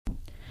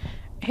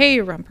Hey,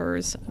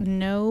 Rumpers.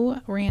 No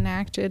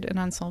Reenacted and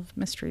Unsolved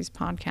Mysteries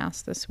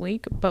podcast this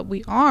week, but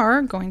we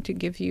are going to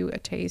give you a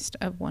taste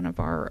of one of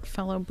our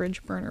fellow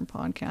bridgeburner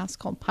podcasts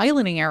called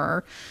Piloting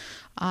Error.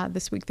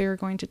 This week they're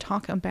going to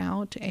talk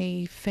about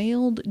a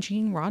failed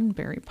Gene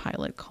Roddenberry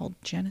pilot called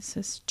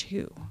Genesis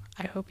 2.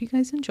 I hope you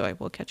guys enjoy.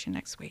 We'll catch you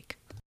next week.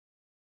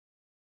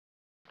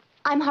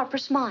 I'm Harper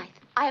Smythe.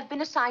 I have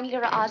been assigned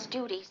Lyra Oz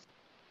duties.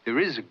 There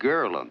is a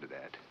girl under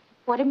that.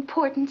 What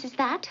importance is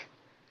that?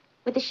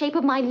 Would the shape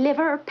of my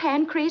liver or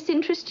pancreas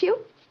interest you?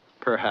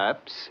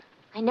 Perhaps.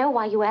 I know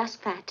why you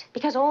ask that.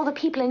 Because all the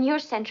people in your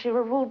century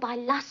were ruled by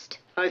lust.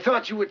 I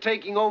thought you were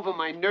taking over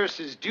my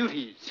nurse's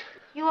duties.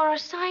 You are a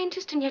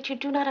scientist, and yet you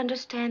do not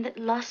understand that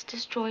lust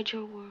destroyed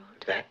your world.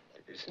 That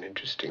is an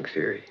interesting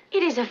theory.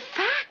 It is a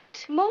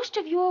fact. Most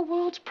of your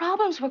world's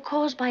problems were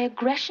caused by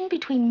aggression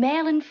between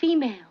male and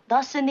female.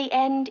 Thus, in the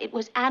end, it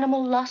was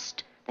animal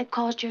lust that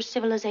caused your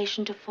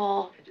civilization to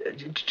fall.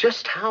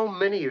 Just how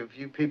many of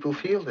you people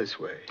feel this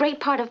way? Great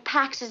part of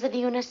Pax is of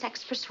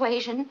unisex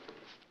persuasion.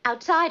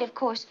 Outside, of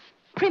course,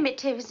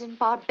 primitives and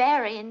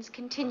barbarians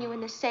continue in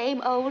the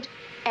same old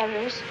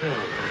errors.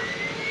 Oh,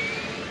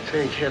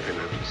 thank heaven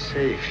I'm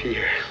safe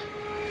here.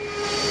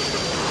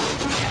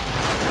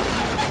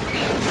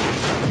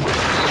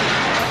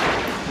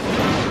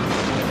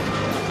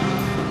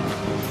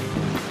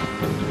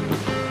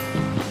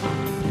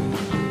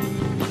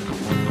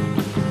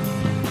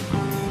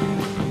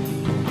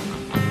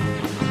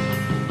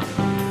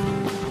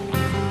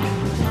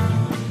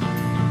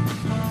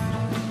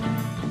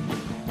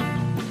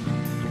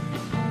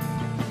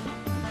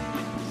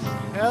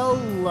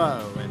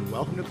 Hello, and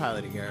welcome to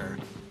Piloting Error,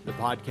 the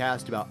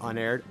podcast about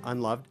unaired,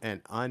 unloved,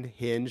 and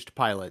unhinged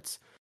pilots.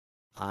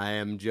 I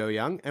am Joe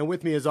Young, and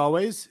with me, as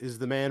always, is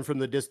the man from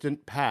the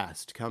distant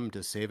past, come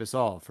to save us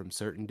all from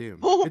certain doom.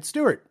 It's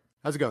Stuart.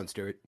 How's it going,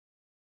 Stuart?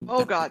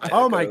 Oh, God.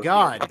 Oh, my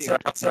God.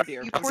 Oh,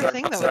 dear. You poor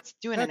thing, though. It's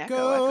doing an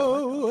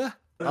echo.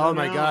 Oh,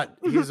 my God.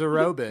 He's a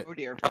robot. Oh,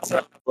 dear.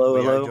 Hello, We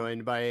are hello.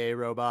 joined by a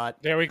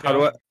robot. There we How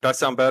go. do I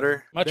sound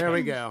better? Much There better.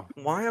 we go.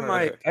 Why am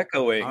I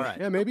echoing? All right.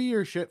 Yeah, maybe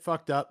your shit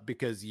fucked up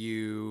because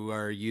you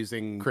are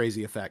using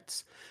crazy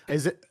effects.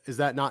 Is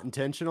that not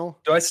intentional?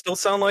 Do I still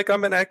sound like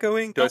I'm an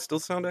echoing? Do I still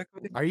sound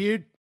echoing? Are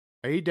you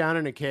down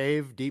in a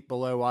cave deep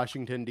below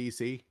Washington,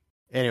 D.C.?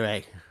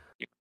 Anyway,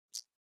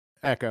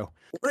 echo.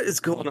 What is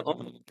going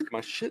on with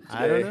my shit today?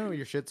 I don't know.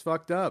 Your shit's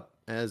fucked up,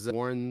 as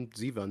Warren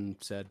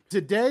Zevon said.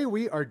 Today,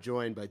 we are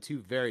joined by two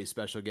very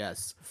special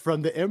guests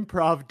from the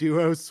improv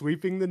duo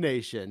sweeping the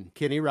nation,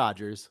 Kenny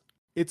Rogers.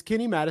 It's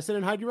Kenny Madison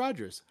and Heidi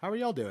Rogers. How are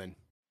y'all doing?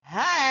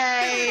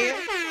 Hey!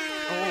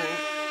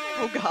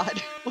 Oh,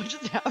 God. What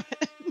just happened?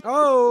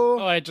 Oh!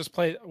 Oh, I just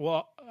played.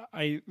 Well,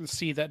 I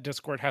see that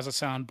Discord has a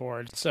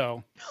soundboard,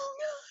 so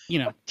you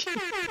know.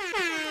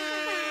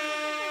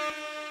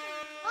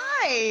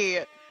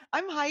 Hi!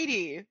 I'm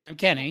Heidi. I'm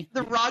Kenny.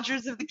 The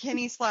Rogers of the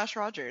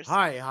Kenny/Rogers.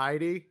 Hi,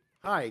 Heidi.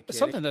 Hi, Kenny.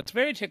 Something that's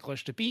very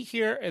ticklish to be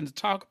here and to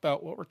talk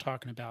about what we're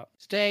talking about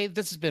today.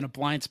 This has been a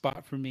blind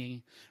spot for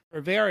me for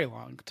a very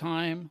long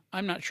time.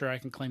 I'm not sure I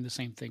can claim the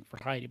same thing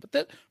for Heidi,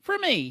 but for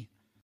me,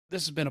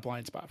 this has been a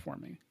blind spot for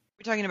me.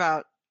 We're talking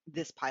about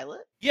this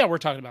pilot? Yeah, we're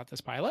talking about this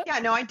pilot. Yeah,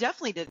 no, I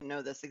definitely didn't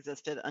know this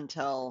existed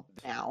until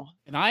now.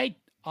 And I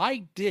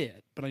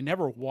did, but I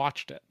never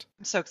watched it.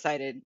 I'm so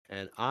excited.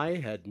 And I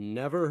had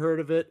never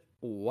heard of it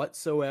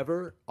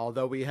whatsoever,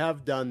 although we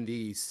have done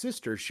the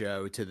sister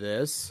show to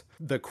this,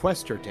 the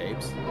Quester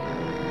tapes.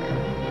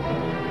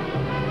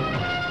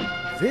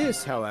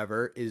 This,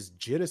 however, is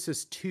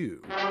Genesis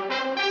 2.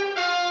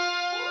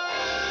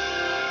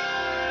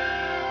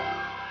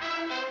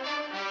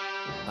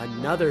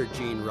 Another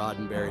Gene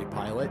Roddenberry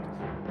pilot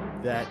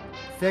that,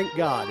 thank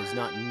God, is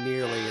not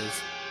nearly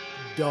as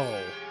dull.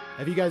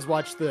 Have you guys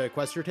watched the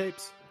Quester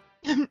tapes?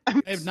 I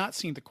have not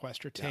seen the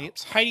Quester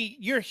tapes. Heidi,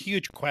 you're a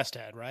huge Quest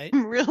head, right?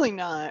 I'm really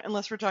not,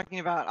 unless we're talking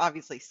about,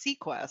 obviously,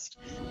 Sequest.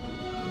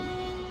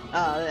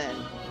 Then,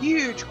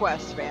 huge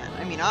Quest fan.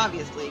 I mean,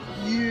 obviously,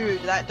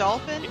 huge. That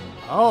dolphin?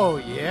 Oh,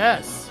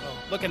 yes. Oh,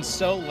 looking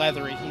so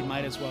leathery, he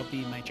might as well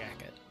be my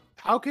jacket.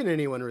 How can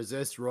anyone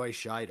resist Roy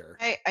Scheider?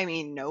 I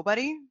mean,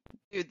 nobody.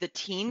 Dude, the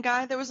teen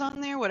guy that was on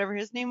there, whatever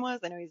his name was,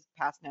 I know he's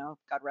passed now,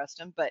 God rest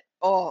him, but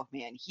oh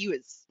man, he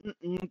was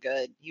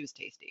good. He was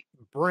tasty.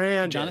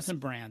 Brandis. Jonathan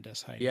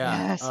Brandis, Heidi.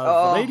 Yeah, Yes. of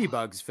Oh.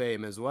 Ladybug's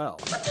fame as well.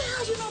 What the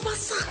hell you know about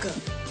soccer?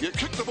 You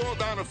kick the ball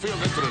down the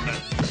field into the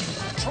net.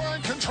 Try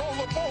and control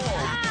the ball.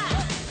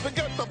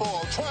 Forget the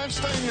ball. Try and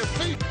stay on your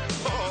feet.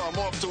 Oh, I'm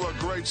off to a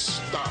great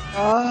stop.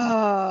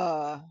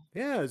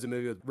 Yeah, it was a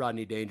movie with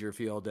Rodney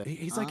Dangerfield.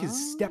 He's like his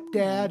Oh.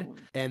 stepdad,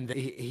 and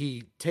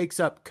he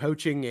takes up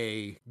coaching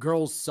a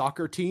girls'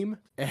 soccer team,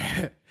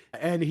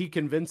 and he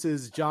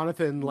convinces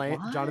Jonathan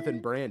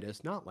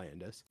Brandis, not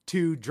Landis,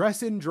 to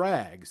dress in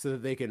drag so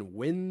that they can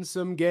win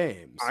some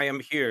games. I am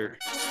here.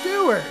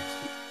 Stuart!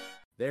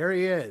 There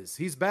he is.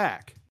 He's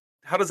back.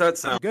 How does that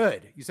sound?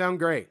 Good. You sound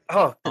great.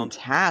 Oh,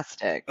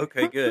 Fantastic.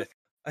 okay, good.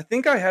 I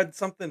think I had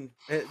something.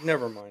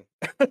 Never mind.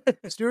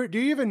 Stuart, do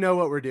you even know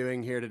what we're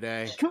doing here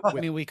today? I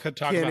mean, we could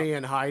talk Kenny about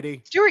and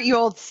Heidi. Stuart, you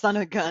old son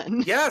of a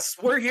gun. Yes,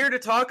 we're here to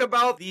talk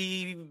about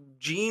the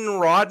Gene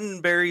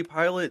Roddenberry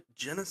pilot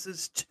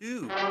Genesis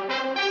 2.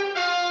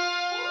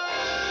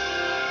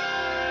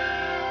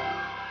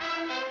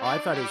 Oh, I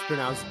thought it was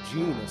pronounced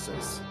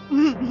Genesis.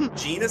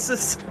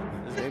 Genesis?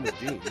 His name is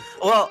Gene.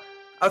 Well,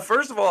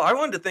 first of all, I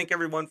wanted to thank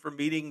everyone for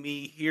meeting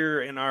me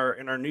here in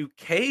our new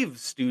cave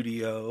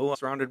studio,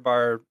 surrounded by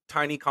our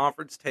tiny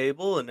conference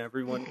table and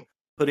everyone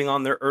putting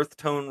on their earth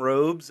tone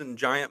robes and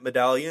giant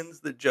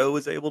medallions that Joe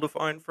was able to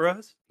find for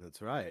us.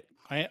 That's right.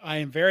 I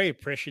am very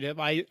appreciative.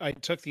 I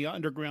took the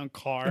underground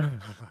car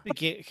to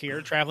get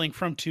here, traveling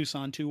from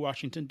Tucson to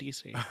Washington,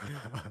 D.C.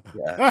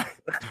 Yeah.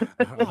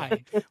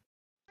 Why?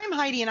 I'm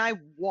Heidi, and I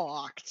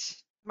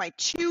walked my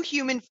 2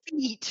 human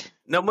feet.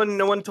 No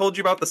one told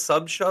you about the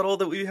sub shuttle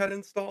that we had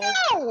installed?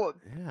 No!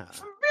 Yeah.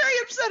 I'm very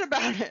upset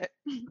about it.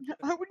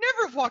 I would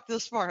never have walked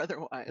this far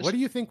otherwise. What do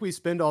you think we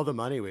spend all the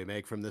money we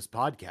make from this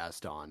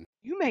podcast on?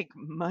 You make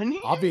money?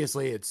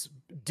 Obviously, it's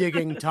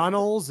digging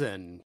tunnels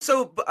and...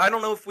 So, I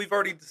don't know if we've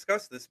already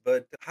discussed this,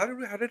 but how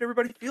did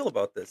everybody feel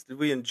about this? Did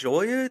we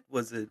enjoy it?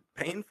 Was it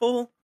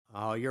painful?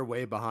 Oh, you're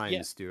way behind,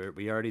 Yeah. Stuart.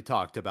 We already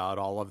talked about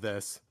all of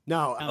this.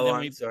 No, And Oh, then I'm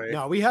we- sorry.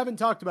 no, we haven't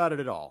talked about it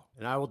at all.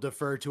 And I will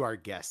defer to our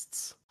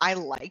guests. I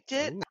liked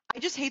it. Ooh. I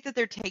just hate that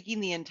they're taking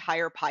the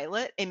entire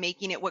pilot and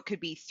making it what could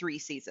be 3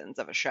 seasons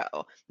of a show.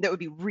 That would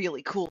be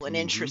really cool and Mhm.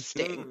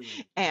 interesting.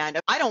 Mm. And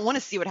I don't want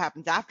to see what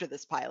happens after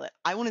this pilot.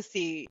 I want to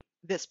see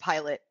this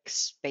pilot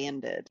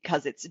expanded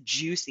because it's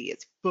juicy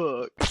as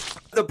fuck.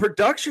 The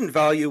production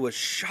value was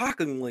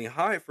shockingly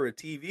high for a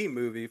TV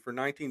movie for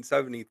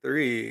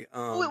 1973.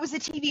 Oh, it was a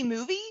TV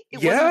movie?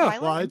 It yeah. wasn't a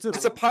pilot? Well,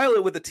 It's a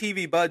pilot with a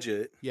TV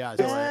budget. Yeah,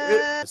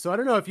 Uh, so I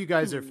don't know if you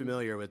guys are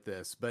familiar with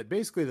this, but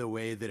basically the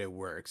way that it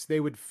works, they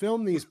would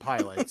film these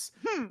pilots,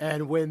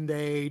 and when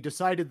they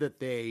decided that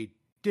they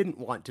didn't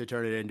want to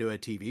turn it into a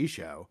TV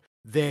show,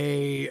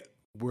 they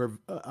were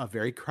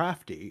very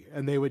crafty,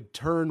 and they would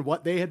turn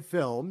what they had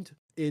filmed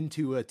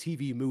into a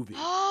TV movie.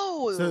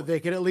 Oh. So they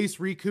could at least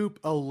recoup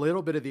a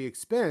little bit of the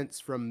expense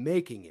from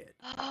making it.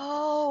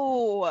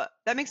 Oh,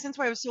 that makes sense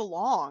why it was so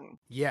long.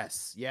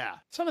 Yes, yeah.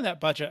 Some of that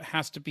budget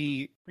has to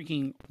be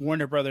freaking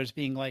Warner Brothers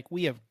being like,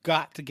 we have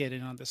got to get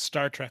in on this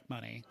Star Trek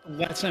money.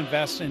 Let's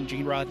invest in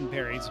Gene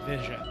Roddenberry's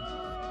vision.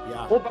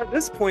 Yeah. Well, by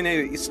this point,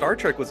 Star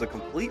Trek was a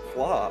complete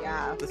flop.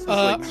 Yeah. This was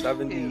Uh, like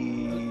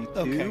 72.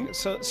 Okay,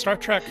 so Star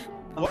Trek.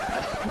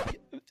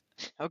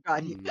 Oh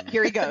God,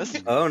 here he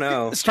goes. Oh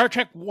no. Star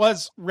Trek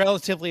was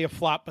relatively a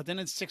flop, but then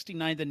in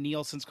 '69, the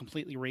Nielsen's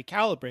completely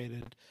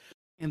recalibrated.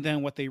 And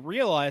then what they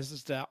realized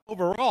is that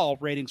overall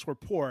ratings were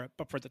poor,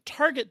 but for the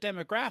target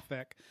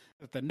demographic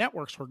that the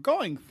networks were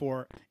going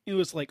for, it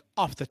was like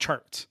off the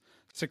charts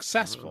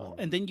successful.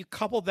 And then you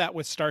couple that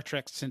with Star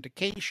Trek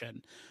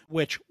syndication,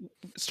 which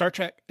Star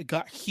Trek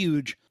got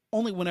huge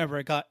only whenever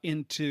it got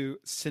into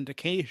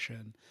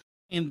syndication.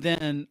 And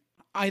then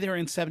either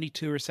in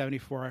 72 or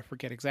 74, I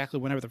forget exactly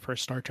whenever the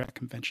first Star Trek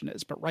convention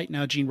is, but right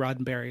now Gene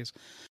Roddenberry is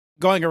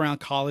going around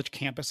college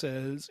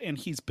campuses and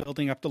he's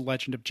building up the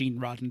legend of Gene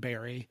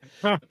Roddenberry.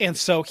 And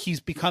so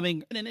he's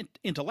becoming an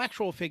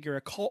intellectual figure,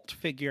 a cult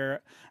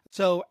figure.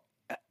 So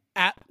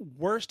at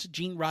worst,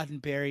 Gene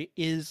Roddenberry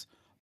is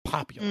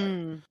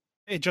popular.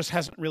 It just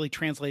hasn't really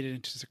translated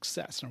into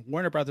success. And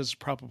Warner Brothers is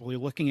probably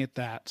looking at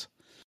that,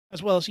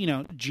 as well as,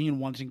 Gene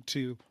wanting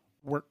to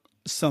work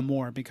some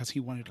more because he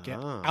wanted to get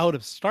out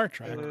of Star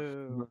Trek.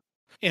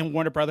 And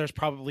Warner Brothers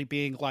probably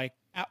being like,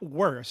 at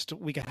worst,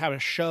 we could have a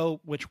show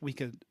which we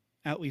could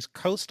at least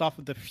coast off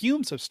of the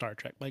fumes of Star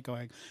Trek by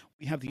going,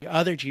 we have the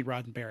other Gene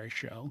Roddenberry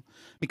show,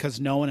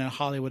 because no one in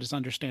Hollywood is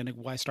understanding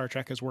why Star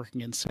Trek is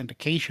working in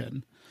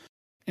syndication.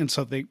 And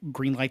so they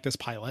greenlight this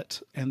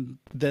pilot and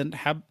then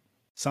have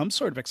some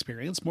sort of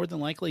experience, more than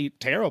likely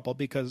terrible,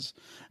 because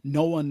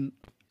no one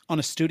on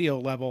a studio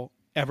level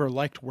ever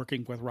liked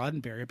working with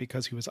Roddenberry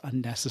because he was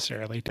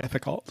unnecessarily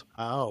difficult.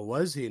 Oh,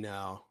 was he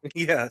now?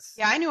 Yes.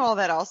 Yeah, I knew all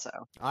that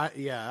also. I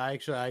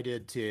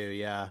did too.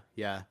 Yeah.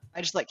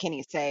 I just let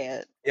Kenny say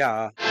it.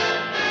 Yeah.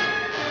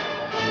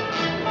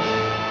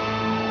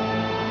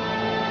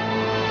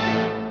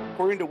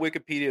 According to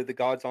Wikipedia, the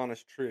God's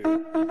honest truth,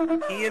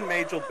 he and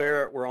Majel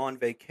Barrett were on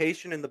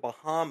vacation in the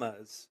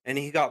Bahamas, and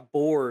he got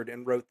bored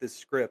and wrote this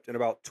script and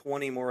about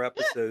 20 more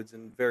episodes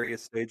in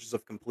various stages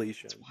of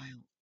completion. It's wild.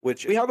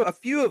 Which we have a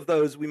few of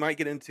those we might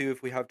get into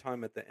if we have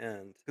time at the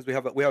end, because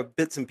we have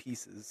bits and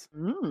pieces.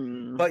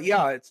 But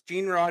yeah, it's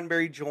Gene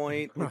Roddenberry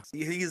joint.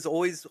 He's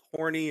always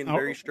horny in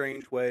very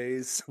strange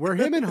ways. Were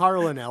him and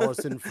Harlan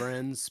Ellison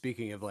friends?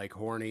 Speaking of like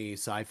horny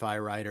sci-fi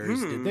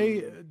writers,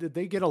 did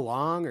they get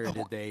along, or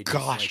did they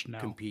just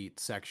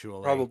compete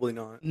sexually? Probably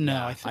not.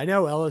 No, I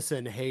know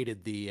Ellison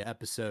hated the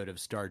episode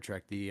of Star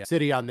Trek, the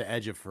City on the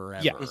Edge of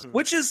Forever. Yeah.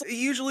 Which is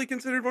usually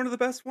considered one of the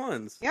best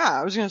ones. Yeah,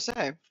 I was gonna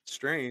say.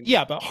 Strange.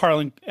 Yeah, but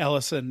Harlan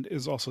Ellison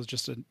is also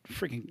just a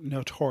freaking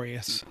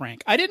notorious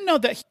crank. I didn't know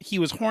that he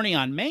was horny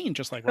on Maine,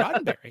 just like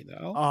Roddenberry,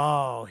 though.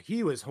 Oh,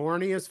 he was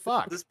horny as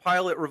fuck. This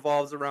pilot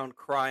revolves around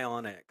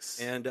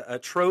cryonics and a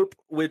trope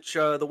which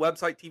the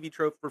website TV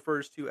trope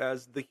refers to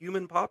as the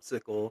human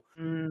popsicle.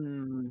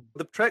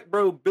 The Trek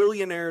Bro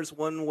billionaire's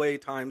one-way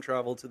time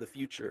travel to the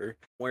future,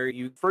 where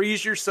you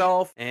freeze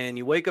yourself and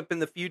you wake up in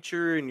the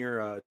future and you're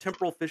a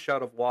temporal fish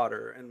out of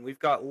water. And we've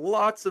got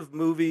lots of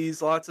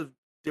movies, lots of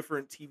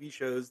different TV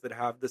shows that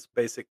have this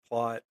basic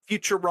plot.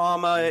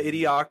 Futurama,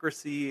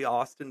 Idiocracy,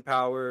 Austin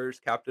Powers,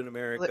 Captain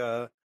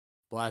America.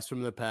 Blast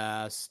from the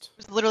Past.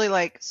 It's literally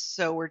like,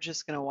 so we're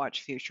just going to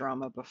watch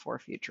Futurama before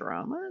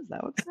Futurama? Is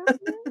that what's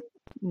happening?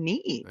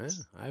 Neat. Yeah,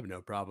 I have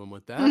no problem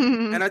with that.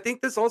 And I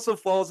think this also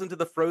falls into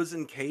the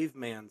frozen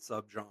caveman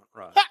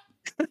subgenre.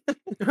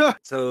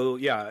 So,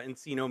 yeah,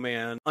 Encino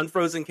Man,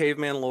 unfrozen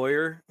caveman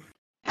lawyer.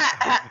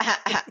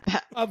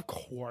 Of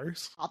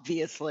course.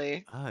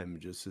 Obviously. I'm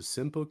just a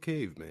simple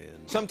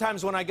caveman.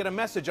 Sometimes when I get a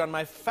message on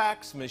my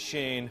fax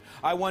machine,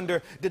 I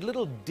wonder, did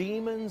little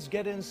demons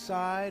get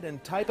inside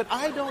and type it?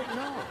 I don't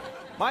know.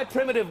 My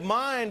primitive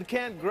mind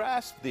can't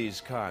grasp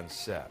these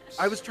concepts.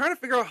 I was trying to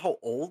figure out how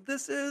old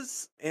this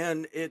is,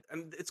 and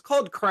it's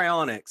called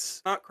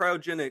cryonics, not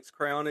cryogenics.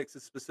 Cryonics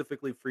is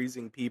specifically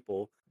freezing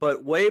people.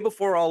 But way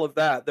before all of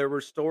that, there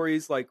were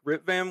stories like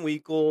Rip Van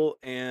Winkle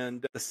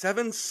and the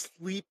Seven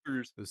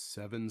Sleepers. The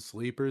Seven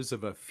Sleepers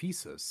of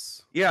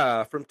Ephesus.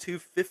 Yeah, from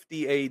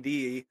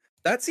 250 AD.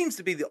 That seems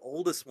to be the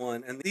oldest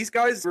one. And these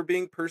guys were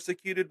being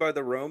persecuted by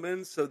the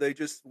Romans, so they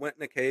just went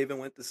in a cave and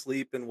went to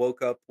sleep and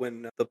woke up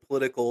when the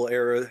political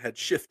era had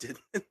shifted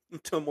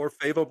to a more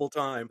favorable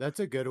time. That's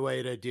a good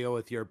way to deal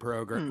with your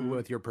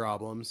with your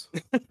problems.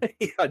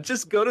 Yeah,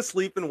 just go to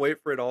sleep and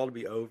wait for it all to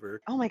be over.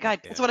 Oh my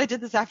God, that's what I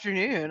did this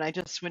afternoon. I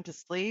just went to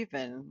sleep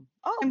and,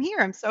 I'm here.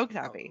 I'm so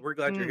happy. We're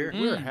glad you're here.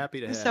 We're happy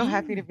to I'm have so you.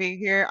 happy to be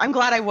here. I'm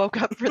glad I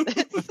woke up for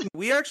this.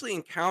 We actually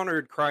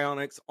encountered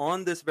cryonics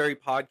on this very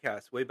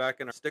podcast way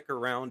back in our Stick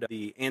Around,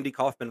 the Andy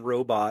Kaufman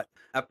robot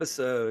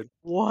episode.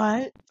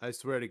 What? I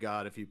swear to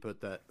God, if you put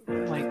that...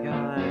 Oh my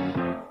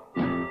God.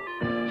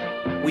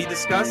 We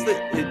discussed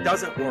that it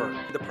doesn't work.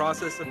 The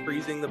process of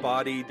freezing the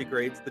body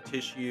degrades the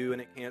tissue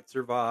and it can't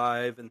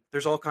survive. And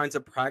there's all kinds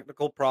of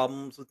practical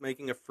problems with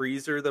making a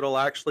freezer that'll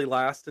actually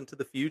last into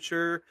the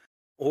future.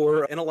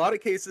 Or in a lot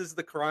of cases,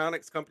 the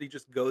cryonics company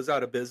just goes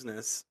out of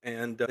business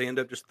and they end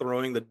up just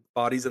throwing the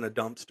bodies in a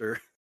dumpster.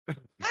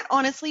 That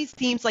honestly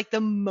seems like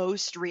the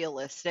most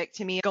realistic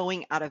to me,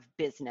 going out of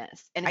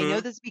business. And I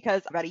know this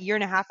because about a year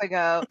and a half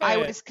ago, I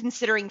was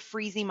considering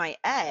freezing my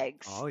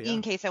eggs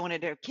in case I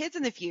wanted to have kids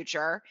in the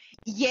future.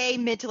 Yay,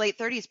 mid to late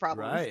 30s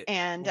problems. Right.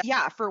 And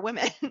yeah, for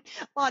women,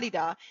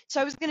 la-di-da.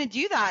 So I was going to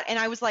do that. And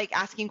I was like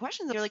asking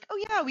questions. They're like,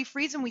 oh yeah, we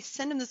freeze them, we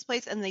send them this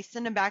place, and they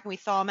send them back and we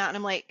thaw them out. And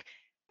I'm like,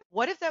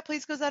 what if that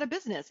place goes out of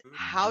business?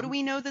 How do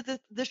we know that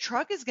the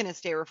truck is going to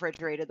stay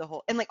refrigerated the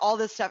whole, and like all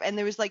this stuff. And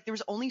there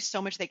was only so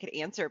much they could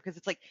answer, because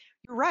it's like,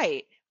 you're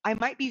right. I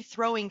might be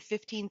throwing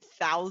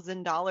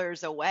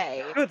 $15,000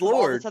 away. Good for all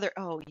Lord. this other,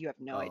 you have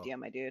no idea,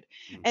 my dude.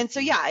 And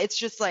so, yeah, it's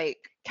just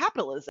like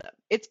capitalism.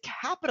 It's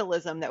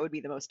capitalism that would be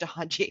the most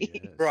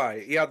dodgy. Yes.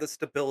 Right. Yeah, the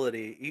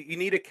stability. You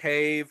need a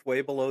cave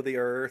way below the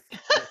earth.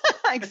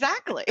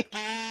 Exactly.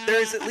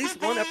 There's at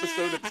least one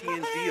episode of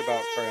TNG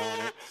about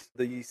cryonics.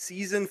 The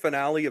season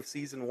finale of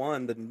season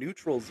 1, the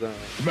neutral zone.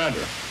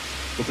 Commander,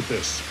 look at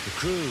this. The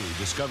crew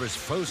discovers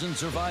frozen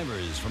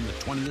survivors from the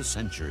 20th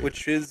century.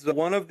 Which is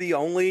one of the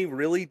only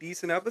really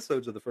decent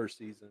episodes of the first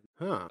season.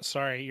 Huh.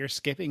 Sorry, you're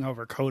skipping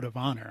over Code of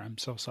Honor. I'm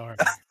so sorry.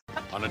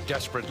 On a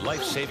desperate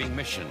life-saving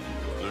mission,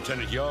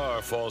 Lieutenant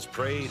Yar falls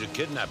prey to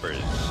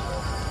kidnappers.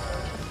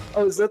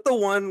 Oh, is that the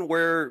one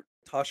where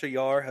Tasha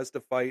Yar has to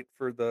fight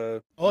for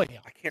the... Oh, yeah.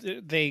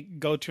 They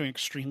go to an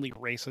extremely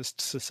racist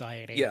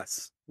society.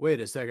 Yes. Wait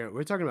a second.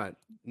 We're talking about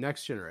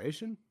Next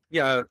Generation?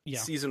 Yeah, Yeah.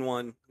 season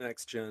 1,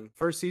 Next Gen.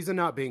 First season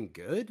not being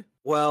good?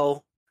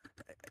 Well,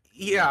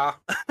 yeah.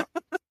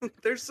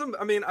 There's some,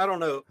 I mean, I don't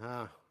know.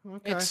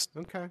 Okay.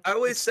 Okay. I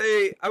always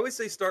say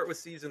start with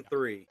season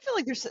 3. I feel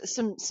like there's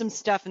some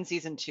stuff in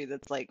season 2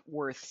 that's like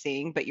worth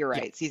seeing, but you're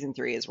right. Season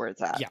 3 is where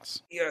it's at.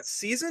 Yes. Yeah,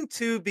 season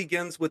 2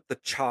 begins with the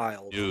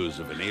child. News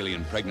of an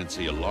alien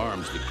pregnancy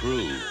alarms the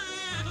crew.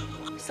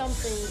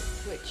 Something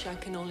which I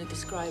can only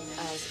describe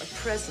as a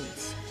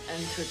presence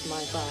entered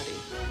my body.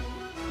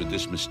 But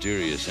this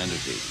mysterious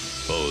entity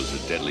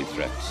poses deadly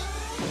threats.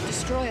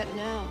 Destroy it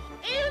now.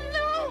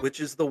 Which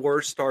is the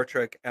worst Star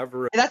Trek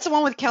ever. That's the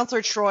one with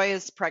Counselor Troy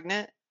is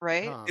pregnant,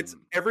 right? It's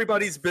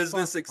everybody's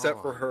business fuck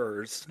except for on.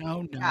 hers.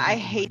 No. Yeah, I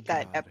hate my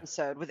that God.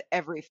 episode with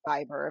every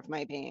fiber of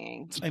my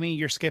being. I mean,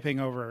 you're skipping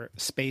over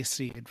Space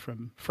Seed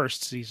from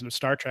first season of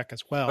Star Trek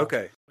as well.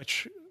 Okay.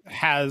 Which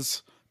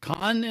has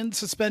Khan in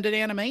suspended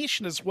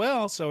animation as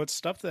well. So it's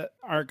stuff that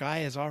our guy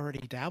has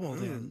already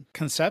dabbled in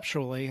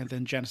conceptually. And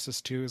then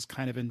Genesis 2 is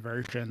kind of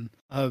inversion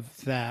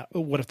of that.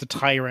 What if the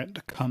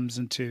tyrant comes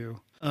into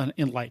an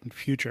enlightened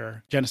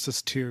future?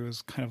 Genesis 2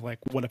 is kind of like,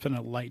 what if an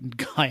enlightened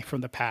guy from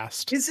the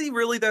past? Is he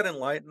really that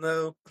enlightened,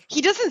 though?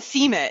 He doesn't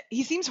seem it.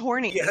 He seems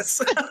horny. Yes.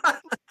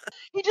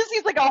 He just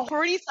seems like a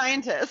horny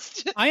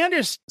scientist. I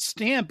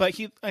understand, but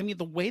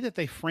the way that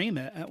they frame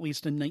it, at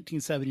least in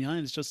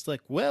 1979, is just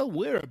like, well,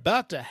 we're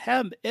about to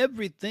have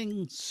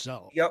everything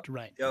solved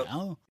right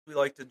now. We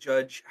like to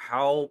judge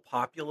how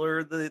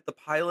popular the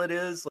pilot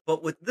is,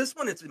 but with this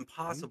one, it's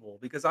impossible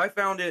because I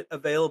found it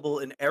available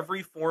in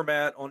every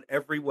format on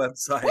every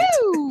website.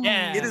 Woo!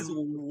 Yeah. It is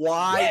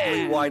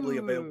widely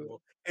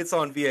available. It's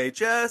on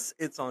VHS,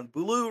 it's on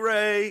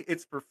Blu-ray,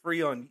 it's for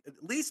free on at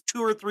least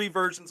 2 or 3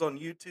 versions on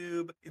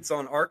YouTube, it's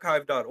on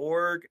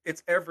archive.org,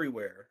 it's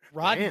everywhere.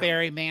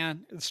 Roddenberry,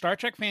 man. Star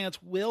Trek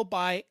fans will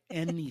buy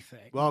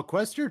anything. Well,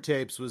 Questor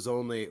Tapes was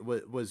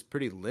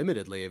pretty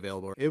limitedly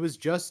available. It was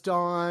just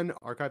on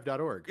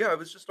archive.org. Yeah, it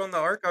was just on the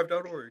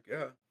archive.org,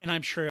 yeah. And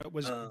I'm sure it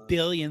was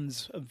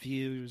billions of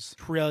views,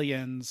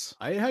 trillions.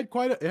 It had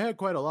quite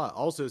a lot.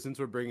 Also, since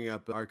we're bringing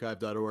up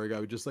archive.org, I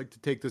would just like to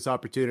take this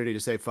opportunity to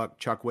say fuck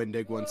Chuck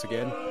Wendig once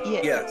again.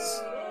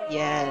 Yes.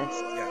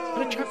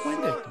 What did Chuck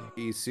Wendig do?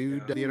 He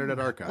sued the Internet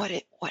Archive. What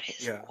is?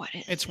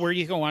 It's where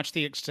you can watch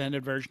the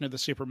extended version of the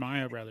Super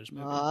Mario Brothers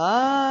movie.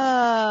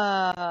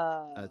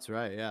 That's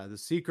right, yeah. The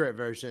secret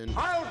version.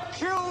 I'll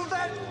kill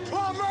that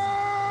plumber!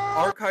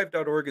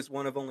 Archive.org is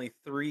one of only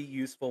 3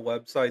 useful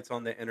websites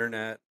on the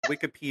internet.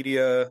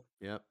 Wikipedia,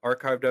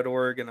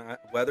 archive.org, and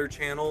Weather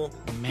Channel.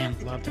 Oh, man,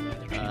 love the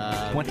Weather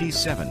Channel.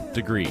 27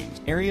 degrees.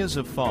 Areas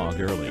of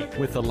fog early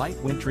with a light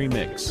wintry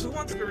mix. Who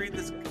wants to read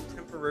this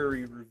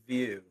contemporary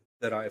review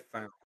that I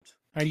found?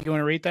 Are you going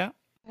to read that?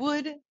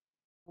 Would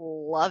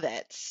love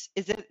it.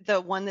 Is it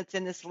the one that's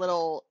in this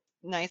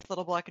nice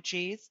little block of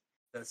cheese?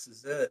 This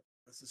is it.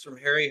 This is from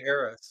Harry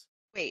Harris.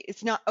 Wait,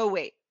 it's not. Oh,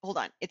 wait, hold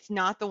on. It's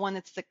not the one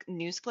that's the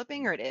news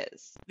clipping, or it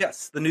is?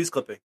 Yes, the news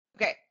clipping.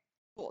 Okay,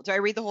 cool. Do I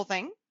read the whole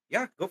thing?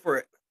 Yeah, go for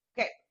it.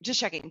 Okay, just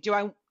checking.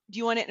 Do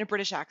you want it in a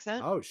British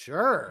accent? Oh,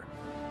 sure.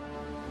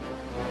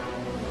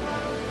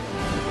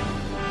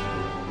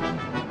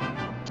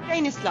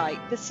 Famous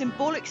like the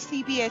symbolic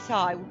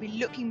CBSI will be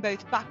looking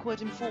both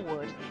backward and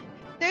forward.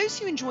 Those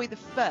who enjoy the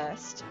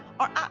first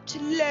are apt to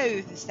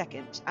loathe the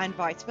second, and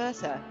vice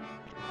versa.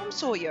 Tom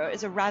Sawyer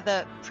is a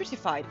rather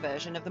prettified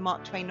version of the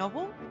Mark Twain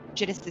novel.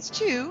 Genesis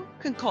 2,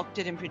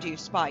 concocted and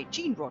produced by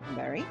Gene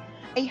Roddenberry,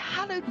 a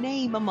hallowed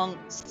name among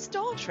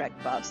Star Trek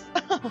buffs,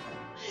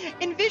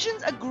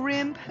 envisions a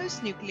grim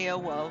post-nuclear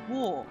world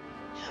war.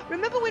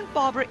 Remember when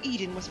Barbara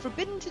Eden was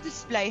forbidden to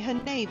display her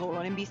navel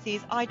on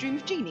NBC's I Dream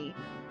of Jeannie?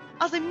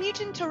 As a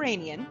mutant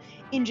Turanian,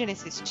 in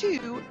Genesis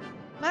 2,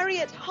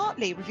 Mariette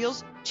Hartley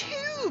reveals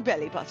 2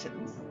 belly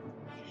buttons.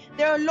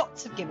 There are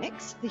lots of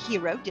gimmicks. The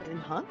hero, Dylan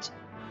Hunt,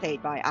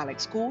 played by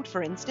Alex Gould,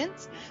 for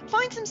instance,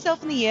 finds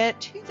himself in the year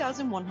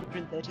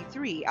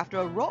 2133 after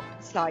a rock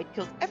slide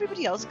kills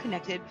everybody else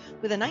connected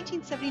with a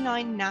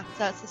 1979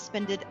 NASA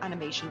suspended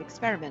animation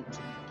experiment.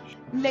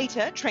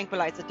 Later,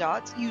 tranquilizer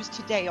darts used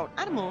today on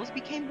animals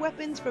became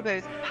weapons for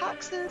both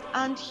Paxers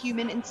and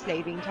human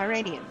enslaving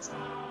Tyranians.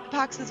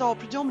 Paxers are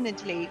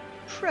predominantly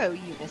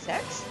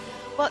pro-unisex,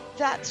 but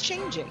that's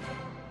changing.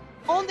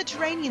 On the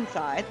Turanian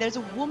side, there's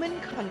a woman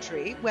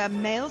country where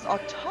males are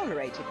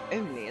tolerated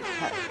only as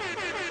pets.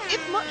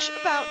 If much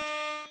about...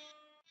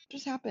 What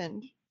just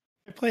happened?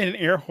 I played an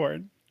air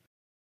horn.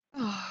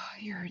 Oh,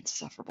 you're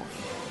insufferable.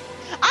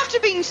 After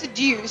being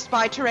seduced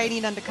by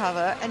Turanian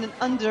undercover and an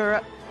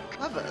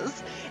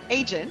undercovers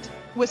agent,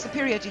 we're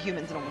superior to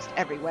humans in almost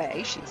every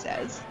way, she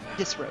says,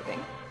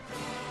 disrobing.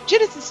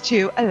 Genesis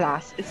 2,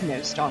 alas, is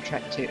no Star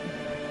Trek 2.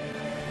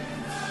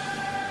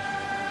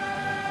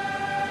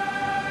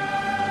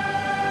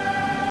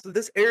 So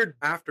this aired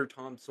after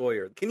Tom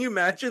Sawyer. Can you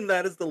imagine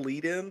that as the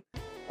lead-in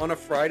on a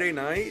Friday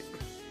night?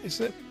 It's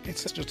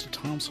just a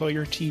Tom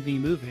Sawyer TV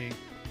movie.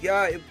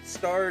 Yeah, it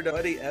starred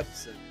Buddy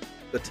Ebsen.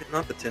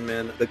 Not the Tin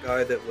Man, the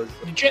guy that was...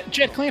 Jed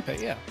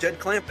Clampett, yeah. Jed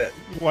Clampett.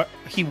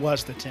 He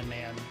was the Tin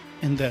Man,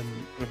 and then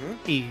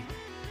he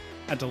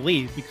had to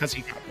leave because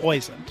he got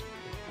poisoned.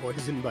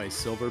 Poisoned by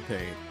silver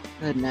paint.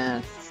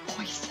 Goodness.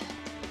 Poison.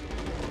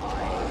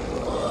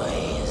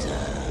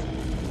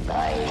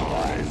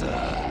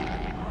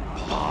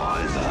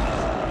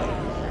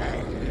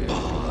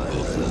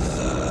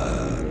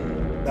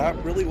 That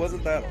really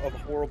wasn't that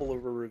horrible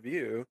of a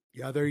review.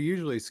 Yeah, they're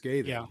usually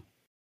scathing. Yeah.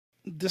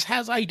 This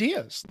has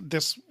ideas.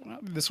 This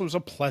was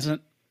a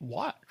pleasant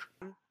watch.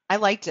 I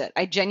liked it.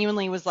 I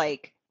genuinely was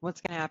like, what's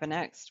going to happen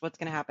next? What's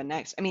going to happen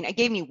next? I mean, it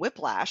gave me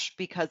whiplash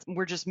because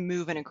we're just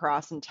moving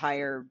across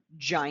entire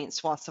giant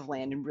swaths of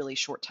land in really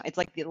short time. It's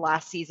like the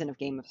last season of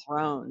Game of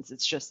Thrones.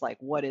 It's just like,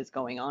 what is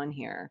going on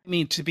here? I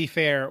mean, to be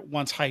fair,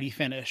 once Heidi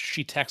finished,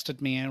 she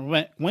texted me and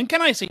went, when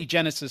can I see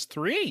Genesis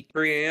 3?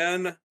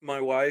 Brienne, my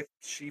wife,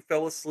 she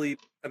fell asleep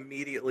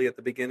immediately at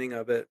the beginning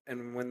of it.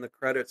 And when the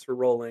credits were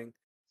rolling,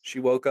 she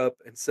woke up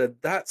and said,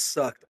 that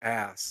sucked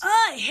ass.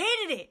 Oh, I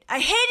hated it. I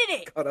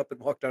hated it. Got up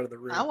and walked out of the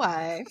room. My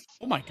wife.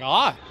 Oh my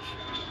God.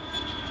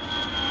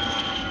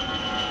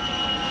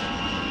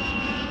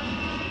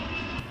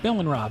 Bell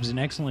and Rob's An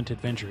Excellent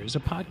Adventure is a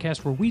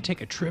podcast where we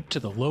take a trip to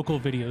the local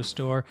video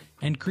store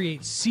and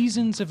create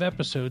seasons of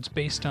episodes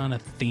based on a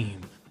theme.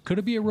 Could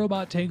it be a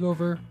robot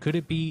takeover? Could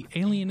it be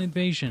alien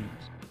invasion?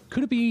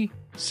 Could it be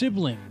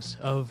siblings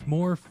of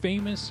more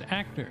famous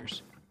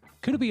actors?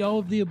 Could it be all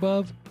of the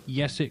above?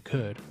 Yes, it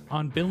could.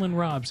 On Bill and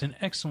Rob's An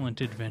Excellent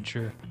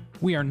Adventure,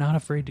 we are not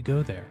afraid to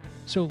go there.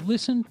 So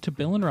listen to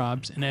Bill and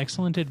Rob's An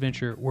Excellent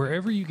Adventure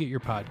wherever you get your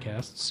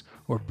podcasts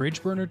or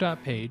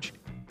bridgeburner.page,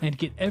 and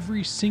get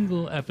every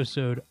single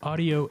episode,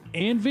 audio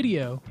and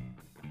video,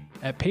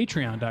 at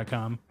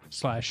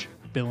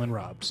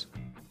patreon.com/BillandRobs.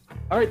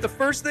 All right, the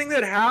first thing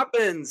that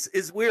happens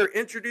is we're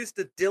introduced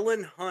to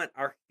Dylan Hunt,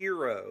 our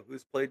hero,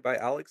 who's played by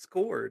Alex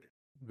Cord.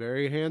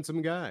 Very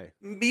handsome guy.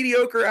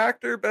 Mediocre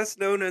actor, best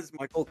known as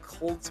Michael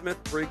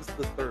Goldsmith Briggs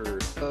III,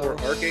 or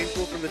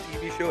Archangel from the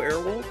TV show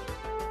Airwolf.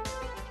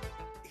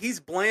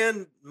 He's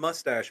bland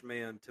mustache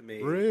man to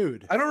me.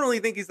 Rude. I don't really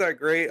think he's that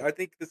great. I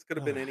think this could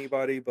have been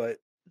anybody, but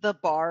The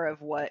bar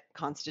of what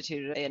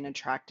constituted an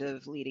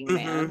attractive leading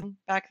man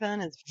back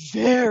then is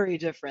very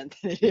different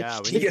than it is Yeah,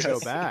 we need to go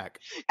today. back.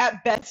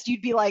 At best,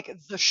 you'd be like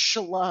the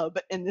schlub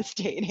in this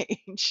day and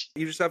age.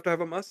 you just have to have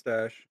a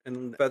mustache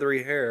and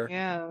feathery hair.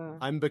 Yeah.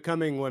 I'm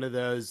becoming one of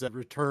those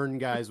return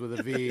guys with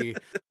a V,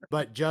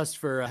 but just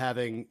for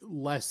having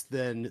less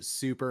than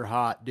super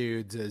hot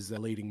dudes as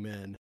leading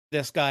men.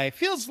 This guy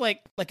feels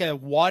like a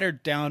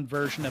watered down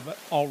version of an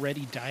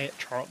already diet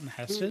Charlton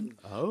Heston.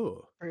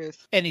 Oh.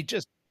 Truth. And he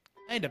just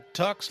kind of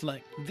talks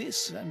like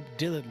this. I'm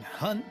Dylan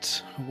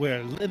Hunt.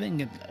 We're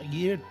living in the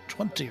year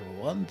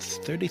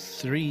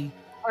 2133.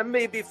 I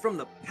may be from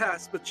the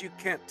past, but you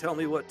can't tell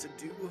me what to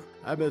do.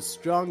 I'm a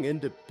strong,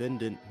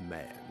 independent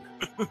man.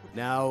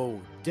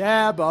 Now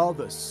dab all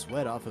the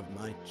sweat off of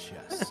my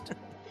chest.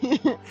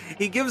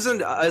 He gives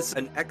us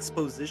an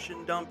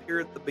exposition dump here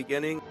at the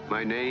beginning.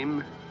 My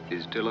name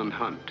is Dylan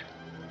Hunt.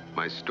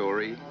 My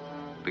story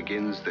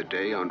begins the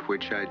day on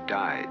which I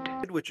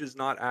died. Which is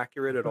not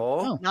accurate at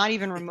all. Not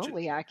even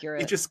remotely accurate.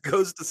 He just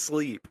goes to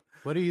sleep.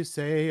 What do you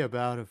say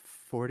about a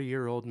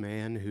 40-year-old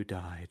man who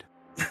died?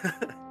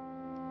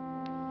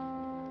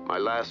 My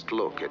last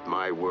look at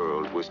my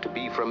world was to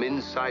be from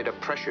inside a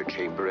pressure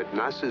chamber at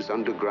NASA's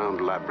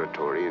underground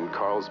laboratory in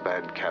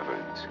Carlsbad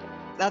Caverns.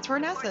 That's where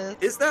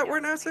NASA is. Is that where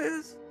NASA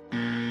is?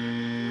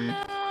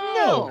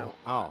 No.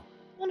 Oh.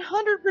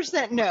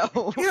 100% no.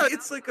 Yeah,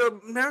 it's like a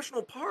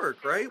national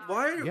park, right?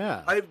 Why?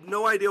 Yeah. I have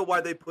no idea why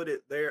they put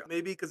it there.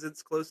 Maybe because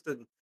it's close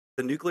to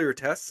the nuclear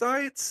test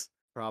sites?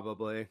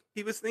 Probably.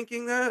 He was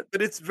thinking that,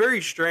 but it's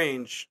very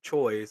strange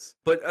choice.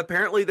 But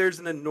apparently there's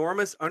an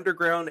enormous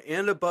underground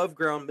and above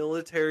ground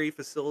military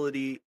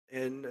facility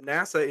in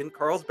NASA in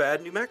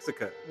Carlsbad, New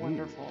Mexico.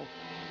 Wonderful.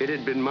 It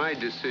had been my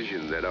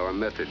decision that our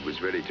method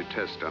was ready to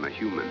test on a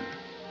human,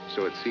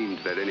 so it seemed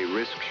that any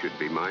risk should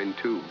be mine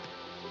too.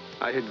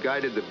 I had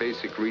guided the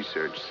basic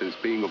research since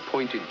being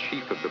appointed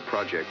chief of the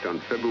project on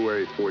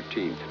February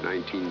 14th,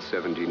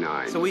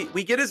 1979. So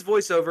we get his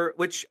voiceover,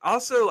 which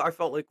also I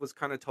felt like was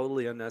kind of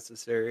totally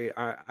unnecessary.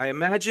 I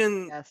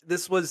imagine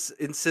this was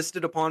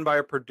insisted upon by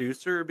a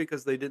producer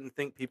because they didn't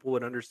think people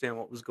would understand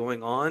what was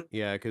going on.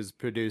 Yeah, because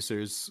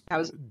producers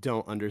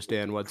don't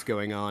understand what's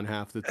going on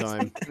half the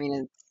time. I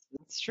mean,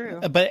 it's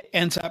true. But it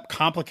ends up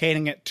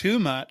complicating it too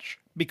much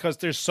because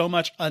there's so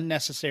much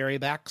unnecessary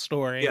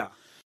backstory. Yeah.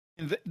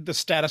 And the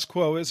status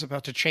quo is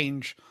about to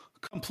change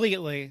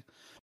completely.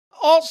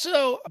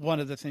 Also,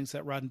 one of the things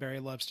that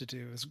Roddenberry loves to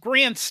do is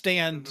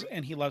grandstand,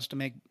 and he loves to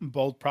make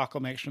bold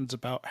proclamations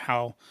about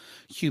how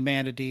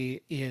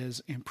humanity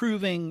is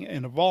improving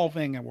and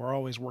evolving, and we're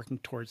always working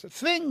towards a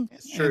thing.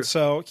 true. And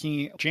so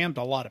he jammed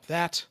a lot of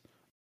that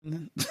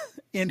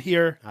in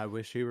here. I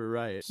wish he were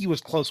right. He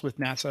was close with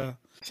NASA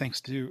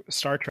thanks to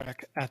Star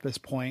Trek at this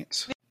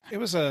point. It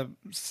was a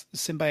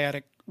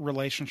symbiotic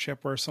relationship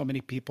where so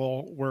many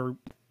people were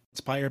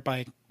inspired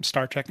by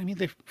Star Trek. I mean,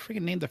 they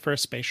freaking named the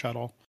first space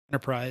shuttle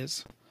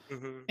Enterprise.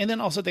 And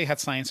then also they had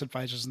science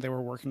advisors, and they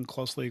were working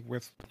closely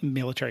with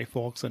military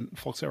folks and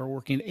folks that were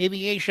working in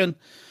aviation.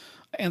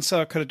 And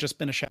so it could have just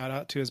been a shout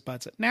out to his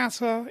buds at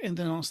NASA. And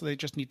then also they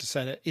just need to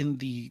set it in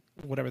the,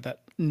 whatever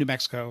that New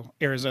Mexico,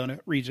 Arizona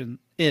region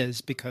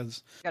is,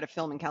 because Got to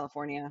film in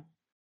California.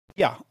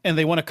 yeah, and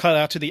they want to cut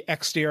out to the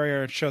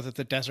exterior and show that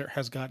the desert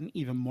has gotten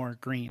even more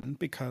green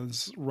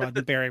because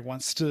Roddenberry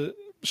wants to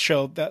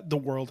show that the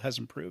world has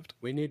improved.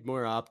 We need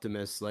more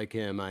optimists like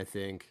him, I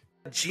think.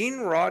 Gene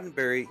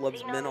Roddenberry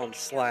loves men on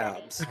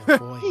slabs.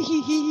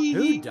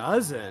 Who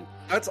doesn't?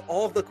 That's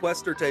all the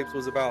Quester tapes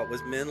was about,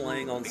 was men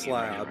laying on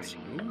slabs.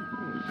 Ooh,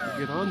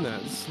 get on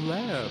that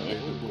slab,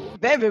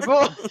 baby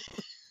boy.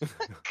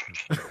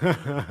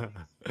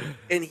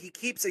 And he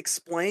keeps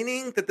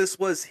explaining that this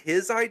was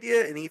his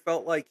idea and he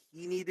felt like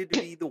he needed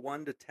to be the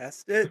one to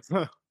test it.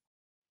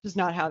 Just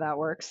not how that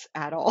works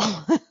at all.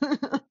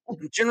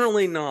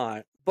 Generally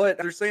not. But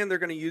they're saying they're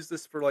going to use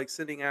this for like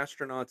sending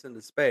astronauts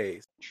into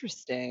space.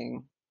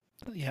 Interesting.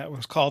 Yeah, it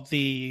was called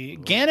the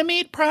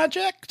Ganymede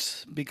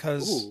Project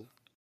because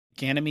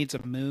Ganymede's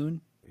a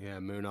moon. Yeah,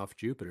 moon off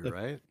Jupiter,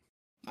 right?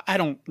 I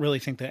don't really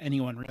think that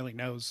anyone really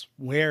knows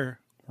where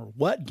or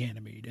what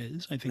Ganymede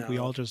is. I think we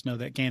No. all just know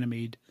that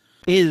Ganymede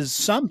is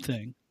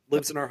something.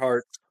 Lives in our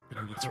hearts.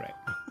 That's right.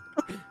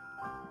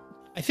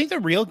 I think the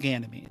real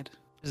Ganymede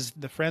Is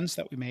the friends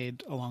that we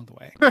made along the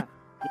way. Yeah,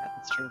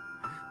 that's true.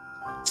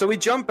 So we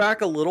jump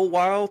back a little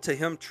while to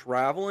him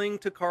traveling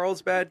to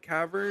Carlsbad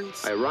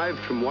Caverns. I arrived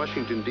from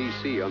Washington,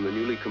 D.C. on the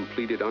newly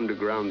completed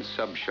underground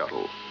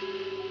sub-shuttle.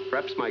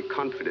 Perhaps my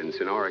confidence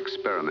in our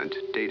experiment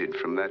dated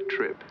from that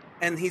trip.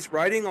 And he's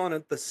riding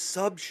on the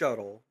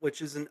sub-shuttle,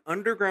 which is an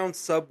underground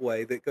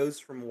subway that goes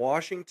from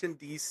Washington,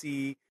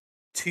 D.C.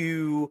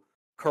 to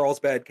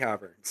Carlsbad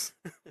Caverns.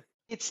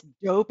 It's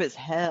dope as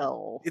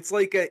hell. It's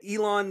like a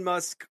Elon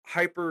Musk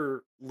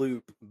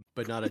Hyperloop.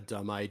 But not a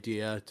dumb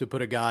idea to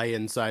put a guy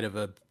inside of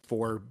a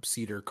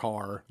 4-seater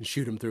car and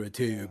shoot him through a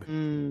tube.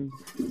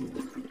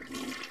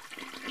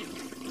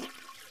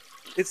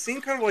 It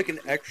seemed kind of like an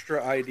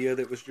extra idea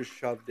that was just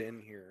shoved in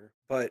here,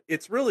 but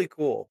it's really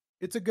cool.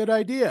 It's a good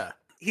idea.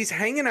 He's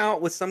hanging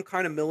out with some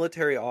kind of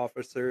military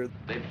officer.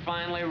 They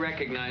finally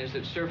recognized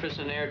that surface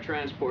and air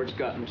transport's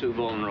gotten too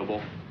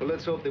vulnerable. Well,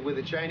 let's hope that with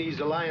the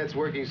Chinese alliance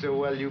working so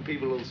well, you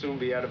people will soon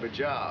be out of a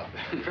job.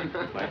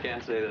 I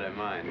can't say that I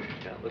mind.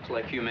 It looks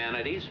like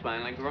humanity's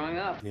finally growing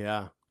up.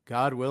 Yeah.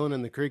 God willing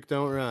and the creek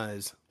don't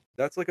rise.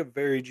 That's like a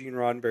very Gene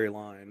Roddenberry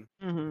line.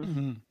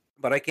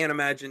 But I can't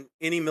imagine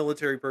any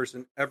military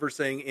person ever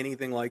saying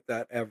anything like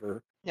that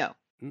ever. No.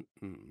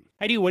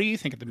 Heidi, what do you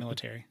think of the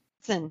military?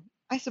 Listen,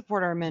 I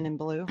support our men in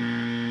blue.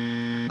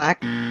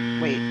 Black.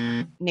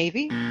 Wait.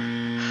 Navy?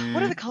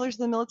 What are the colors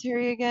of the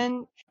military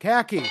again?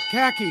 Khaki.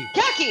 Khaki.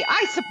 Khaki!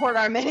 I support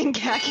our men in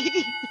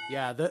khaki.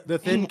 Yeah, the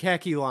thin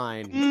khaki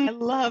line. I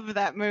love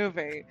that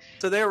movie.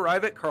 So they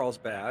arrive at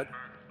Carlsbad.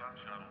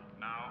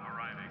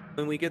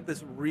 And we get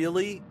this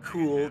really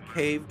cool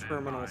cave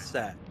terminal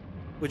set,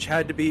 which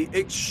had to be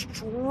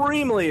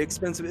extremely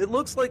expensive. It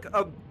looks like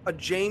a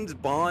James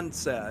Bond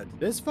set.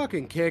 This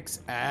fucking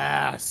kicks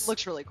ass.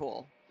 Looks really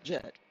cool.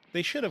 Legit.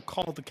 They should have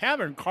called the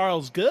cavern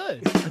Carl's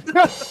Good.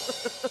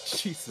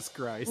 Jesus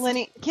Christ.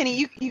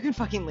 Kenny, you can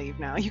fucking leave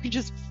now. You can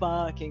just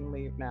fucking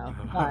leave now.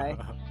 Bye.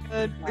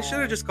 Goodbye. They should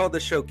have just called the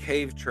show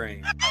Cave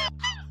Train.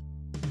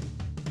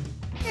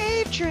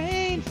 Cave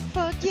train,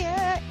 fuck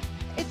yeah.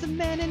 It's a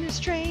man in his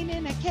train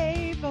in a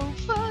cave, oh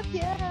fuck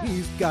yeah.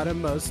 He's got a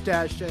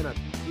mustache and a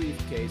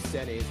briefcase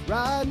and he's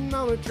riding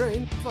on a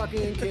train,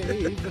 fucking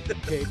cave.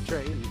 Cave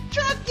train.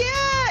 Truck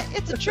yeah!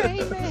 It's a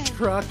train man.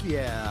 Truck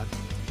yeah.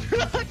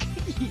 Truck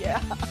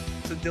yeah.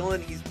 So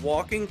Dylan, he's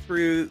walking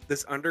through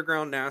this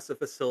underground NASA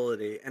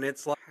facility, and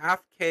it's like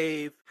half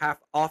cave, half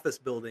office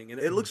building,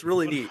 and it looks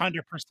really neat.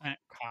 100% cop.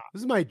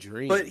 This is my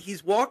dream. But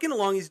he's walking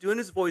along, he's doing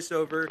his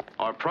voiceover.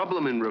 Our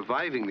problem in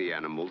reviving the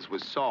animals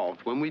was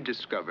solved when we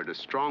discovered a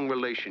strong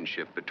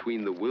relationship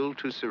between the will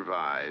to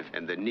survive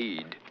and the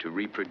need to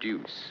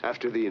reproduce.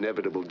 After the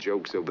inevitable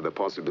jokes over the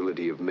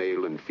possibility of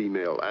male and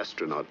female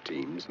astronaut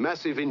teams,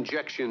 massive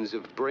injections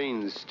of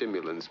brain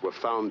stimulants were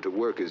found to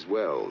work as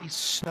well. He's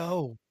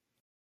so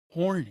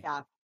horny.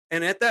 Yeah.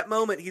 And at that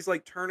moment, he's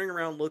like turning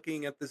around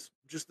looking at this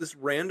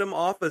random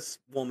office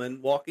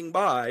woman walking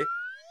by,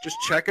 just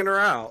checking her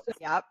out.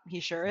 Yep, he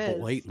sure is.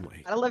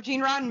 Blatantly. I love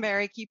Gene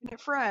Roddenberry, keeping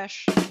it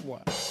fresh.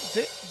 What?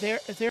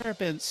 There have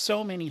been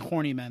so many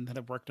horny men that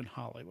have worked in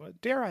Hollywood.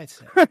 Dare I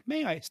say?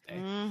 May I say?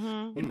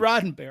 And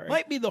Roddenberry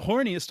might be the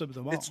horniest of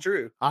them all. It's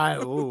true. I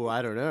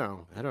don't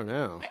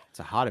know. It's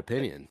a hot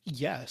opinion.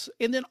 Yes.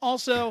 And then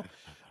also,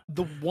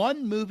 the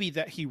one movie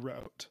that he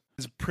wrote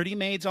is Pretty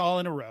Maids All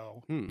in a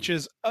Row, which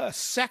is a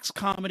sex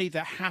comedy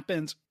that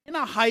happens in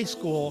a high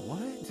school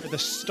where the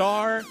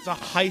star is a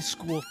high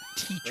school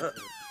teacher.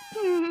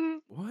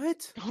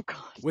 What? Oh,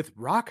 God. With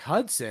Rock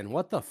Hudson.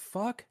 What the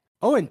fuck?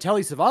 Oh, and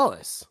Telly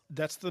Savalas.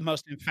 That's the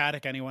most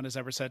emphatic anyone has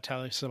ever said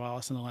Telly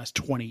Savalas in the last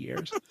 20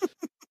 years.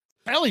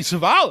 Telly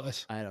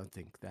Savalas? I don't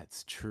think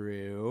that's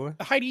true.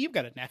 Heidi, you've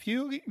got a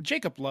nephew.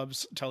 Jacob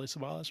loves Telly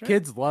Savalas, right?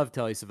 Kids love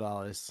Telly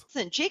Savalas.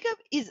 Listen, Jacob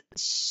is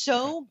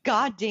so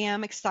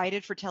goddamn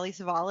excited for Telly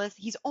Savalas.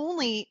 He's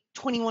only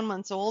 21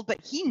 months old, but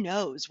he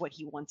knows what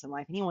he wants in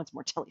life, and he wants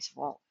more Telly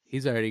Savalas.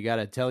 He's already got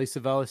a Telly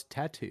Savalas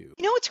tattoo.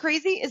 You know what's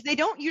crazy is they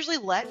don't usually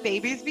let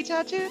babies be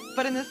tattooed,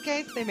 but in this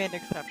case, they made an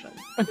exception.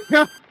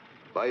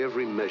 By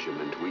every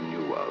measurement we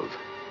knew of,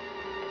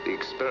 the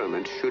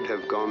experiment should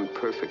have gone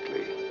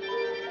perfectly.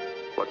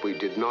 What we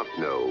did not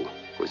know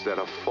was that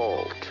a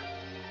fault,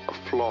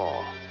 a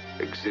flaw,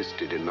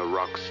 existed in the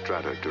rock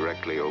strata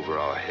directly over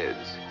our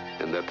heads,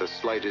 and that the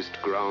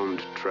slightest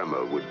ground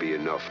tremor would be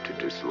enough to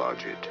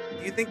dislodge it.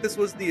 Do you think this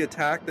was the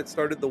attack that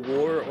started the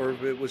war, or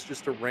if it was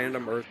just a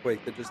random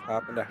earthquake that just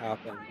happened to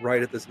happen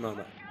right at this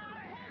moment?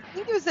 I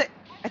think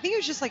it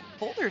was just like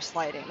boulder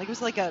sliding. Like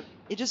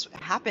it just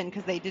happened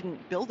because they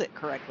didn't build it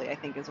correctly, I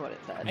think is what it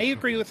said. I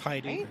agree with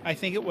Heidi. Right? I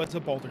think it was a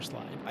boulder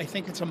slide. I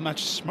think it's a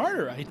much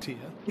smarter idea.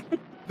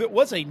 If it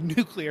was a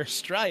nuclear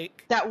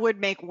strike, that would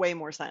make way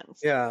more sense.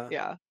 Yeah.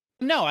 Yeah.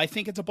 No, I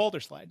think it's a boulder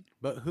slide.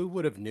 But who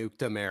would have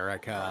nuked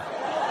America?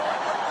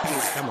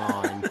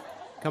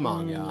 Come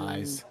on,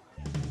 guys.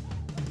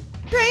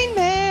 Train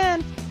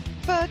Man!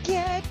 Fuck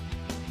yeah!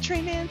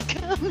 Train Man's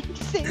coming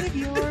to save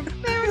your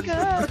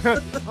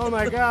America! Oh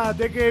my God,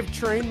 they gave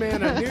Train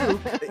Man a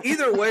nuke.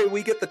 Either way,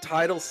 we get the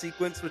title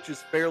sequence, which is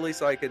fairly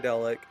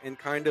psychedelic and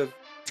kind of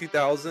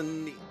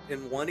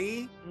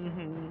 2001-y.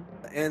 Mm-hmm.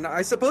 And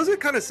I suppose it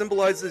kind of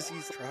symbolizes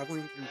he's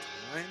traveling through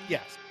time.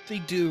 Yes, they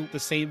do the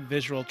same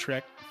visual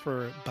trick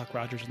for Buck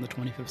Rogers in the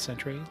 25th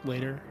century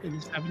later in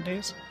the 7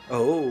 days.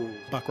 Oh.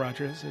 Buck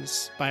Rogers is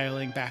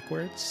spiraling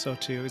backwards, so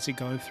too is he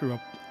going through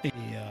a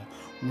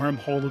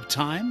wormhole of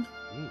time.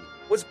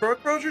 Was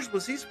Buck Rogers,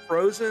 was he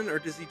frozen, or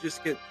does he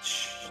just get,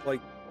 like,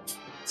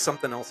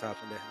 something else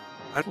happened to him?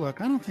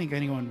 Look, I don't think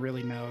anyone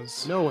really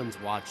knows. No one's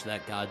watched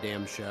that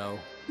goddamn show.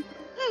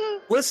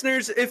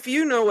 Listeners, if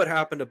you know what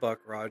happened to Buck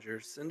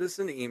Rogers, send us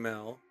an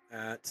email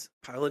at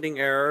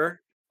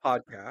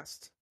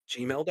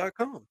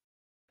pilotingerrorpodcast@gmail.com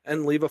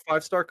and leave a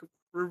 5-star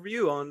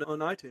review on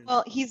iTunes.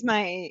 Well, he's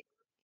my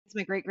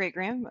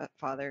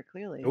great-great-grandfather,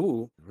 clearly.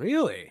 Ooh,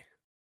 really?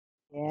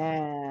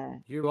 Yeah.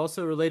 You're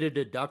also related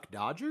to Duck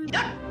Dodgers?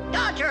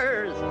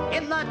 Dodgers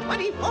in the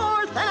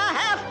 24th and a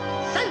half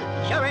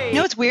century. You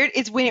know what's weird?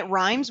 It's when it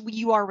rhymes,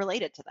 you are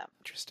related to them.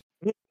 Interesting.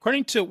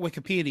 According to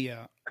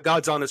Wikipedia,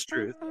 God's honest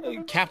truth,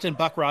 Captain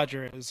Buck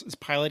Rogers is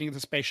piloting the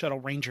space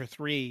shuttle Ranger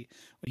 3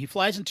 when he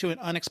flies into an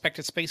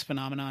unexpected space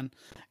phenomenon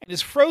and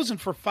is frozen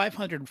for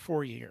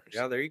 504 years.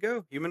 Yeah, there you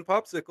go. Human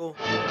popsicle.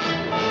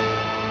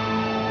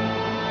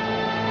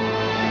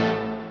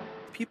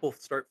 People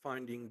start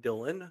finding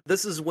Dylan.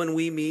 This is when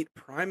we meet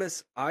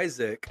Primus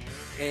Isaac,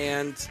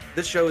 and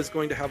this show is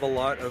going to have a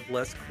lot of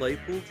Les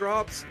Claypool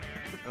drops.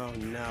 Oh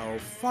no,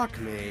 fuck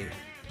me.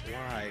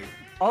 Why?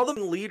 All the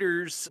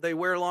leaders, they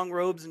wear long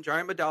robes and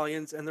giant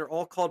medallions, and they're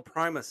all called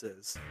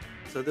Primuses.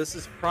 So this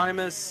is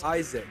Primus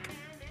Isaac,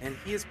 and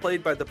he is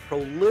played by the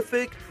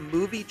prolific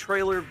movie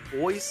trailer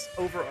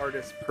voice-over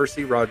artist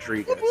Percy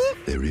Rodriguez.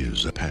 There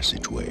is a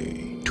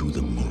passageway to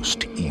the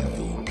most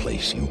evil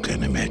place you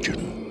can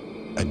imagine.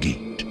 A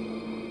gate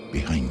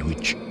behind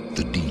which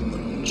the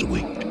demons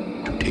wait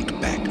to take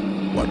back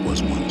what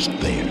was once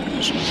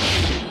theirs.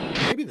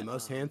 Maybe the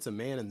most handsome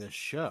man in this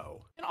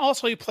show. And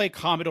also he played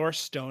Commodore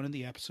Stone in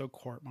the episode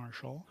Court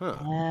Martial.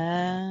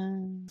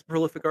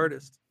 Prolific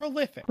artist.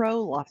 Prolific.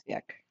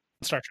 Prolific.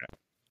 Star Trek,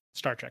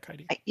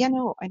 Heidi. I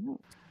know. The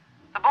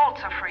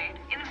bolts are freed.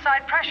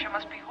 Inside pressure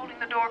must be holding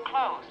the door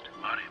closed.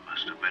 Body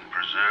must have been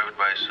preserved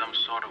by some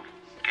sort of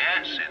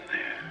gas in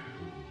there.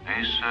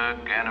 Asa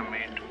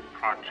Ganymede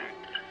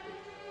Project.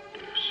 Do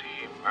you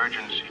see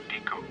emergency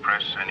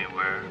decompress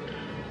anywhere?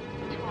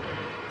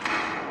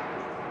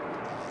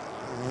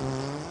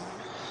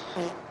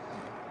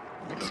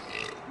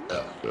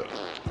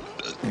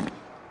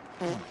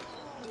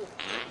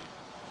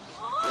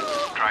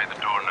 Try the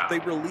door now. They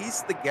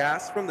release the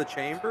gas from the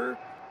chamber.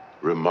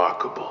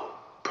 Remarkable.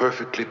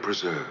 Perfectly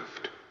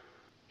preserved.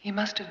 He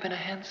must have been a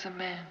handsome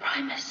man.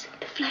 Primus,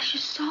 the flesh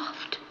is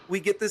soft. We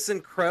get this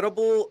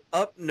incredible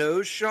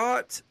up-nose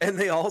shot, and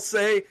they all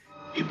say,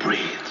 "He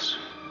breathes.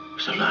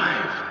 He's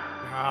alive."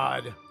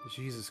 God,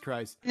 Jesus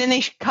Christ. And then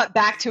they cut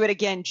back to it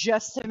again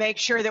just to make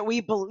sure that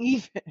we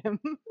believe him.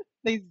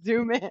 They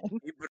zoom in.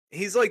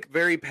 He's like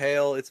very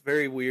pale. It's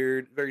very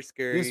weird, very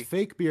scary. This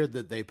fake beard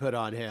that they put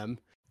on him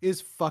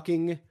is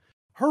fucking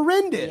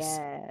horrendous.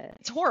 Yeah.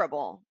 It's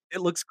horrible.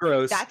 It looks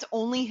gross. That's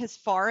only as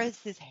far as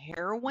his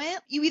hair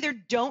went. You either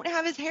don't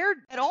have his hair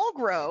at all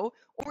grow,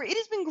 or it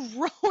has been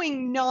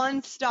growing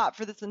nonstop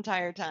for this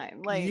entire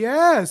time. Like,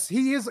 yes,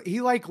 he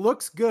like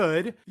looks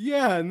good.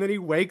 Yeah, and then he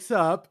wakes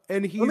up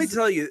and he's. Let me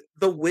tell you,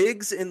 the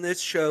wigs in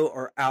this show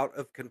are out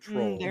of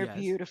control. they're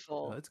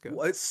beautiful. Oh, that's good.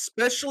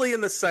 Especially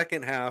in the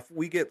second half,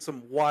 we get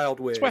some wild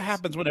wigs. That's what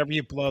happens whenever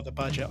you blow the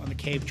budget on the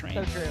cave train.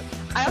 So true.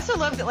 I also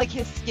love that like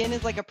his skin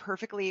is like a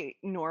perfectly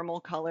normal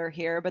color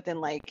here, but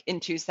then like in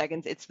 2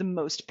 seconds, it's the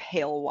most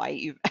pale white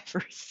you've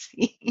ever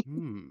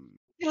seen.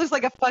 He looks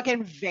like a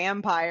fucking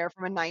vampire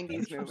from a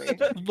 90s movie.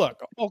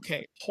 Look,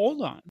 okay,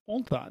 hold on.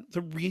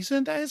 The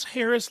reason that his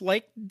hair is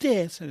like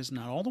this and is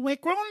not all the way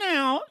grown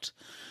out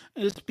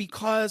is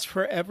because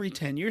for every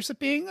 10 years of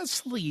being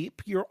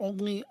asleep, you're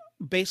only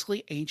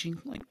basically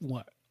aging like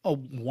what?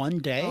 One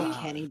day? Oh,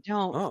 Kenny,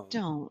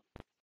 don't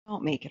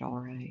make it all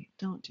right.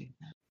 Don't do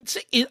that.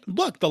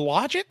 Look, the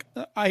logic,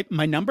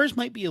 my numbers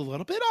might be a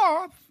little bit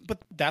off, but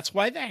that's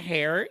why the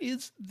hair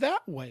is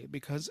that way,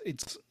 because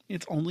it's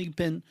only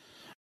been,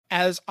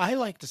 as I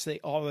like to say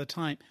all the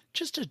time,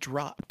 just a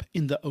drop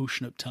in the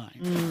ocean of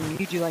time.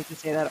 You do like to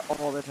say that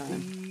all the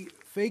time. The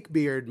fake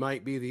beard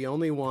might be the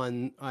only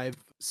one I've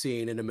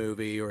seen in a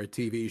movie or a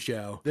TV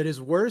show that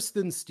is worse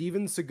than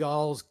Steven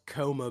Seagal's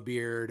coma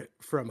beard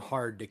from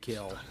Hard to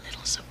Kill. A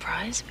little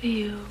surprise for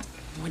you.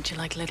 Would you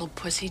like a little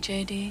pussy,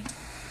 JD?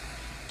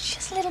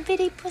 Just a little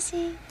bitty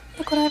pussy.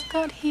 Look what I've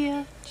got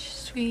here.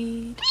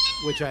 Sweet.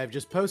 Which I've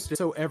just posted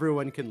so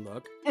everyone can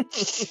look.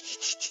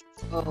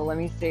 Oh, let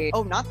me see.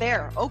 Oh, not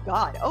there. Oh,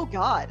 God. Oh,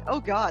 God.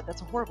 Oh, God.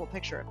 That's a horrible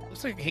picture.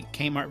 Looks like a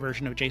Kmart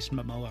version of Jason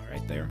Momoa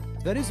right there.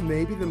 That is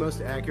maybe the most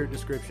accurate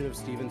description of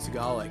Steven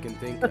Seagal I can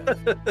think of.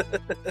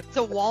 It's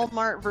a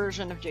Walmart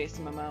version of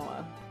Jason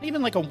Momoa.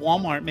 Even like a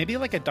Walmart, maybe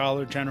like a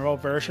Dollar General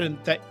version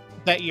that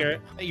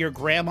your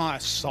grandma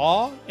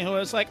saw, and it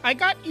was like, I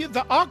got you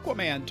the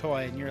Aquaman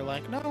toy, and you're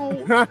like,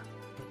 no.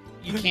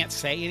 you can't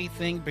say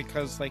anything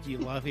because, like, you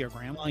love your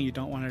grandma and you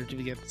don't want her to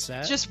get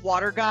upset. Just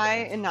water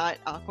guy and not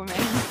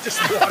Aquaman. Just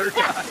water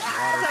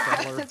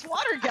guy. It's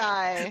water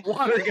guy.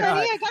 Water Hey, guy.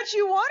 honey, I got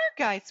you water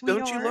guy,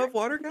 sweetheart. Don't you love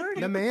water guy?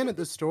 The man at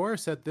the store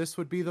said this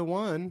would be the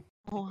one.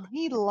 Oh,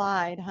 he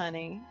lied,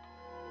 honey.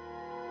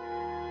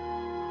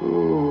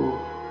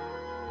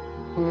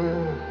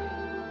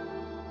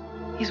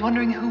 He's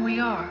wondering who we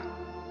are.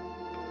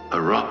 A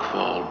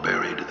rockfall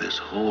buried this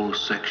whole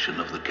section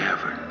of the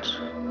caverns.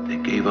 They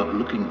gave up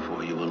looking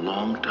for you a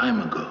long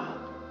time ago.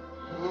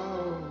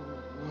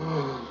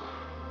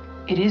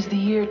 It is the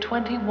year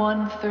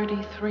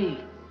 2133.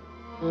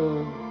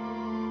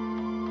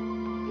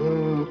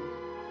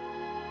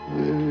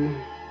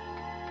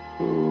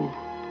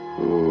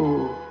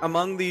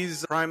 Among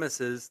these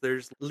Primuses,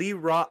 there's Lee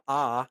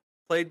Ra-Ah,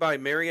 played by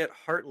Mariette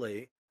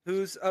Hartley,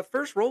 whose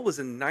first role was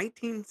in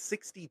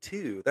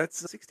 1962.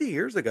 That's 60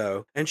 years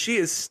ago. And she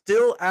is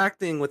still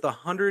acting with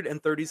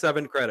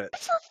 137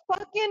 credits. Good for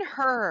fucking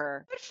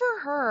her. Good for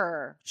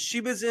her.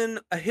 She was in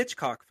a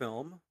Hitchcock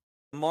film,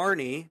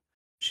 Marnie.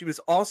 She was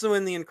also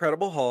in The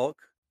Incredible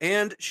Hulk.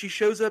 And she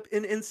shows up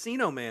in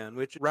Encino Man,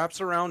 which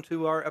wraps around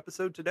to our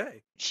episode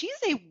today. She's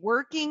a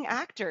working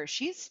actor.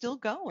 She's still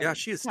going. Yeah,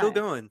 she is still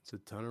going. It's a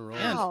ton of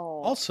roles. And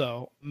Wow.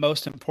 also,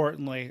 most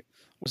importantly,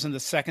 was in the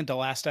second to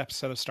last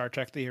episode of Star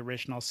Trek: The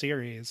Original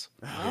Series.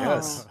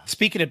 Yes.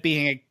 Speaking of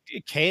being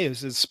a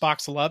caves, is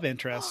Spock's love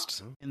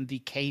interest in the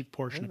cave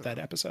portion of that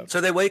episode.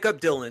 So they wake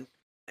up Dylan,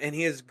 and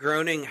he is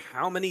groaning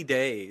how many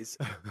days?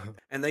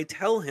 And they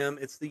tell him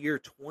it's the year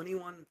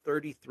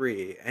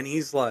 2133. And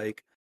he's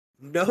like,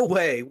 no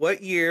way,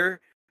 what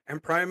year?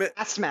 And Primus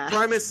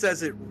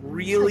says it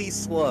really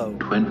slow.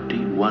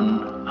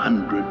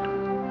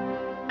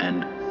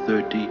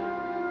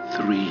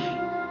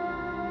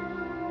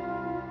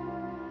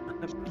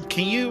 2133.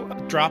 Can you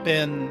drop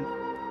in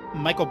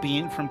Michael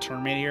Biehn from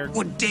Terminator?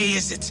 What day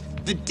is it?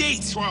 The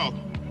date? 12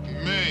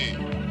 May,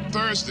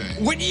 Thursday.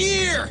 What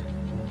year?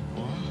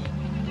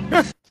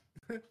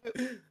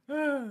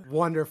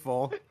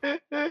 Wonderful.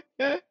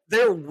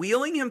 They're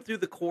wheeling him through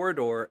the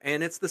corridor,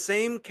 and it's the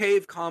same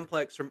cave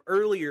complex from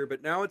earlier,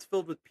 but now it's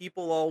filled with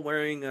people all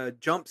wearing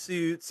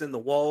jumpsuits, and the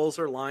walls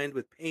are lined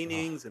with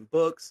paintings and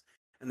books,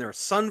 and there are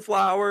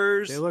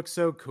sunflowers. They look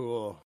so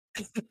cool.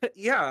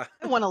 Yeah.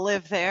 I want to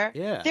live there.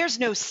 Yeah. There's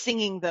no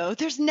singing, though.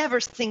 There's never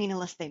singing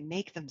unless they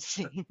make them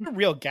sing. A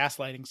real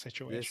gaslighting This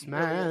situation.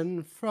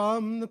 man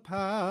from the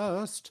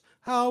past,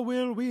 how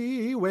will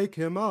we wake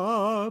him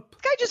up?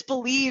 This guy just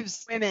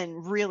believes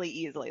women really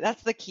easily.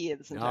 That's the key of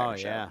this entire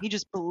show. yeah. He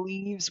just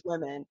believes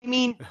women. I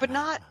mean, but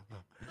not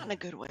in a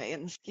good way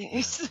in this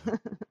case.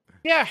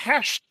 Yeah,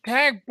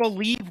 hashtag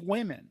believe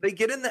women. They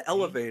get in the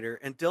elevator,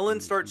 and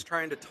Dylan starts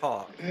trying to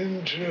talk.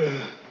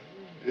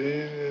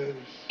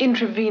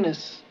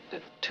 Intravenous.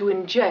 To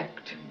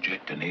inject.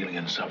 Inject an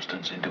alien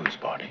substance into his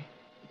body.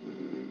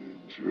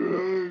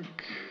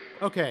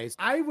 Okay,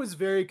 I was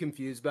very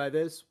confused by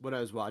this when I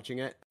was watching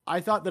it.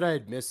 I thought that I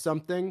had missed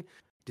something.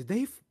 Did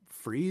they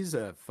freeze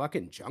a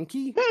fucking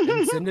junkie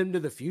and send him to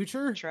the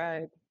future?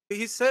 Tried.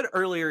 He said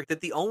earlier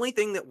that the only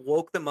thing that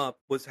woke them up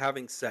was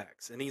having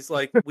sex. And he's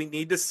like, we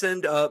need to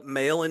send up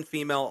male and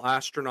female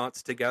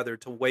astronauts together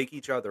to wake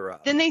each other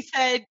up. Then they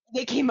said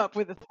they came up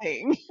with a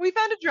thing. We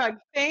found a drug.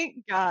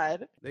 Thank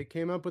God. They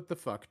came up with the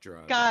fuck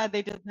drug. God,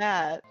 they did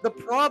that. The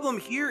problem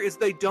here is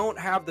they don't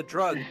have the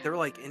drug. They're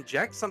like,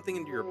 inject something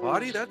into your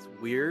body? That's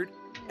weird.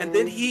 And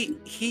then he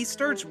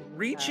starts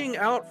reaching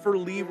out for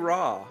Lee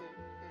Ra.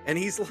 And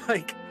he's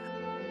like,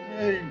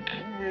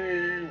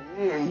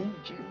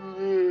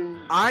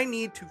 I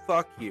need to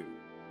fuck you.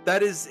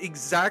 That is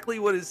exactly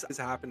what is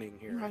happening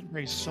here.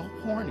 Rodney's so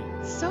horny.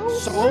 So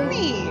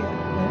horny.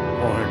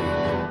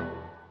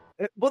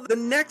 Well, the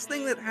next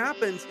thing that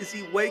happens is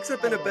he wakes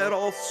up in a bed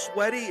all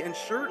sweaty and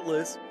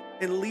shirtless,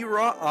 and Lee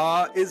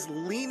Ra is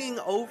leaning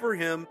over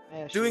him,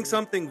 doing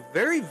something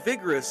very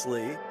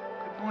vigorously.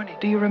 Good morning.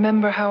 Do you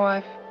remember how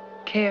I've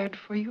cared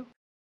for you?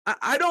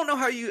 I don't know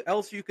how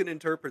else you can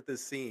interpret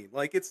this scene.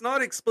 Like, it's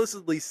not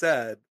explicitly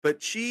said,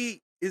 but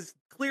she is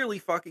clearly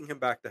fucking him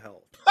back to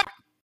health.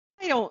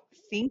 I don't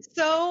think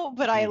so,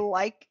 but I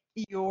like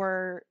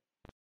your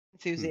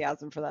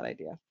enthusiasm for that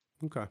idea.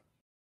 Okay.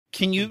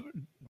 Can you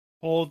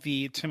pull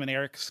the Tim and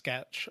Eric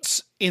sketch?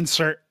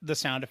 Insert the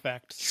sound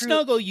effect.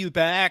 Snuggle you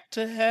back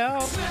to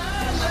hell.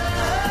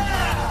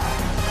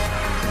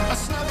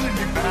 Snuggle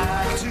you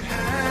back to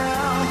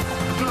hell.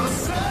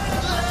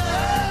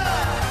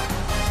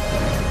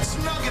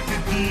 Snug if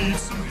it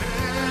needs some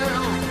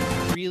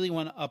help. Really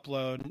want to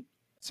upload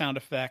sound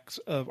effects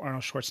of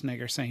Arnold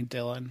Schwarzenegger saying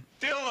Dylan.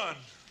 Dylan.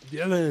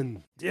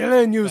 Dylan!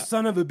 Dylan, you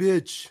son of a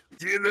bitch!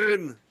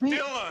 Dylan!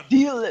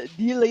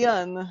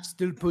 Dylan.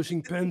 Still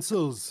pushing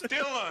pencils.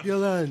 Dylan.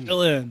 Dylan!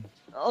 Dylan.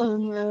 Oh,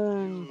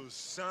 no. You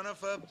son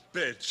of a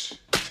bitch.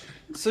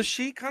 So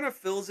she kind of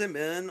fills him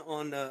in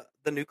on the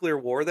nuclear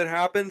war that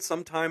happened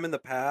sometime in the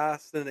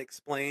past and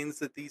explains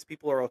that these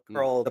people are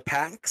called the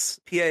PAX,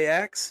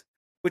 P-A-X.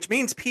 which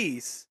means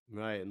peace.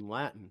 Right, in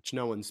Latin, which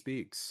no one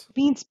speaks. It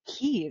means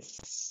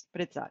peace,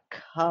 but it's a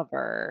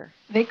cover.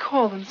 They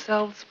call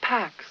themselves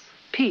Pax,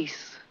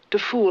 peace, to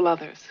fool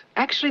others.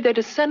 Actually, they're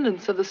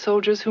descendants of the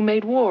soldiers who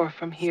made war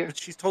from here. But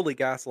she's totally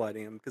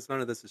gaslighting him because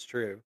none of this is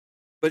true.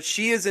 But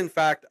she is, in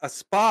fact, a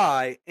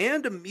spy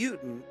and a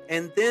mutant,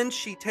 and then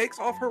she takes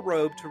off her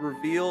robe to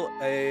reveal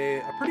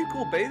a pretty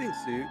cool bathing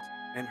suit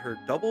and her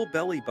double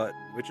belly button,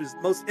 which is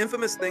the most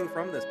infamous thing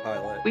from this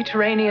pilot. We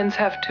Terranians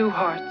have two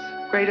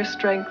hearts, greater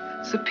strength,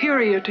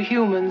 superior to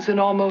humans in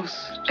almost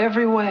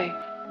every way.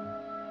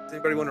 Does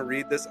anybody want to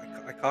read this?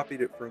 I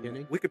copied it from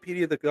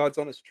Wikipedia, The God's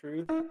Honest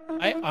Truth.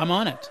 I'm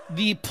on it.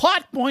 The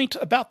plot point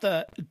about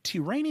the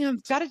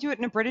Terranians. Got to do it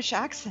in a British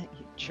accent,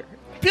 you jerk.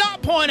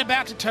 Plot point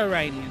about the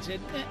Terranians.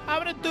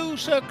 I'm going to do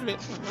circular.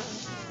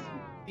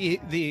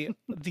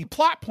 The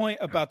plot point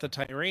about the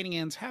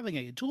Terranians having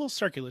a dual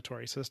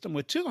circulatory system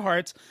with two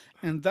hearts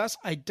and thus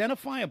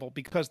identifiable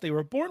because they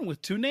were born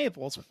with two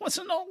navels was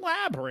an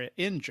elaborate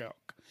in-joke.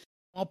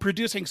 While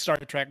producing Star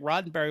Trek,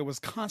 Roddenberry was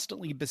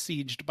constantly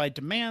besieged by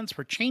demands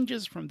for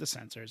changes from the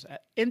censors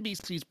at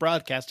NBC's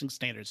Broadcasting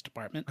Standards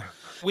Department,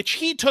 which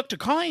he took to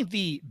calling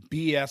the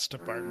BS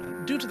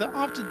department due to the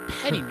often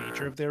petty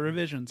nature of their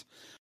revisions.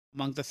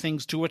 Among the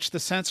things to which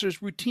the censors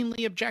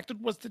routinely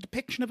objected was the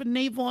depiction of a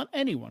navel on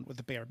anyone with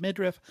a bare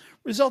midriff,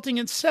 resulting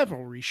in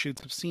several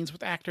reshoots of scenes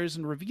with actors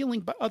in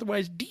revealing but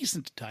otherwise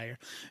decent attire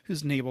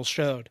whose navels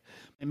showed.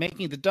 By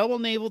making the double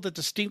navel the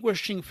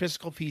distinguishing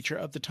physical feature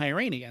of the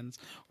Tyranians,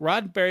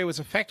 Roddenberry was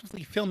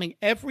effectively filming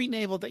every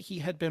navel that he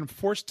had been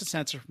forced to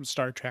censor from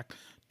Star Trek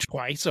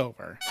twice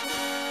over.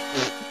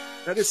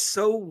 That is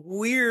so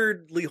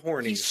weirdly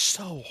horny. He's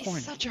so horny.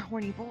 He's such a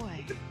horny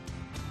boy.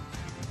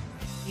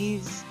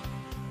 He's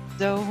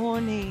so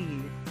horny.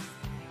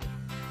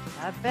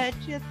 I bet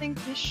you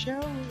think the show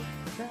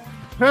is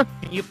bad.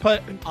 Can you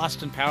put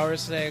Austin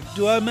Powers saying,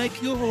 "Do I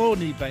make you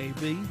horny,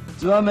 baby?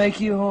 Do I make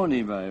you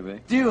horny,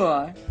 baby? Do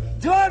I?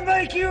 Do I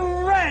make you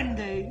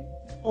Randy?"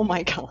 Oh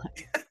my god.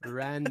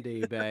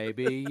 Randy,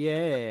 baby,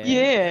 yeah.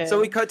 Yeah. So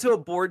we cut to a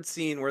board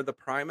scene where the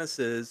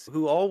Primuses,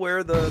 who all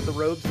wear the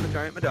robes and the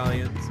giant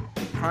medallions,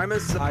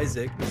 Primus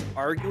Isaac is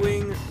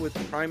arguing with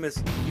Primus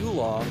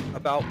Eula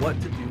about what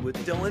to do with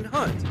Dylan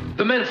Hunt.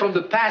 The man from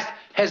the past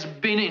has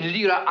been in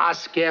Lyra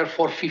Asker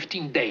for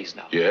 15 days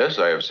now. Yes,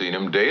 I have seen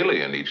him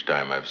daily, and each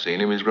time I've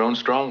seen him, he's grown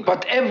stronger.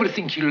 But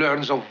everything he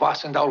learns of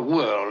us and our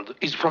world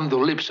is from the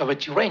lips of a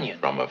Tyranian.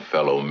 From a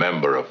fellow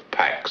member of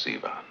Pax,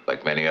 Ivan.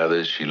 Like many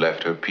others, she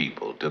left her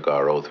people, took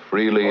our oath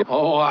freely.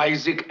 Oh,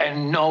 Isaac,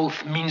 an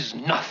oath means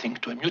nothing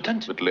to a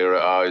mutant. But Lyra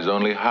R is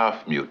only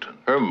half mutant.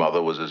 Her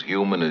mother was as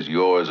human as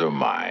yours or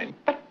mine.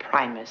 But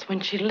Primus, when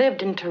she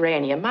lived in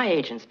Terrania, my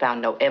agents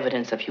found no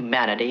evidence of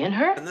humanity in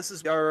her. And this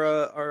is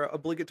our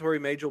obligatory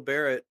Majel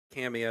Barrett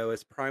cameo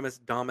as Primus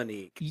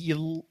Dominique.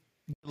 You'll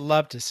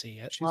love to see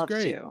it. She's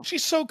great.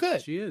 She's so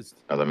good. She is.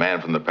 Now, the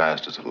man from the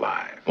past is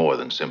alive. More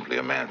than simply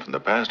a man from the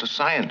past, a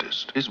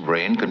scientist. His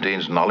brain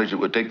contains knowledge that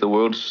would take the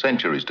world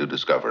centuries to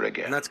discover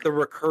again. And that's the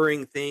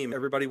recurring theme.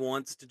 Everybody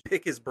wants to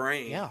pick his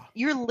brain. Yeah.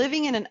 You're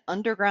living in an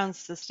underground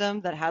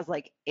system that has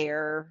like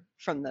air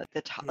from the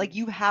top. Like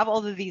you have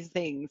all of these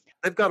things.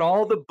 They've got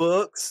all the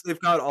books. They've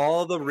got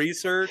all the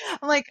research.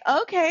 I'm like,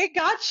 okay,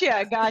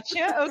 gotcha.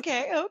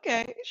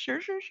 Okay. Sure.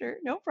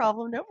 No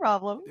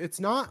problem. It's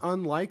not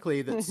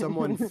unlikely that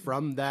someone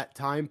from that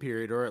time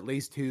period, or at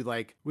least who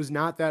like was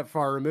not that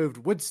far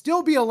removed, would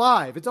still be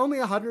alive. It's only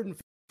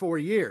 104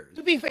 years.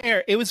 To be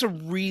fair, it was a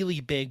really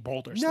big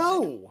boulder slide.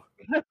 No.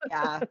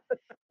 Yeah.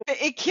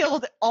 It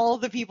killed all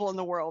the people in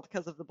the world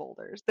because of the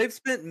boulders. They've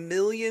spent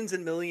millions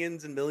and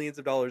millions and millions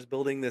of dollars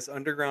building this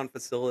underground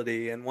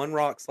facility, and one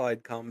rock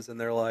slide comes and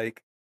they're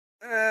like,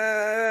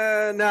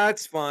 nah,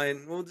 it's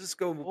fine. We'll just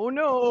go. Oh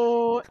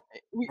no.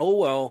 Oh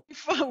well.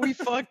 We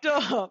fucked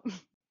up.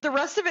 The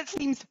rest of it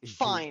seems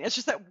fine. It's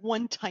just that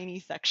one tiny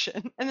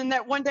section. And then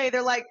that one day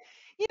they're like,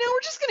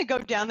 we're just going to go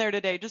down there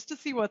today just to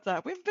see what's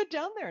up. We haven't been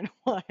down there in a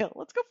while.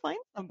 Let's go find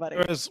somebody.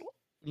 There was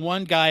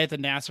one guy at the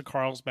NASA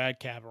Carlsbad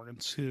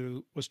Caverns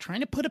who was trying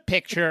to put a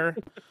picture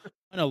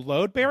on a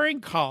load-bearing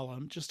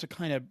column just to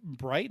kind of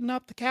brighten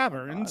up the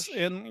caverns.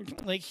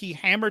 And like he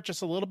hammered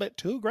just a little bit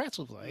too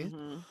aggressively.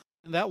 Mm-hmm.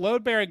 And that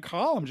load-bearing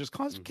column just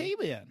caused a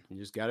cave in. You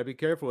just got to be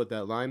careful with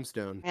that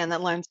limestone. Man,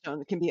 that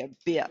limestone can be a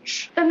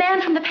bitch. The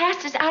man from the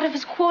past is out of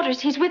his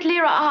quarters. He's with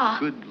Lyra R.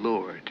 Good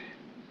Lord.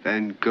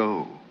 Van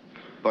Gogh,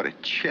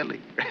 Botticelli,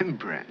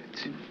 Rembrandt.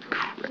 It's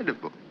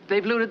incredible.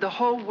 They've looted the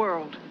whole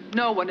world.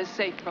 No one is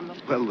safe from them.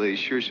 Well, they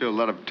sure show a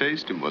lot of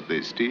taste in what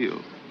they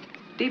steal.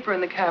 Deeper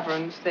in the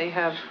caverns, they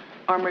have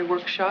armory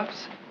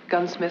workshops,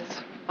 gunsmiths.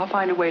 I'll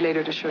find a way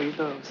later to show you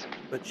those.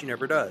 But she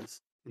never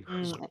does.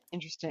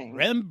 Interesting.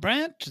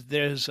 Rembrandt,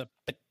 there's a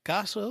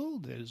Picasso,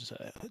 there's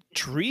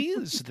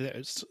trees,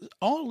 there's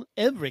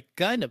every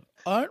kind of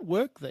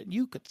artwork that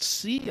you could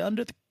see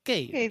under the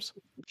caves.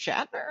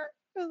 Shatner?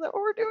 Is that what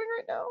we're doing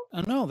right now?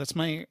 Oh no, that's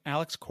my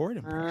Alex Cord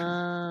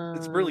impression.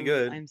 It's really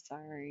good. I'm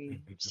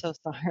sorry. I'm so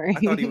sorry. I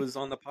thought he was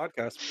on the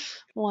podcast.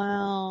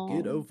 Wow.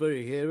 Get over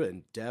here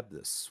and dab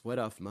the sweat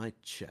off my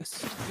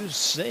chest. You're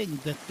saying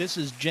that this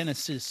is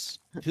Genesis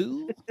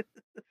 2?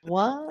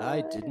 What?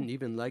 I didn't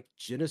even like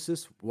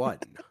Genesis 1.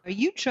 Are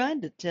you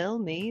trying to tell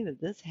me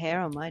that this hair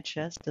on my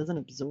chest doesn't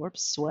absorb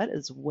sweat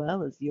as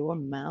well as your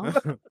mouth?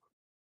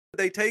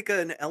 They take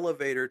an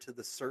elevator to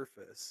the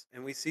surface,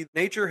 and we see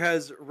nature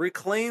has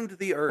reclaimed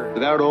the earth.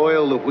 Without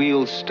oil, the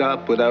wheels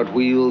stop. Without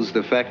wheels,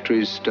 the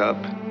factories stop.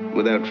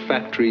 Without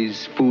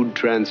factories, food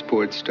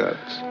transport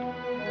stops.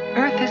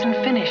 Earth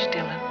isn't finished,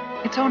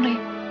 Dylan. It's only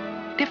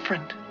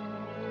different.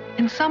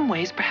 In some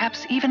ways,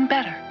 perhaps even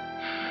better.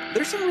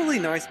 There's some really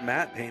nice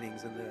matte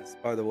paintings in this,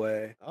 by the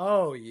way.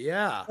 Oh,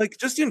 yeah. Like,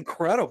 just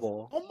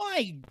incredible. Oh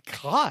my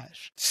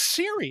gosh.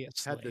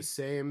 Seriously. Had the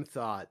same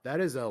thought.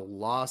 That is a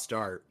lost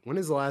art. When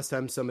is the last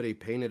time somebody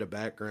painted a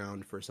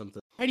background for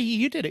something? Heidi,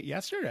 you did it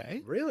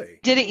yesterday. Really?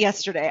 Did it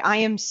yesterday. I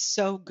am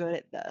so good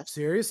at this.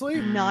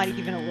 Seriously? Not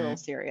even a little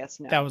serious.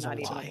 No, That was not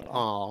a even lie. little.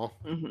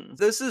 Aw. Mhm.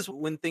 This is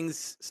when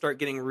things start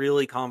getting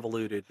really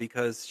convoluted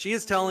because she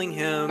is telling For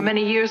him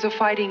many years of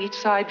fighting, each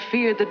side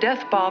feared the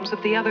death bombs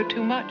of the other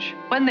too much.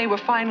 When they were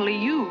finally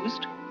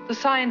used, the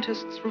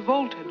scientists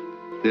revolted.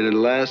 Then at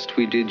last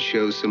we did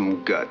show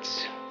some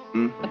guts.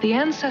 But the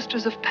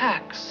ancestors of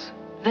Pax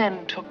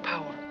then took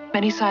power.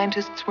 Many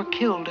scientists were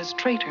killed as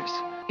traitors.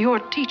 Your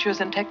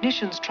teachers and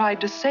technicians tried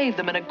to save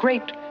them, and a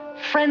great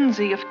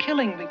frenzy of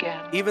killing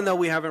began. even though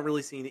we haven't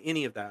really seen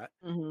any of that.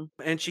 Mm-hmm.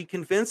 And she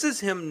convinces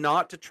him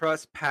not to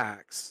trust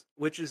Pax,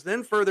 which is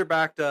then further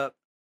backed up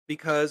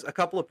because a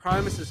couple of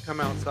Primuses come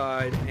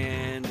outside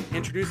and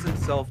introduce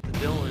themselves to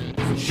Dylan.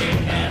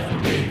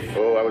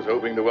 Oh, I was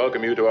hoping to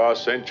welcome you to our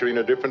century in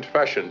a different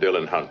fashion,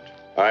 Dylan Hunt.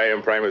 I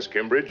am Primus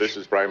Kimbridge. This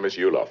is Primus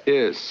Yulof.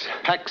 Yes,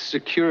 Pax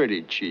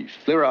Security Chief.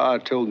 Lyra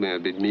told me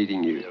I'd been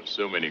meeting you. I have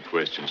so many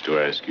questions to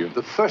ask you.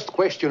 The first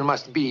question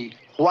must be,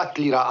 what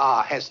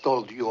Lyra has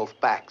told you of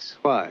Pax?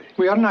 Why?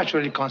 We are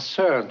naturally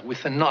concerned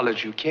with the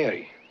knowledge you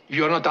carry.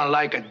 You're not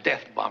unlike a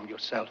death bomb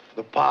yourself.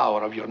 The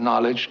power of your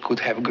knowledge could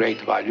have great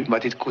value,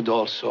 but it could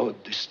also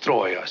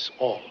destroy us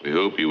all. We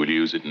hope you will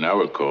use it in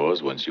our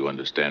cause once you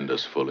understand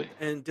us fully.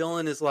 And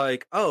Dylan is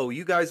like, oh,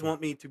 you guys want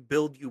me to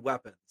build you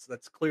weapons.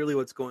 That's clearly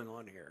what's going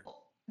on here.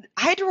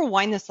 I had to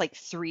rewind this like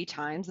 3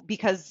 times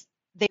because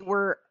they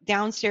were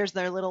downstairs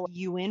in their little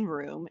UN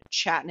room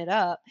chatting it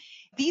up.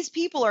 These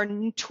people are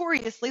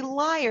notoriously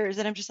liars.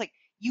 And I'm just like,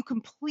 you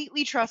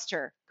completely trust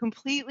her,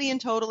 completely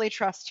and totally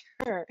trust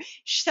her.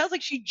 She sounds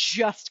like she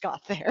just got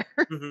there.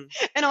 Mhm.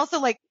 And also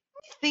like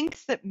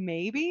thinks that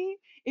maybe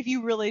if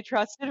you really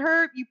trusted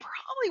her, you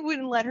probably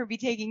wouldn't let her be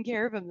taking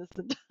care of him this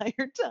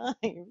entire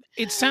time.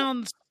 It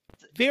sounds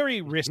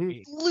very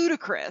risky.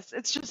 Ludicrous.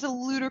 It's just a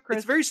ludicrous.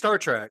 It's very Star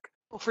Trek.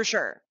 Oh, for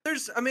sure.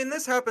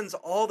 This happens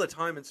all the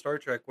time in Star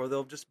Trek where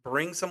they'll just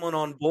bring someone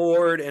on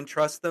board and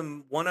trust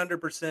them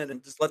 100%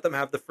 and just let them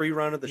have the free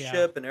run of the Yeah.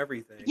 ship and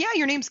everything. Yeah,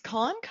 your name's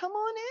Khan. Come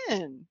on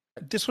in.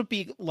 This would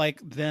be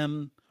like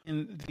them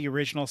in the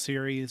original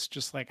series,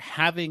 just like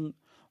having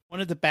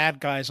one of the bad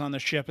guys on the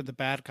ship, and the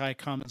bad guy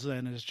comes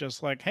in and is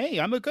just like, hey,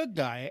 I'm a good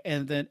guy.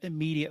 And then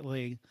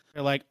immediately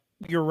they're like,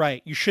 you're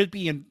right. You should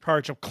be in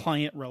charge of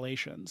client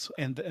relations.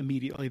 And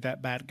immediately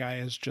that bad guy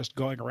is just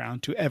going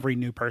around to every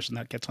new person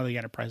that gets on the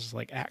Enterprise is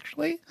like,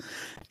 actually,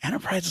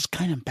 Enterprise is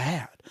kind of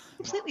bad.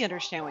 Completely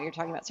understand what you're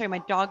talking about. Sorry,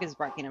 my dog is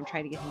barking. I'm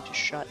trying to get him to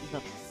shut the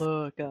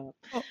fuck up.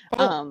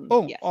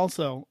 Yes.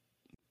 Also,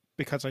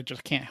 because I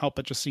just can't help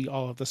but just see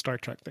all of the Star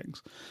Trek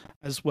things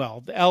as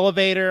well. The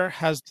elevator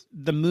has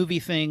the movie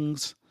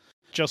things,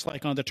 just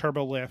like on the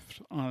turbo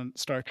lift on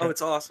Star Trek. Oh,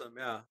 it's awesome.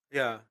 Yeah.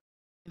 Yeah.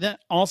 Then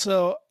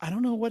also, I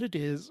don't know what it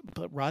is,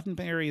 but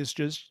Roddenberry is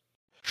just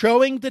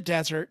showing the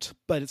desert,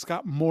 but it's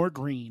got more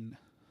green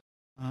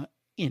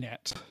in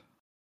it,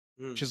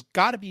 which has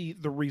got to be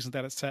the reason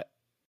that it's set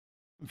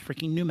in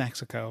freaking New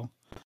Mexico.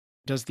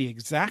 Does the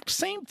exact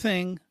same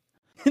thing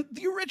in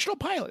the original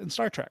pilot in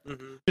Star Trek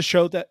to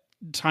show that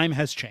time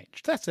has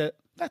changed. That's it.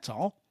 That's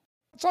all.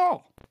 That's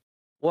all.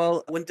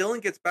 Well, when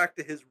Dylan gets back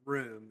to his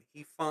room,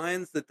 he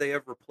finds that they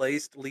have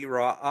replaced Lee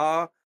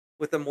Ra'a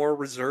with a more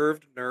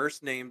reserved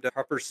nurse named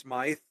Harper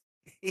Smythe.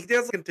 He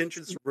has a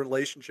contentious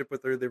relationship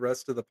with her the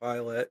rest of the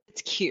pilot.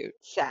 It's cute.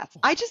 Sass.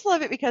 I just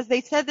love it because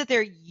they said that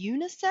they're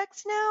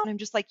unisex now. And I'm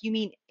just like, you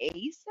mean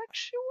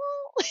asexual?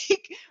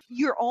 Like,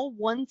 you're all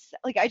one.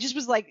 Like, I just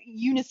was like,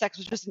 unisex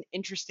was just an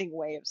interesting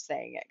way of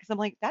saying it. Because I'm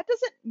like, that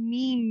doesn't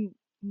mean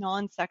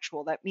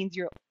non-sexual. That means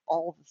you're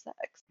all the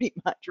sex, pretty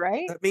much,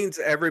 right? That means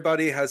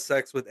everybody has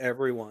sex with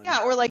everyone.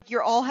 Yeah, or like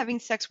you're all having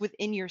sex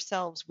within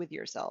yourselves with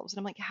yourselves. And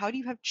I'm like, how do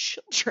you have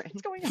children?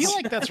 What's going I on? feel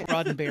like that's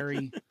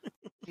Roddenberry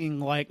being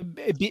like,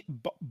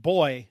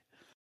 boy,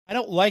 I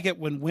don't like it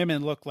when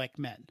women look like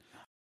men.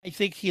 I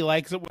think he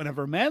likes it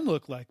whenever men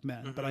look like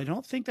men, but I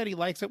don't think that he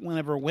likes it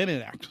whenever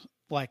women act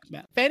like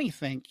men. If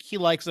anything, he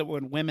likes it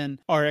when women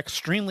are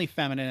extremely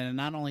feminine, and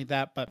not only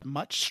that, but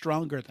much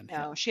stronger than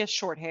him. No, she has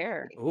short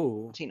hair.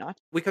 Oh. Does he not?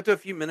 We cut to a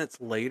few minutes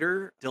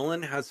later.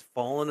 Dylan has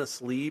fallen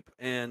asleep,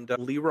 and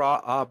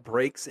Lee-Ra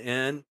breaks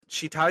in.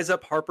 She ties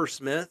up Harper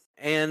Smith,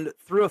 and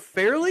through a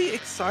fairly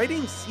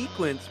exciting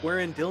sequence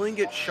wherein Dylan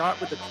gets shot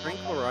with a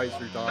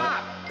tranquilizer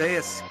dart, they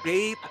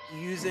escape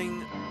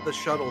using the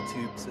shuttle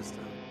tube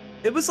system.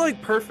 It was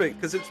like perfect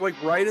because it's like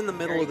right in the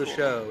middle of the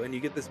show, and you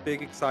get this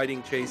big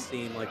exciting chase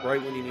scene like right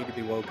when you need to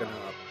be woken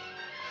up.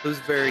 It was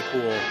very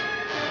cool.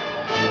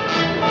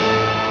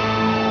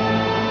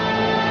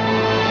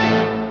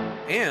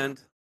 And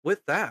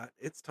with that,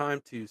 it's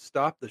time to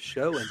stop the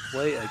show and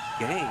play a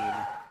game.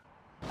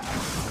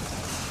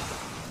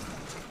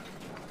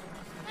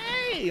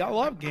 Hey, I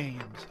love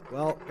games.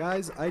 Well,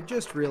 guys, I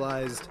just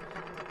realized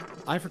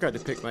I forgot to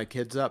pick my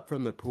kids up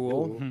from the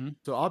pool. Mm-hmm.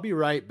 So I'll be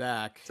right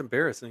back. It's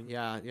embarrassing.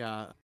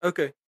 Yeah.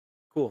 Okay,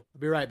 cool. I'll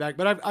be right back.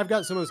 But I've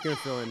got someone who's going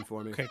to fill in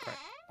for me. Okay, great.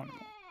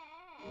 Wonderful.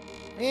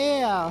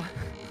 Yeah.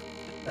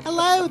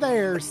 Hello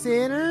there,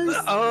 sinners.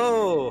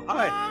 Oh,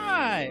 hi.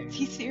 Hi. Is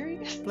he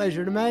serious?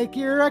 Pleasure to make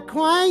your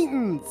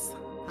acquaintance.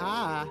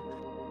 Hi.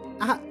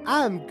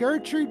 I'm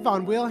Gertrude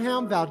von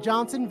Wilhelm Val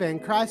Johnson van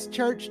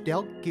Christchurch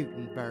del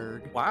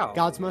Gutenberg. Wow.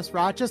 God's most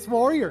righteous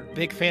warrior.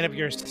 Big fan of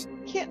yours.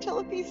 Can't tell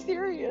if he's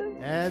serious.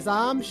 As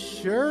I'm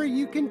sure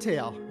you can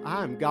tell,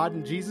 I'm God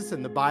and Jesus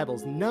and the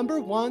Bible's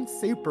 #1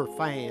 super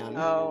fan.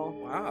 Oh.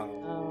 Wow.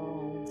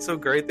 Oh. It's so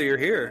great that you're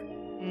here.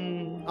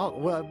 Oh,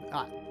 well,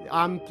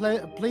 I'm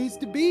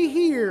pleased to be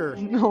here.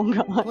 Oh,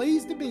 God.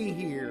 Pleased to be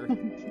here.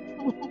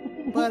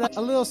 But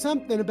a little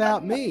something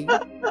about me.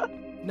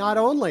 Not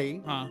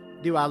only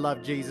do I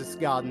love Jesus,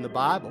 God, and the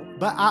Bible,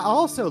 but I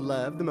also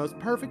love the most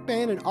perfect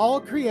band in all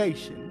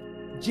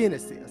creation,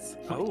 Genesis.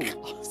 Oh.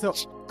 So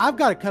I've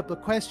got a couple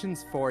of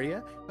questions for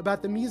you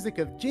about the music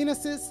of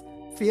Genesis,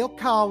 Phil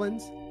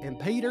Collins, and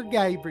Peter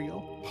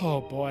Gabriel. Oh,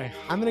 boy.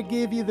 I'm going to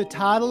give you the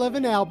title of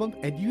an album,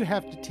 and you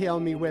have to tell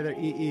me whether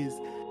it is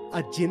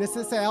a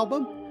Genesis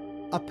album,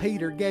 a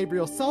Peter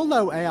Gabriel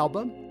solo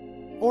album,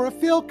 or a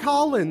Phil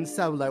Collins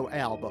solo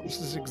album.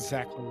 This is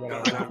exactly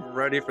what I'm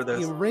ready for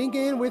this. You ring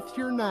in with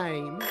your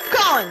name.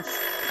 Collins!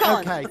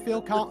 Okay,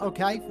 Phil Collins.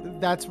 Okay,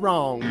 that's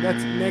wrong.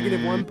 That's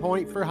 -1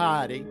 point for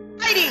Heidi.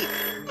 Heidi!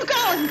 Phil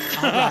Collins!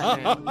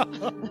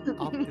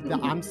 All right, now.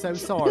 I'm so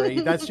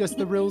sorry. That's just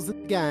the rules of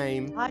the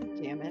game. God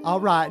damn it. All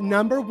right,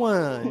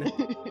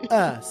 #1,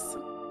 Us.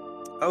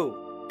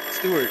 Oh,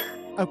 Stewart.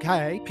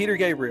 Okay. Peter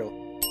Gabriel.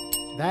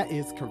 That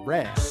is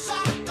correct.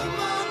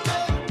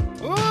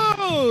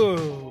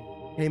 Ooh!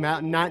 Came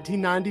out in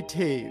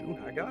 1992.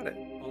 I got it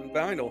on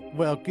vinyl.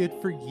 Well, good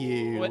for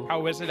you.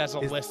 How is it as a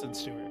listen,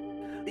 Stuart?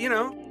 You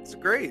know, it's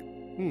great.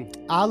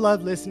 I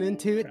love listening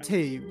to it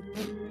too.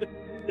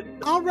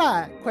 All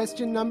right,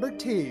 question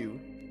 #2.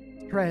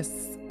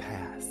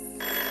 Trespass.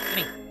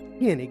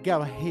 Penny,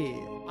 go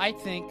ahead. I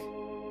think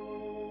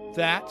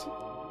that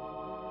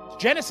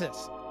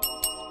Genesis.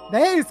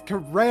 That is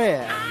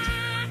correct.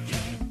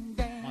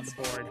 On the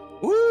board.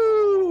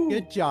 Woo!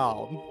 Good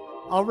job.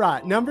 All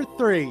right,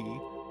 #3.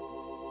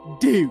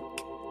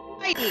 Duke.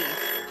 Heidi.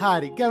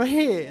 Heidi, go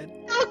ahead.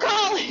 Phil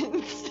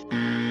Collins.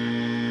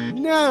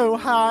 No,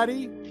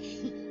 Heidi.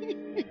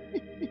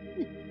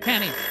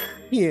 Penny.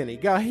 Penny,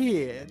 go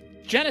ahead.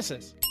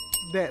 Genesis.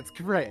 That's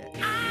correct.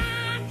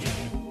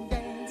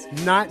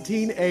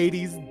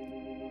 1980s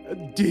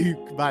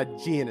Duke by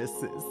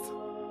Genesis.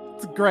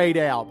 It's a great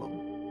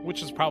album.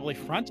 Which is probably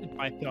fronted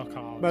by Phil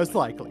Collins. Most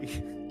likely.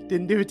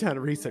 Didn't do a ton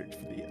of research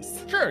for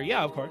this. Sure,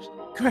 yeah, of course.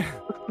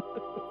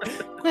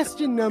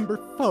 Question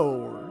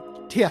 #4.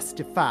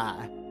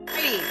 Testify.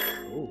 Heidi.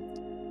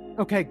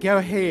 Okay, go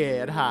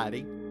ahead,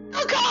 Heidi.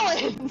 Phil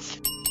Collins.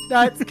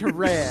 That's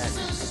correct.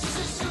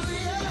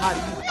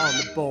 Heidi on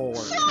the board.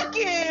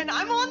 Shocking!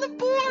 I'm on the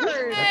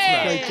board. That's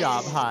right. Great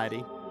job,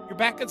 Heidi. You're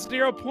back at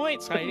 0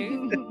 points, Heidi.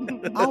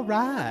 All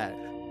right.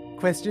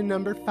 Question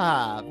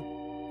 #5.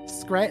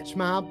 Scratch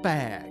My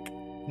Back.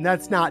 And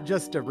that's not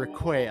just a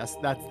request.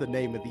 That's the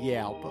name of the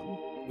album.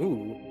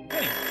 Ooh.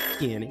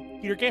 Kenny.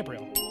 Peter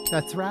Gabriel.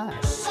 That's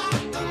right.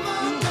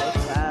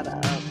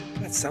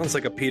 That sounds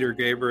like a Peter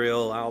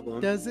Gabriel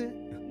album. Does it?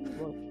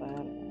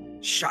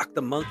 Shock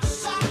the Monkey.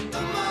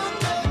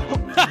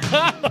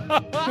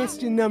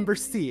 Question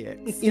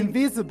 #6.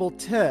 Invisible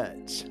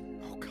Touch.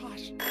 Oh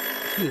gosh.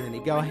 Kenny,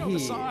 go I know the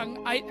ahead.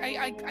 song.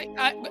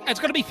 It's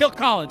gonna be Phil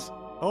Collins.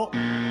 Oh.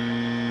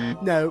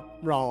 Nope,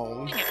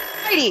 wrong.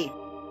 Heidi.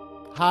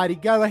 Heidi,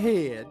 go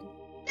ahead.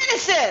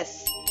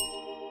 Genesis.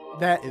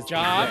 That is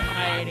Job, correct.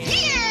 Heidi.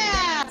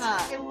 Yeah!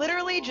 I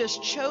literally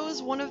just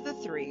chose one of the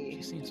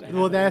 3.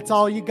 Well, that's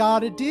all you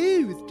gotta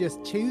do is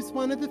just choose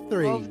one of the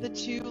 3. Of the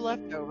 2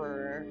 left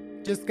over.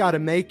 Just gotta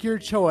make your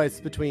choice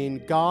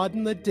between God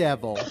and the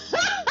devil.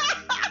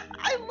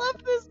 I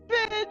love this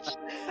bitch.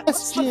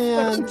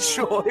 Question.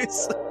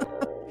 Choice.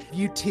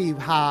 You too,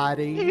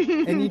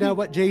 Heidi. And you know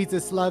what?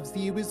 Jesus loves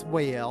you as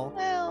well.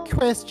 Well.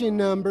 Question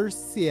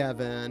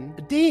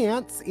 #7.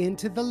 Dance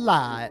into the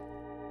light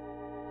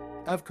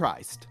of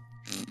Christ.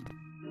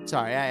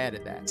 Sorry, I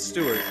added that.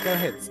 Stewart. Go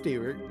ahead,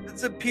 Stewart.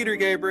 It's a Peter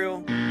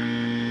Gabriel.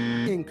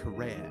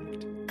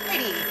 Incorrect.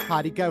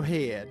 Heidi, go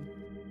ahead.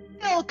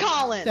 Phil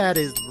Collins. That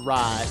is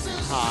right,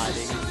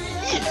 Heidi.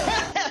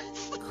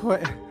 Yes.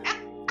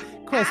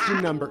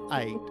 Question number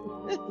 8.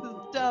 This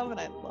is dumb and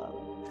I love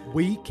it.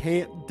 We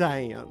can't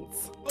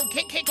dance. Oh,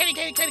 Kenny.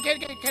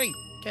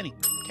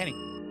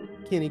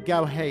 Kenny,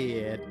 go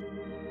ahead.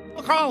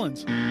 Phil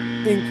Collins.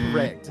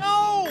 Incorrect.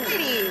 No.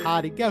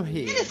 Heidi, go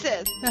ahead.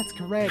 Genesis. That's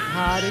correct,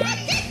 Heidi.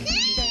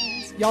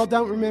 Y'all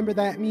don't remember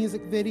that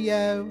music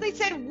video? They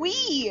said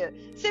we,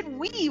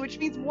 which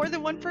means more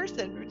than one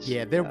person.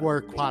 Yeah, there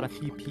were quite a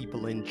few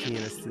people in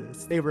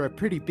Genesis. They were a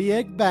pretty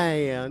big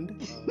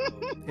band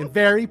and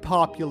very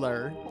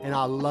popular, and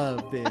I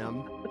love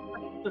them.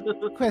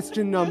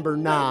 Question number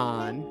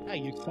 9. Yeah,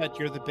 you said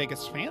you're the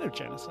biggest fan of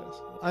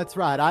Genesis. That's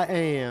right, I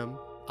am.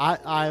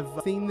 I've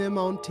seen them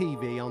on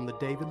TV on the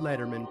David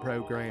Letterman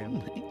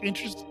program.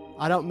 Interesting.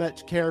 I don't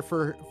much care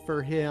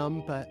for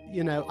him, but,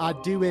 you know,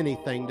 I'd do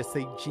anything to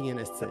see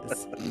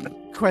Genesis.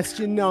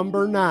 Question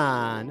number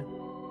 9.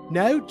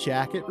 No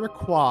jacket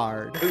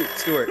required. Ooh,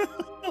 Stewart.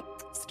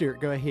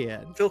 Stuart, go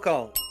ahead. Phil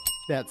Collins.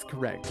 That's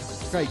correct.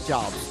 Great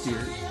job,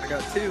 Stuart. I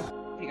got 2. Here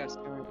you go,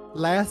 Stuart.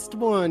 Last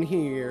one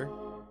here.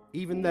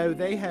 Even though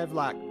they have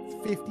like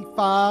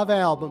 55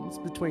 albums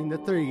between the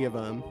 3 of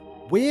them.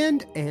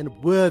 Wind and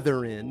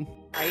Wuthering.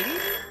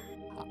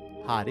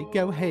 Heidi,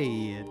 go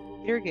ahead.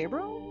 Peter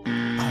Gabriel?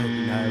 Oh,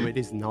 no, it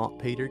is not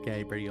Peter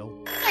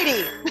Gabriel.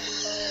 Heidi!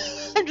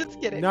 I'm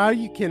just kidding. No,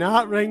 you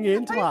cannot ring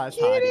in twice,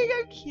 Heidi.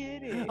 I'm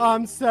kidding.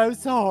 I'm so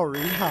sorry,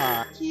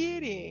 Heidi.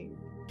 Kidding.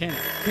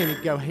 Kenny,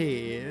 go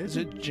ahead. Is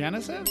it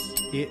Genesis?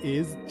 It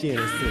is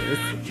Genesis.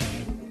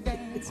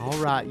 All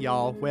right,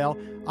 y'all. Well,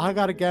 I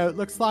gotta go. It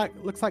looks like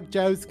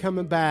Joe's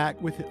coming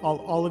back with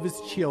all of his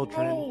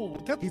children. Oh,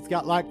 he's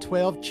got like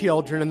 12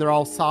 children, and they're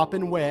all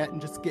sopping wet and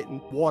just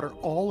getting water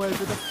all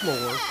over the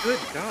floor. Good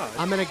God.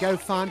 I'm gonna go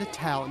find a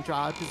towel and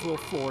dry up his little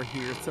floor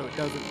here so it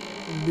doesn't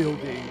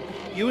mildew.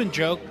 You and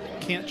Joe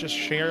can't just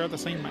share the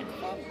same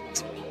microphone?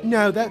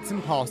 No, that's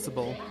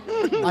impossible.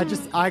 I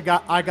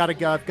gotta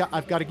go.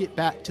 I've got to get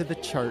back to the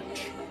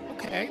church.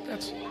 Okay,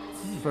 that's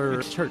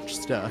for church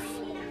stuff.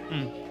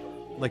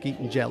 Like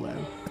eating Jell-O.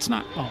 It's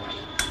not.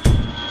 Oh.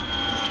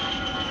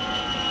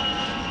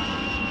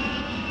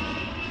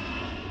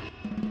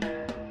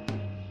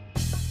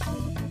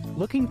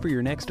 Looking for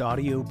your next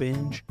audio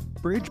binge?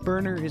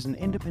 Bridgeburner is an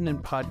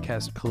independent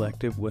podcast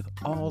collective with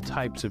all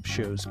types of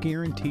shows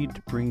guaranteed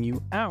to bring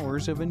you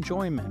hours of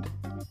enjoyment.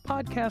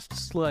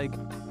 Podcasts like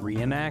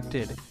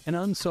Reenacted, an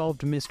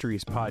Unsolved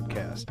Mysteries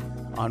podcast.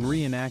 On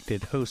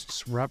Reenacted,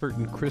 hosts Robert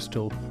and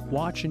Crystal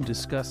watch and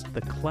discuss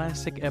the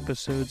classic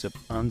episodes of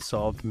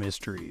Unsolved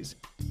Mysteries.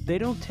 They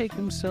don't take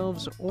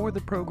themselves or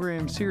the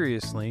program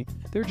seriously,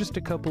 they're just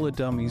a couple of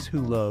dummies who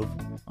love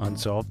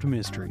Unsolved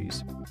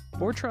Mysteries.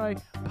 Or try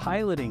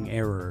Piloting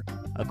Error,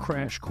 a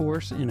crash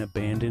course in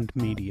abandoned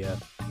media.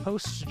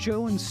 Hosts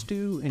Joe and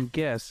Stu and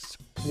guests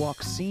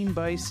walk scene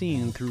by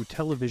scene through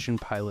television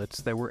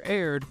pilots that were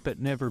aired but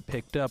never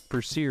picked up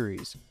for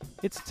series.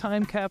 It's a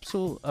time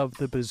capsule of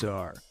the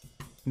bizarre.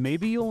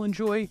 Maybe you'll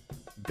enjoy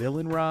Bill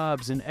and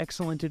Rob's An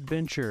Excellent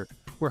Adventure,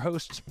 where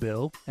hosts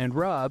Bill and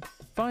Rob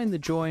find the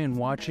joy in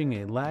watching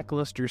a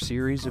lackluster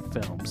series of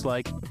films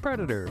like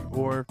Predator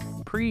or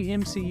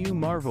pre-MCU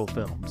Marvel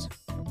films.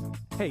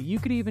 Hey, you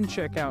could even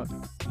check out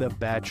The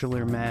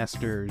Bachelor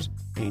Masters,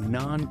 a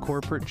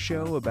non-corporate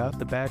show about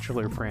the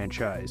Bachelor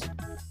franchise.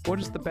 What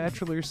does the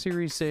Bachelor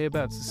series say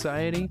about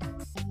society?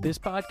 This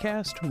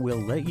podcast will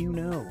let you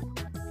know.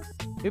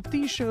 If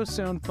these shows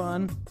sound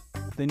fun,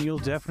 then you'll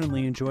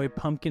definitely enjoy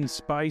Pumpkin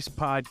Spice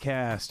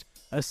Podcast,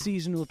 a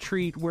seasonal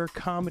treat where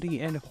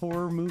comedy and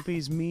horror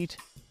movies meet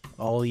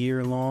all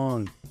year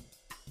long.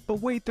 But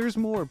wait, there's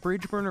more.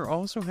 Bridgeburner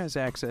also has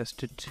access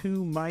to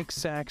 2 Mike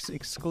Sachs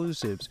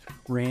exclusives.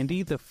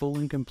 Randy, the full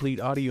and complete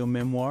audio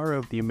memoir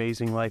of the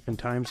amazing life and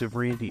times of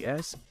Randy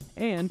S.,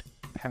 and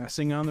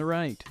Passing on the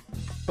Right,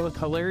 both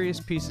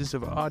hilarious pieces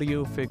of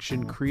audio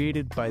fiction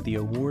created by the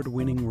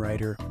award-winning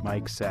writer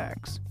Mike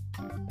Sachs.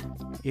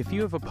 If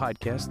you have a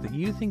podcast that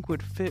you think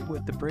would fit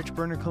with the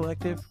Bridgeburner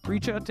Collective,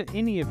 reach out to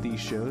any of these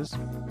shows,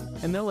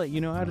 and they'll let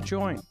you know how to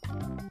join.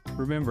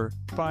 Remember,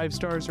 5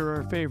 stars are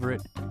our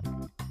favorite.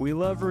 We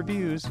love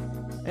reviews,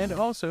 and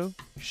also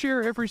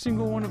share every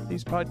single one of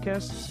these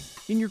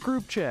podcasts in your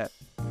group chat.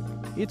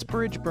 It's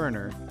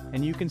Bridgeburner,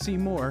 and you can see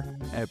more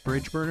at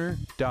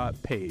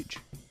bridgeburner.page.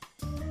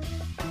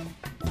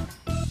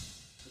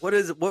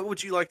 What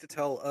would you like to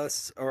tell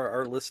us or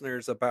our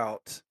listeners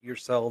about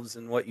yourselves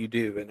and what you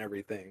do and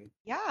everything?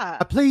 Yeah.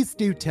 Please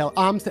do tell.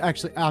 I'm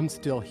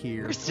still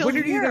here. You're still When are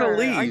you gonna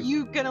leave? Are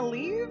you gonna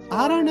leave?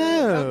 I don't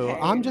know.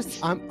 Okay.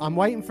 I'm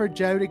waiting for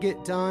Joe to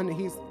get done.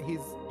 He's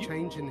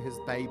changing his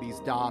baby's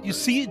diaper. You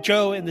see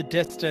Joe in the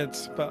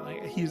distance, but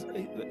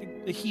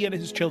he and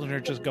his children are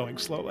just going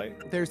slowly.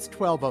 There's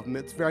 12 of them.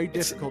 It's very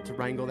difficult to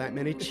wrangle that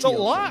many It's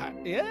children. a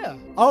lot, yeah.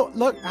 Oh,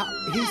 look,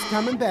 he's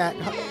coming back.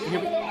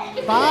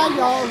 Bye,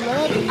 y'all.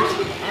 Love you.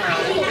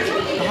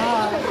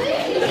 Bye.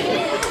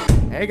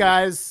 Hey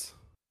guys,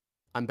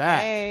 I'm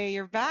back. Hey,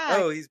 you're back.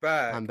 Oh, he's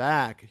back. I'm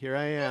back. Here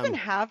I Do you am. even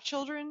have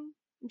children?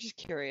 I'm just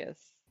curious.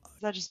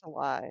 Is that just a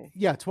lie?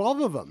 Yeah,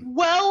 12 of them.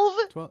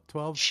 12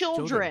 12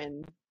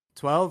 children.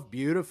 12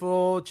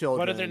 beautiful children.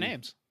 What are their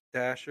names?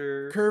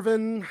 Dasher,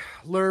 Curvin,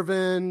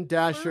 Lurvin,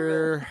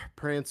 Dasher,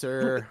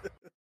 Prancer,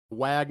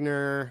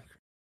 Wagner,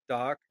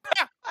 Doc,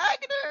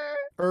 Wagner,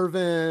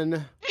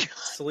 Irvin,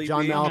 Sleepy,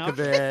 John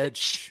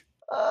Malkovich,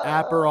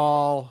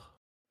 Aperol,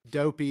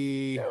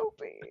 Dopey,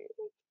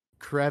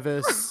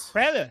 Crevice,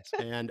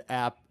 and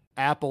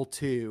Apple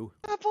II.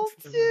 Apple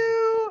II,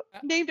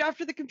 named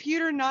after the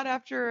computer, not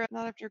after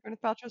Gwyneth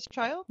Paltrow's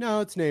child. No,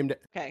 it's named.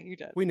 Okay, you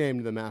did. We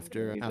named them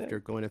after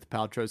Gwyneth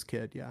Paltrow's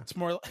kid. Yeah, It's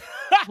more.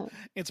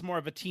 It's more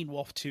of a Teen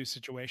Wolf 2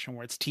 situation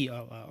where it's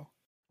TOO.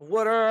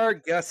 What are our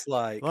guests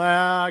like?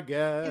 I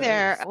guess. Hey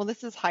there. Well,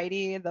 this is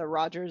Heidi, the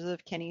Rogers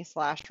of Kenny /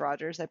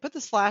 Rogers. I put the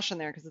slash in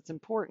there because it's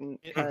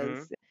important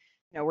because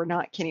we're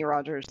not Kenny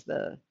Rogers,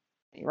 the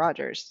Kenny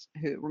Rogers,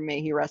 who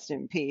may he rest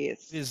in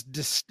peace. Is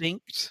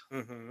distinct.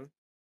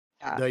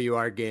 Though you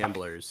are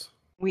gamblers.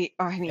 We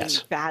are,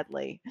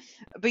 badly.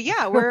 But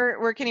yeah,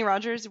 we're Kenny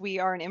Rogers. We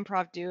are an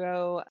improv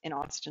duo in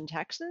Austin,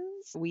 Texas.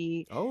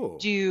 We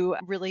do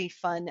really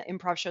fun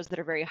improv shows that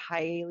are very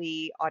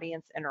highly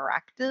audience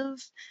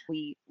interactive.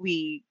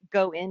 We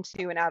go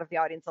into and out of the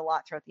audience a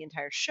lot throughout the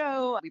entire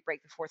show. We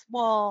break the fourth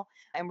wall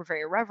and we're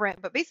very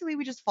irreverent, but basically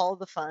we just follow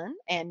the fun.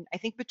 And I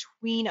think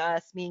between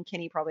us, me and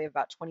Kenny probably have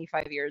about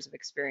 25 years of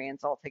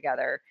experience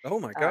altogether. Oh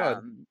my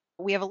God.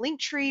 We have a link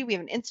tree. We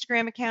have an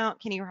Instagram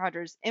account, Kenny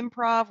Rogers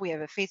Improv. We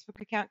have a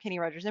Facebook account, Kenny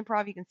Rogers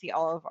Improv. You can see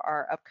all of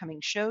our upcoming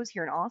shows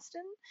here in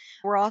Austin.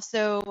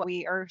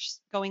 We are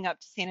going up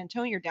to San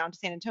Antonio, or down to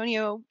San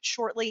Antonio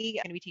shortly.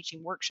 I'm going to be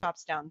teaching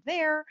workshops down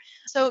there.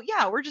 So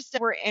yeah, we're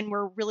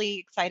really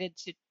excited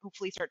to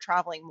hopefully start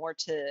traveling more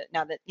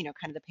now that, kind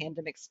of the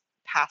pandemic's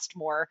passed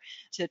more,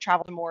 to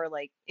travel to more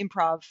like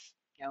improv,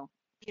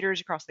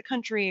 theaters across the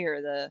country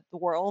or the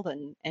world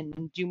and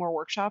do more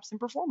workshops and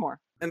perform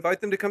more.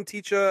 Invite them to come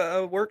teach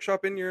a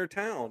workshop in your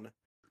town,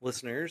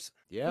 listeners.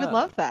 Yeah. We'd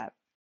love that.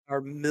 Our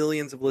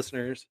millions of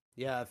listeners.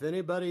 Yeah, if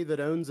anybody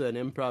that owns an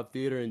improv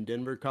theater in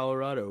Denver,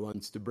 Colorado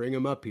wants to bring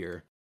them up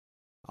here,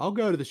 I'll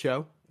go to the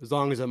show as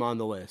long as I'm on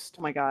the list.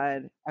 Oh my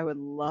God, I would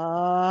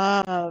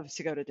love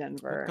to go to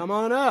Denver. Come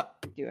on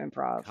up. Do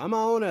improv. Come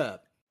on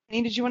up.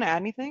 Annie, did you want to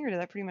add anything or did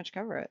that pretty much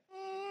cover it?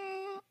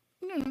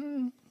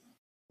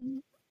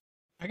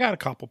 I got a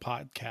couple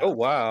podcasts. Oh,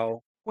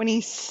 wow.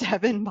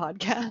 27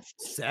 podcasts.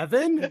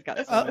 7? He's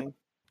got something.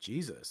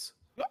 Jesus.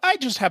 I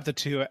just have the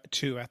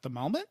two at the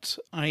moment.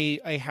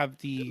 I have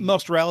the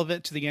most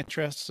relevant to the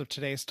interests of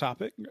today's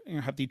topic.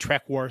 I have the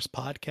Trek Wars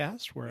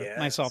podcast, where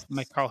myself and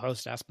my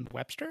co-host Aspen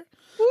Webster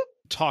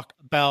talk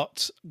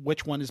about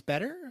which one is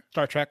better,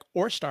 Star Trek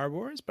or Star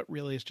Wars, but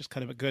really it's just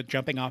kind of a good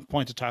jumping off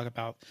point to talk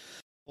about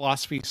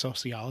philosophy,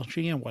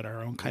 sociology, and what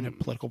our own kind of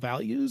political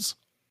values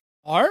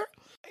are.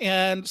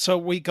 And so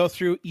we go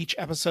through each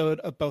episode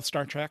of both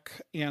Star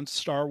Trek and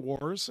Star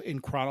Wars in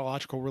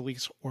chronological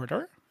release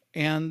order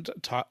and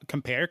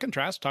compare,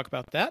 contrast, talk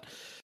about that.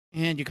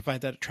 And you can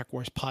find that at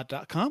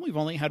trekwarspod.com. We've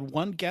only had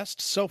one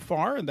guest so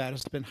far, and that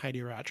has been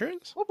Heidi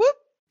Rogers. Whoop, whoop.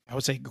 That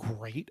was a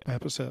great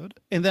episode.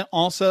 And then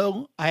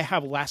also I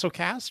have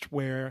LassoCast,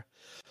 where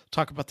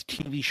talk about the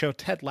TV show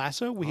Ted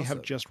Lasso. We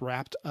have just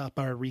wrapped up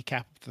our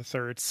recap of the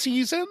 3rd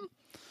season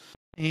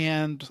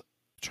and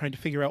trying to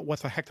figure out what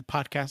the heck the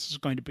podcast is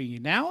going to be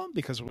now,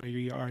 because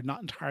we are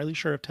not entirely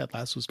sure if Ted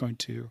Lasso is going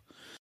to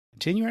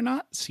continue or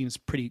not. Seems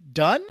pretty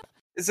done.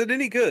 Is it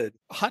any good?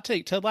 Hot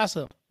take, Ted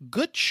Lasso,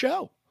 good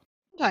show.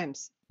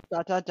 Sometimes. ...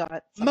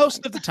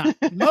 Most of the time.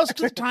 Most of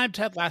the time,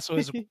 Ted Lasso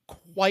is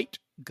quite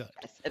good.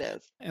 Yes, it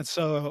is. And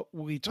so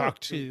we talked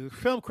to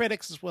film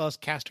critics as well as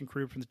cast and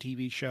crew from the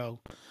TV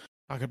show,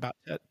 talking about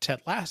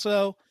Ted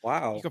Lasso.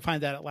 Wow. You can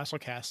find that at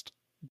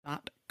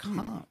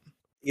lassocast.com.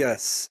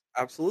 Yes,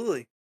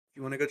 absolutely. If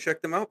you want to go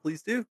check them out,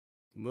 please do.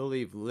 We'll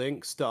leave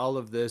links to all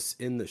of this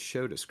in the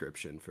show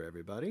description for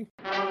everybody.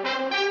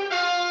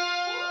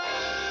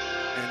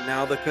 And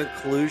now the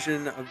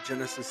conclusion of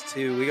Genesis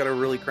 2. We got to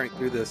really crank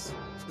through this.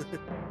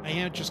 I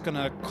am just going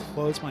to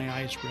close my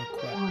eyes real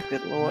quick. Oh,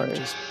 good Lord.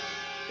 Good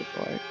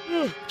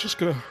Lord. Just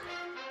going to...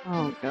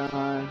 Oh,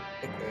 God.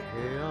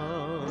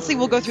 Okay. See,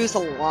 we'll go through this a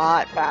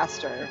lot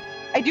faster.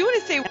 I do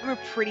want to say I'm a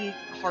pretty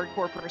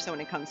hardcore person when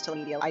it comes to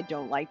media. I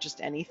don't like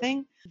just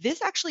anything.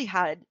 This actually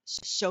had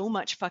so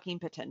much fucking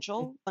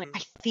potential. Like,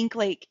 I think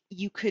like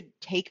you could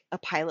take a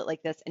pilot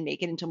like this and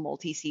make it into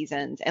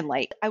multi-seasons. And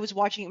like I was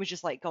watching, it was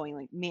just like going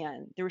like,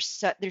 man,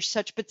 there's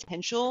such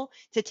potential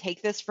to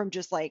take this from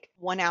just like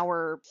 1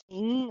 hour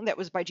thing that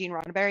was by Gene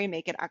Roddenberry and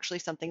make it actually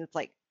something that's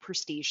like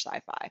prestige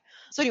sci-fi.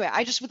 So anyway,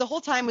 I just the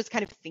whole time was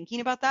kind of thinking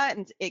about that,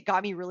 and it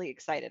got me really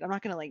excited. I'm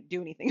not going to like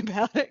do anything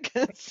about it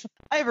because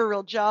I have a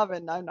real job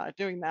and I'm not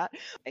doing that.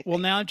 Well,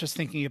 now I'm just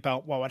thinking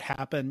about what would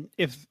happen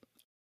if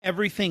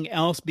everything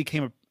else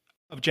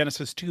of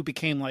Genesis 2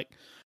 became like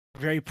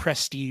very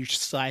prestige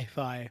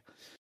sci-fi,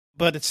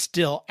 but it's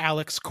still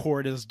Alex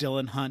Cord as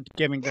Dylan Hunt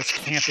giving this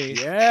campy.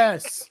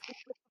 Yes.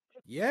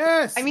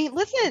 Yes. I mean,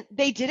 listen,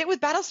 they did it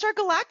with Battlestar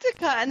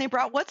Galactica, and they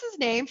brought what's his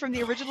name from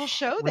the original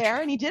show there,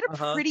 and he did a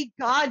pretty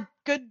good,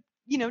 damn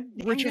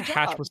Richard good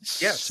Hatch job. was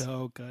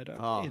so good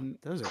in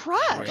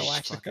Crushed.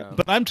 Galactica.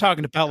 But I'm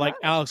talking about like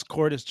Alex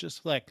Cord is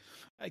just like,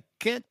 I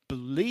can't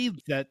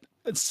believe that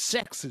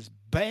sex is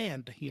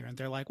banned here, and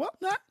they're like, well,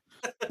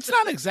 it's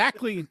not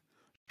exactly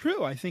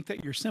true. I think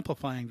that you're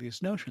simplifying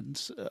these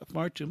notions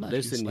far too much.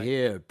 He's Listen like,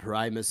 here,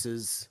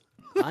 Primuses.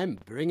 I'm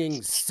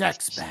bringing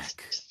sex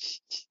back.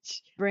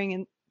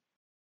 Bringing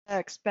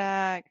sex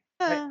back.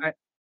 I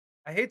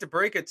hate to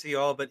break it to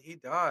y'all, but he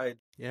died.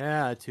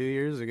 Yeah, 2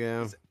 years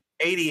ago.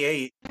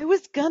 88. I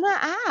was gonna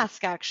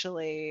ask,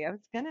 actually. I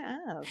was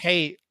gonna ask.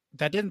 Hey,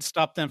 that didn't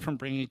stop them from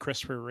bringing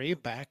Christopher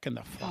Reeve back in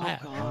The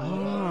Flash.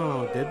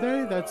 Oh, did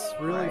they? That's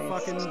really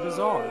fucking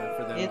bizarre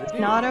for them to It's do.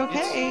 not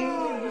okay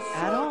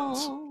at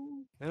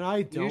all. And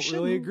I don't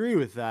really agree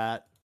with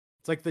that.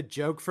 It's like the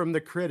joke from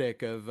The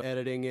Critic of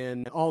editing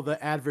in all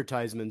the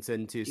advertisements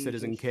into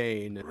Citizen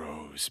Kane.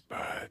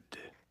 Rosebud.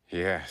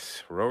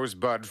 Yes,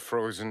 rosebud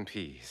frozen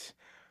peas.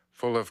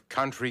 Full of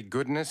country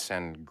goodness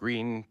and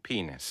green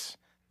penis.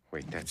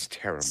 Wait, that's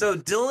terrible. So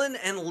Dylan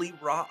and Lee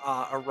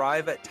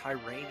arrive at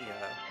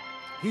Tyrania.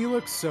 He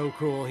looks so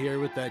cool here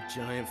with that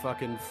giant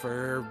fucking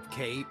fur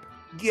cape.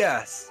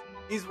 Yes.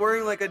 He's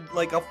wearing like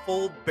a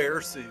full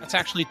bear suit. That's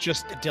actually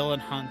just Dylan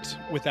Hunt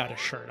without a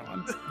shirt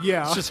on.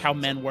 Yeah. It's just how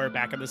men were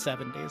back in the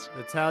 70s.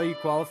 That's how you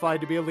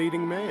qualified to be a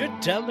leading man.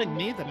 You're telling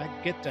me that I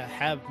get to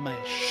have my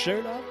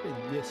shirt off in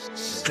this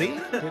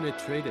scene?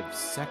 Penetrative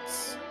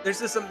sex. There's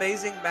this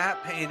amazing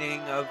map painting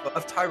of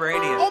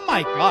Tyrania. Oh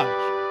my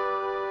gosh.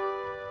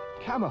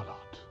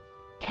 Camelot.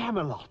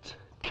 Camelot.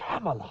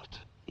 Camelot.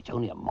 It's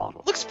only a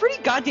model. Looks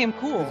pretty goddamn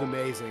cool. It's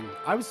amazing.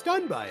 I was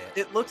stunned by it.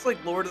 It looks like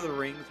Lord of the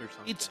Rings or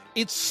something.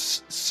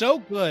 It's so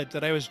good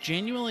that I was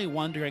genuinely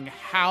wondering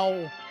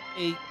how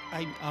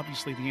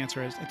obviously the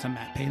answer is it's a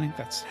matte painting.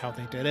 That's how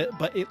they did it.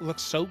 But it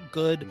looks so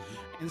good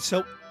and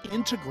so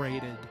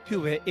integrated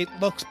to it. It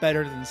looks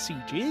better than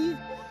CG.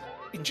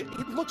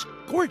 It looks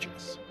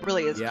gorgeous.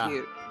 Really is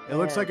cute. It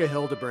looks like a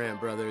Hildebrandt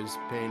Brothers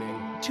painting.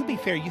 To be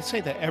fair, you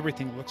say that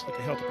everything looks like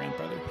a Hildebrandt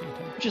Brothers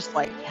painting. Just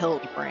like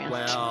Hildebrandt.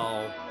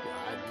 Well,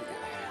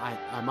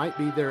 I might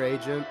be their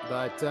agent,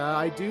 but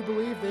I do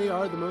believe they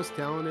are the most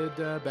talented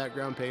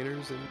background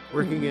painters and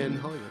working in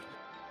Hollywood.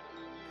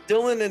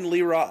 Dylan and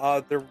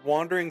Lyra, they're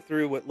wandering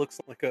through what looks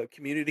like a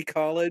community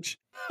college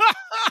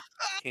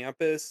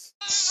campus.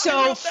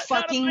 So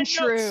fucking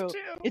true.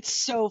 It's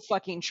so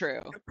fucking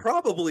true. It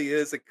probably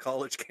is a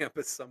college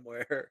campus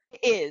somewhere.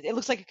 It is. It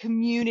looks like a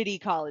community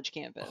college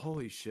campus.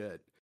 Holy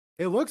shit.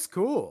 It looks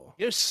cool.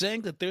 You're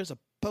saying that there's a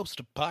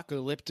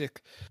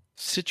post-apocalyptic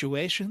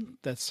situation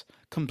that's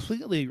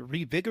completely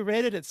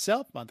revigorated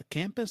itself on the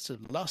campus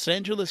of Los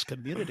Angeles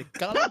Community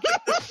College?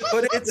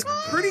 But it's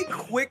pretty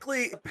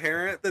quickly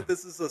apparent that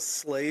this is a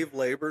slave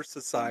labor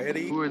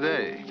society. Who are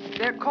they?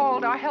 They're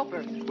called our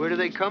helpers. Where do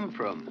they come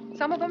from?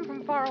 Some of them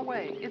from far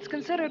away. It's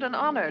considered an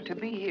honor to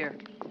be here.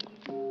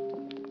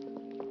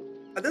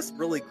 This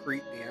really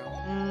creeped me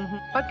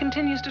out. What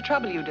continues to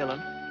trouble you,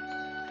 Dylan?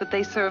 That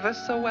they serve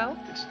us so well?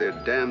 It's their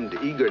damned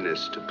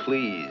eagerness to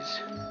please.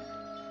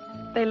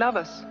 They love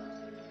us,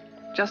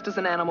 just as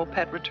an animal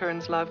pet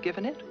returns love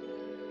given it.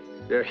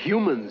 They're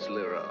humans,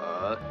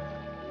 Lyra.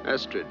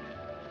 Astrid,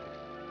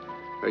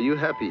 are you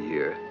happy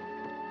here?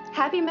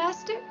 Happy,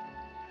 Master?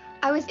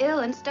 I was ill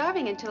and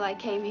starving until I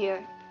came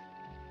here.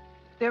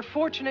 They're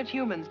fortunate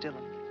humans,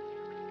 Dylan.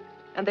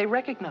 And they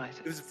recognize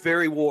it. It was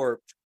very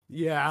warped.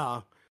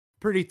 Yeah,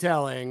 pretty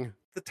telling.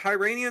 The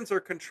Tyranians are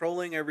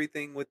controlling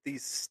everything with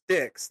these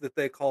sticks that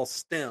they call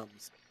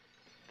stems.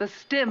 The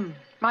stim.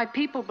 My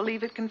people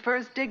believe it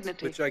confers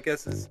dignity. Which I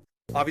guess is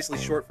obviously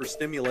short for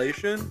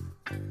stimulation.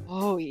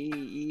 Oh,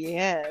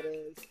 yeah, it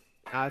is.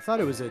 I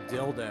thought it was a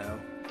dildo.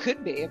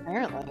 Could be,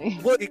 apparently.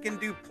 Well, it can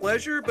do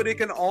pleasure, but it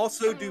can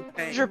also do pain.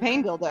 Pleasure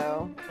pain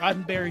dildo.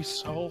 Roddenberry's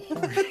so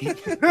horny.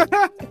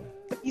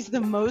 He's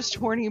the most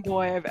horny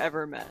boy I've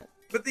ever met.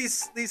 But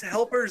these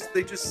helpers,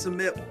 they just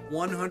submit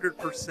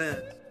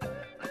 100%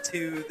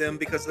 to them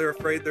because they're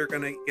afraid they're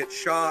going to get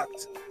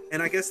shocked.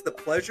 And I guess the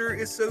pleasure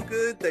is so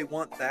good, they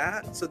want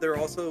that. So they're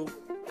also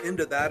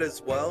into that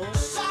as well.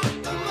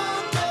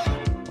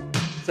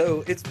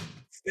 So it's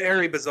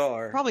very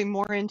bizarre. Probably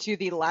more into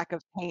the lack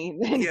of pain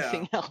than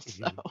anything else,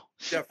 though.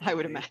 Definitely. I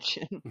would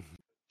imagine.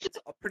 It's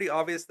pretty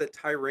obvious that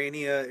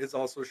Tyrania is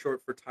also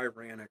short for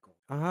tyrannical.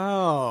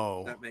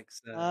 Oh. That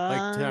makes sense.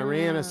 Like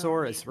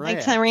Tyrannosaurus Rex. Like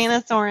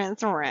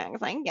Tyrannosaurus Rex.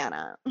 I get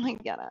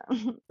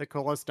it. The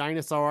coolest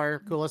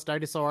dinosaur.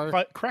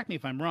 But correct me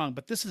if I'm wrong,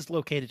 but this is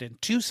located in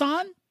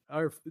Tucson?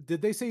 Or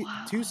did they say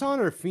Tucson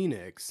or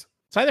Phoenix?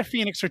 It's either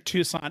Phoenix or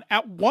Tucson.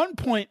 At one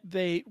point,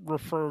 they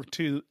refer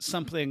to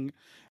something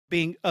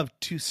being of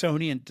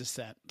Tucsonian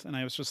descent. And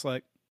I was just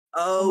like,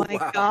 oh my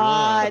wow.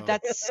 God,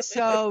 that's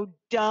so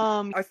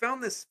dumb. I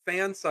found this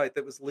fan site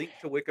that was linked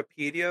to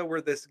Wikipedia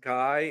where this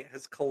guy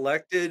has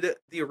collected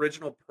the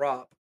original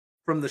prop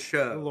from the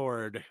show.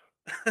 Lord.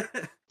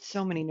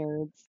 So many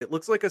nerds. It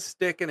looks like a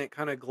stick and it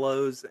kind of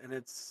glows and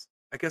it's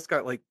I guess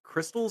got like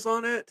crystals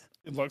on it.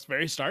 It looks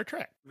very Star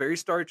Trek. Very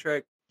Star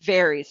Trek.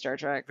 Very Star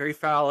Trek. Very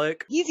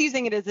phallic. He's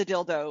using it as a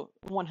dildo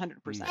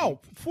 100%. Oh,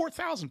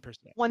 4,000%.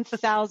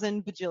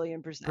 1,000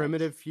 bajillion %.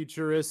 Primitive,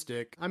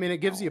 futuristic. I mean, it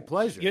gives you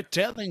pleasure. You're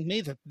telling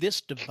me that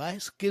this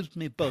device gives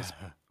me both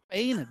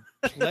pain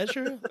and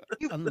pleasure,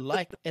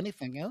 unlike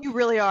anything else? You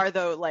really are,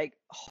 though, like,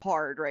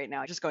 hard right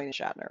now. Just going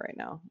to Shatner right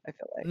now, I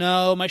feel like.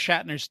 No, my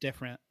Shatner's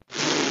different.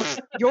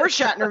 Your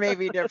Shatner may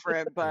be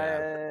different,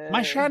 but...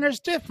 My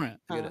Shatner's different.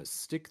 I'm gonna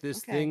stick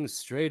this thing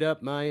straight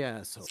up my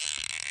asshole.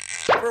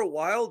 For a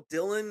while,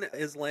 Dylan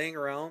is laying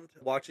around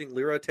watching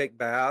Lyra take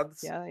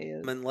baths. Yeah, he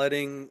is. And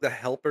letting the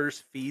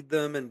helpers feed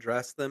them and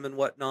dress them and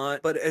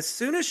whatnot. But as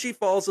soon as she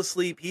falls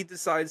asleep, he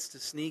decides to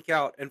sneak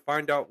out and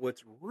find out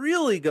what's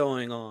really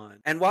going on.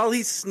 And while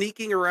he's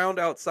sneaking around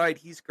outside,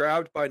 he's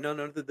grabbed by none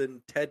other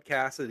than Ted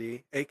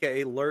Cassidy,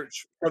 aka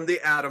Lurch from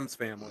the Addams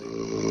Family.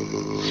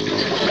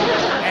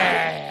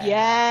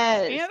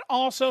 Yes. And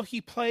also, he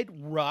played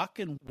Ruck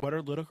in What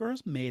Are Little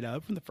Girls Made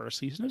Of from the first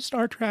season of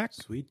Star Trek.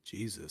 Sweet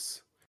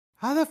Jesus.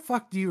 How the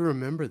fuck do you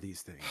remember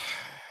these things?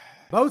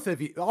 Both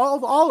of you,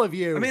 all of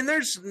you. I mean,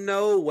 there's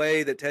no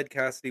way that Ted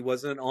Cassidy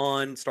wasn't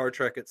on Star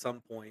Trek at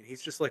some point.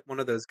 He's just like one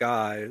of those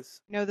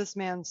guys. I know this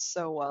man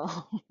so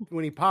well.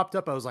 When he popped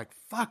up, I was like,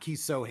 fuck,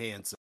 he's so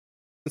handsome.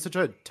 Such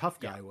a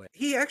tough guy way.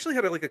 He actually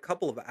had like a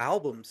couple of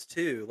albums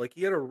too. Like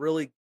he had a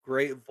really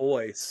great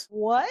voice.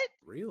 What?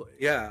 Really?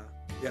 Yeah.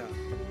 Yeah.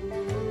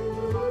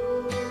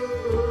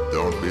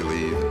 Don't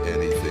believe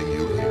anything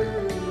you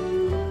hear,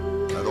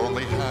 and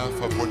only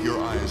half of what your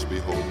eyes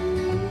behold.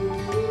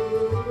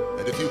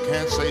 And if you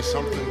can't say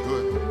something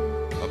good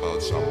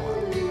about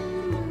someone,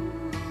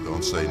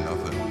 don't say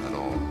nothing at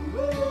all.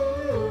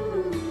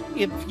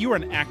 If you were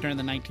an actor in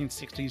the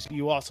 1960s,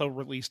 you also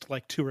released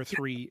like 2 or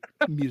 3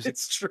 music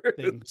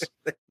things.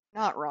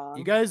 Not wrong.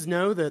 You guys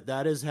know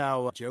that is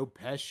how Joe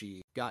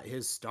Pesci got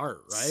his start,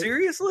 right?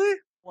 Seriously?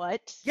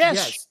 What?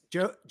 Yes.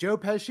 Joe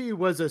Pesci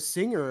was a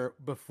singer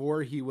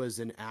before he was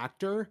an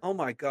actor. Oh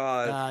my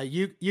God.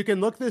 You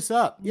can look this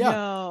up. Yeah.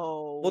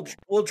 No.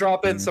 We'll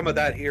drop in some of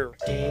that here.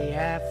 Day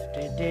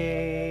after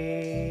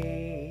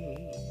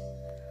day,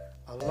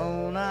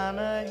 alone on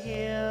a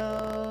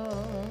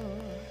hill,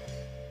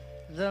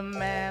 the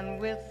man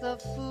with the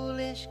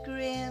foolish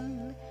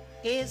grin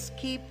is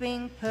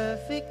keeping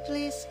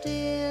perfectly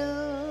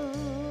still.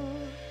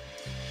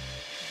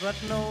 But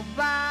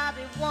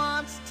nobody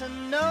wants to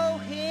know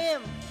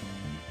him.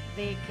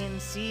 They can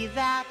see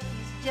that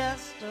he's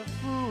just a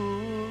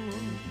fool,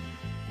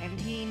 and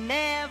he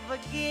never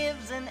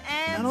gives an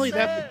answer. Not only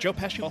that, but Joe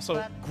Pesci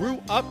also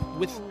grew up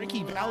with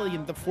Ricky Valley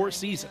in the 4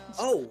 Seasons.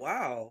 Oh,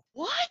 wow.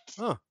 What?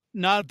 Huh.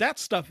 Now, that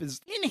stuff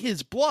is in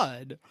his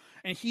blood,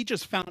 and he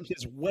just found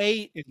his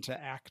way into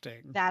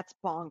acting. That's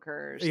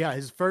bonkers. Yeah,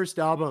 his first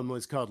album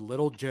was called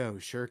Little Joe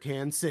Sure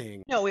Can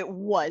Sing. No, it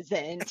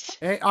wasn't.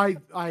 I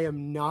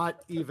am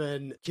not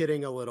even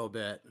kidding a little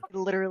bit. I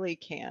literally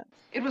can't.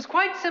 It was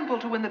quite simple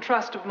to win the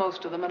trust of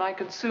most of them, and I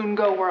could soon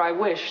go where I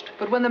wished.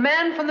 But when the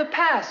man from the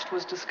past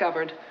was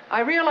discovered, I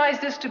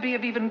realized this to be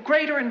of even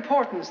greater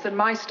importance than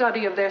my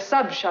study of their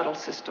sub-shuttle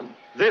system.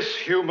 This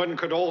human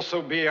could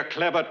also be a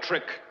clever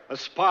trick, a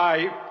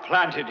spy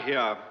planted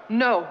here.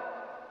 No,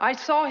 I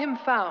saw him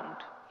found.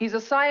 He's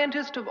a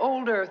scientist of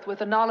old Earth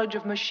with a knowledge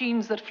of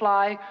machines that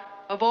fly,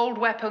 of old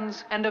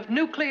weapons, and of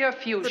nuclear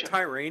fusion. The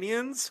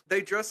Tyranians,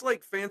 they dress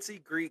like fancy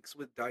Greeks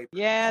with diapers.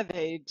 Yeah,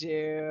 they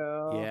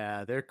do.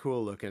 Yeah, they're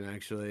cool looking,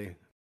 actually.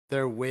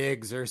 Their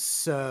wigs are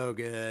so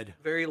good.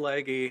 Very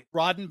leggy.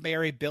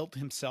 Roddenberry built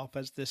himself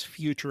as this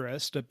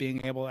futurist of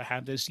being able to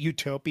have this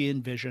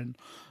utopian vision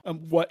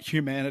of what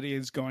humanity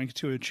is going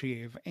to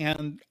achieve.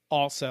 And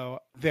also,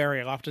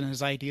 very often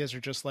his ideas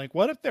are just like,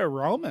 what if they're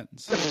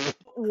Romans?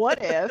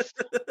 What if?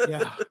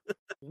 Yeah.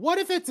 What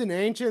if it's an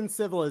ancient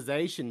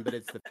civilization, but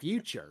it's the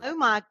future? Oh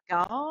my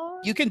God.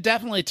 You can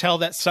definitely tell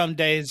that some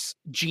days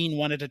Gene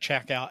wanted to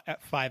check out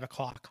at 5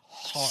 o'clock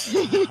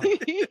hard.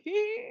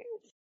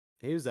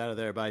 He was out of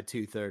there by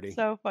 2:30.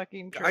 So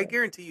fucking true. I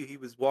guarantee you he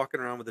was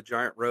walking around with a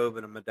giant robe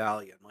and a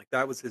medallion. Like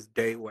that was his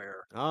day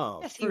wear.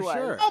 Oh, Yes, he for was.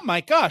 sure. Oh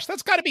my gosh,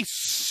 that's got to be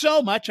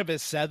so much of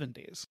his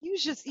 70s. He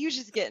was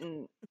just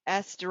getting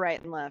S right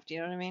and left. You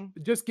know what I mean?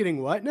 Just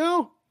getting what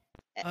now?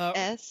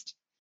 S.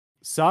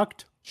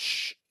 Sucked?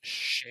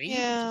 Shame.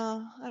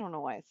 Yeah, I don't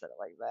know why I said it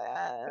like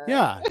that.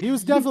 Yeah, he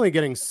was definitely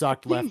getting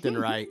sucked left and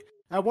right.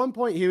 At one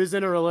point, he was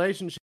in a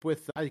relationship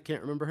with, I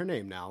can't remember her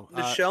name now.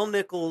 Nichelle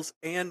Nichols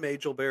and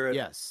Majel Barrett.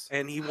 Yes.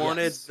 And he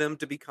wanted them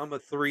to become a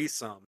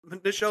threesome.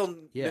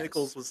 Nichelle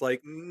Nichols was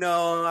like,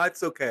 no,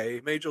 that's okay.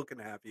 Majel can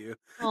have you.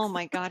 Oh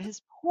my God,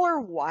 his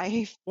poor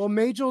wife. Well,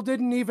 Majel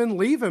didn't even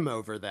leave him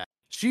over that.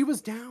 She was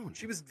down.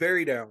 She was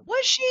very down.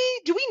 Was she?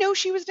 Do we know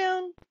she was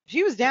down?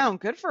 She was down.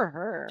 Good for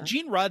her.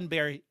 Gene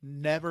Roddenberry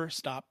never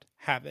stopped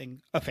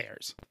having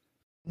affairs.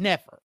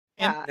 Never.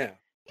 And Yeah.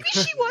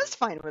 Maybe she was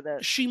fine with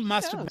it. She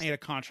must have made a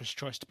conscious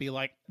choice to be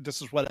like,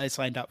 this is what I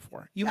signed up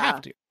for. You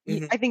have to.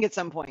 I think at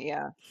some point,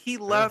 yeah. He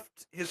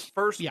left his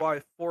first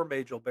wife for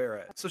Majel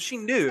Barrett. So she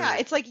knew. Yeah,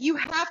 it's like you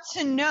have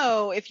to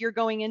know if you're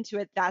going into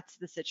it, that's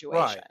the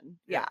situation.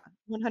 Yeah,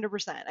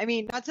 100%. I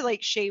mean, not to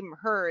like shame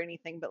her or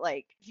anything, but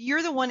like if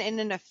you're the one in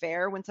an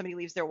affair when somebody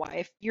leaves their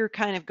wife, you're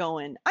kind of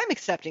going, I'm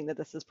accepting that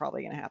this is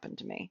probably going to happen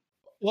to me.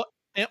 Well,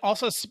 and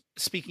also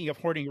speaking of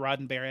hoarding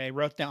Roddenberry, I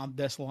wrote down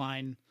this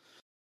line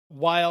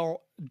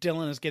while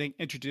Dylan is getting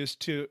introduced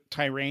to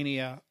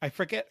Tyrania. I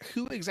forget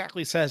who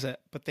exactly says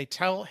it, but they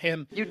tell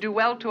him, You do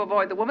well to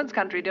avoid the woman's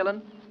country,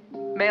 Dylan.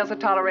 Males are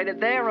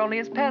tolerated there only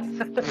as pets.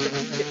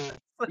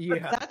 Yeah.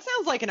 That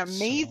sounds like an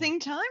amazing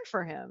time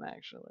for him,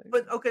 actually.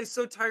 But okay,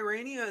 so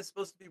Tyrania is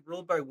supposed to be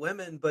ruled by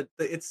women, but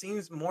it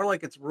seems more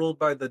like it's ruled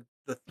by the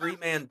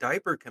three-man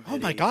diaper committee. oh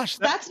my gosh.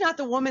 That's not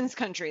the woman's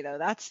country, though.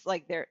 That's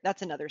like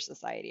that's another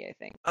society, I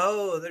think.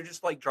 Oh, they're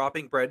just like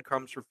dropping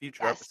breadcreams for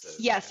future episodes.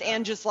 Yes,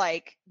 and just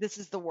like, this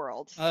is the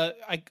world.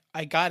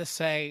 I gotta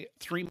say,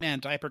 Three-Man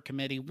Diaper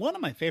Committee, one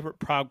of my favorite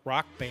prog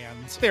rock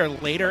bands. Their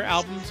later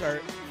albums are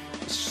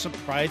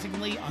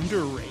surprisingly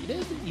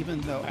underrated,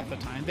 even though at the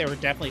time they were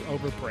definitely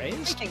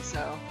overpraised. I think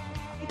so.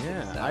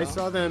 Yeah, I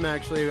saw them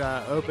actually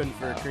open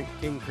for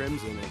King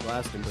Crimson at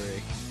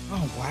Glastonbury.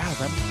 Oh, wow.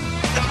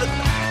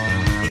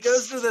 He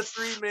goes to the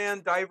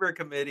three-man diaper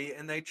committee,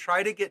 and they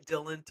try to get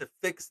Dylan to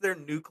fix their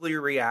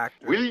nuclear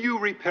reactor. Will you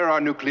repair our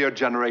nuclear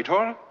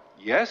generator?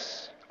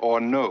 Yes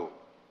or no?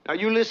 Now,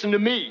 you listen to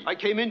me. I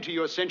came into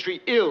your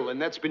century ill,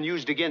 and that's been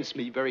used against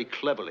me very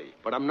cleverly.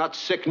 But I'm not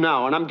sick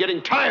now, and I'm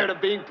getting tired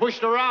of being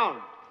pushed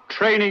around.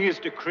 Training is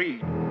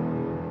decreed.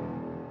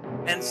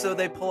 And so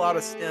they pull out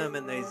a stem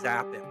and they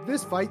zap him.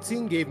 This fight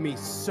scene gave me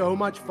so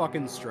much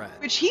fucking stress.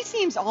 Which he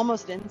seems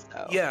almost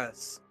inso.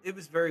 Yes, it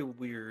was very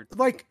weird.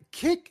 Like,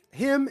 kick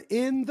him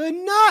in the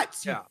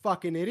nuts, you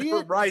fucking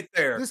idiot. Right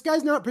there. This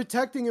guy's not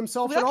protecting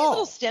himself Without at these all.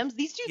 little stems,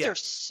 these dudes are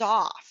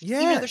soft. Even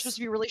though they're supposed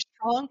to be really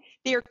strong,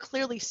 they are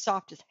clearly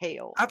soft as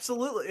hail.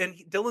 Absolutely. And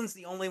Dylan's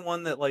the only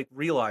one that like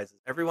realizes.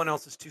 Everyone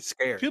else is too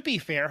scared. To be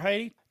fair,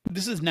 Heidi,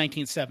 this is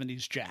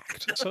 1970s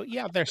jacked. So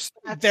yeah, they're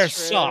True.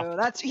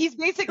 soft. He's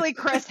basically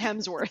Chris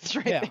Hemsworth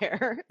right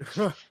there.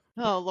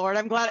 Oh Lord,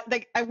 I'm glad.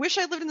 Like, I wish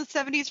I lived in the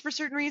 70s for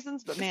certain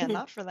reasons, but man,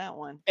 not for that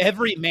one.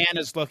 Every man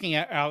is looking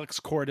at Alex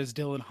Cord as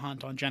Dylan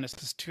Hunt on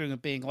Genesis 2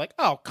 and being like,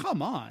 oh,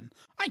 come on.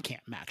 I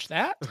can't match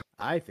that.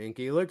 I think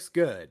he looks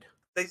good.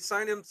 They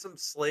signed him some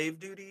slave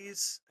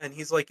duties, and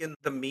he's like in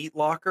the meat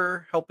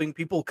locker helping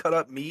people cut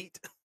up meat.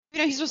 You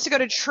know, he's supposed to go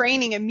to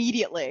training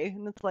immediately.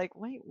 And it's like,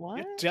 wait, what?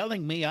 You're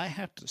telling me I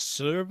have to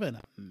serve in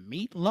a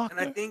meat locker?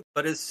 And I think,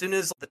 but as soon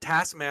as the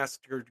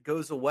taskmaster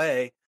goes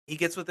away, he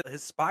gets with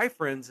his spy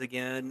friends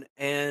again,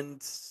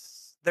 and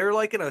they're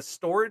like in a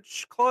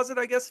storage closet,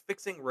 I guess,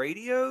 fixing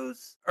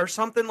radios or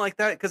something like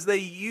that. Because they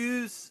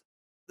use,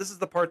 this is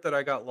the part that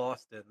I got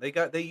lost in.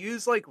 They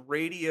use like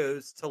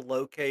radios to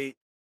locate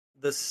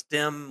the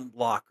stem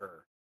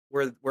locker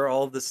where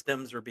all the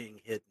stems are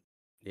being hidden.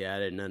 Yeah, I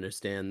didn't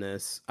understand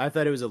this. I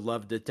thought it was a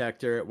love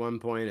detector at one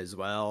point as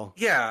well.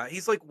 Yeah,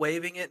 he's like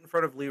waving it in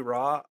front of Lee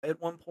Ra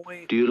at one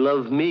point. Do you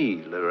love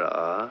me,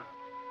 Lyra?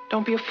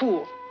 Don't be a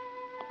fool.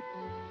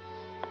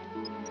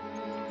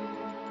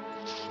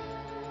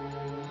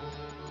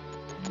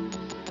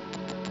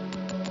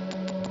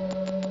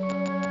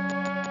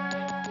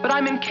 But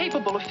I'm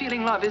incapable of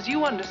feeling love as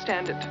you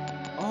understand it.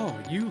 Oh,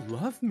 you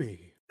love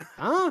me.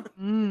 Huh?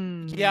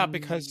 Yeah,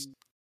 because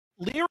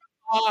Lyra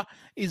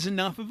is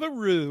enough of a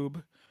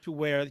rube to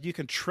where you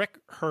can trick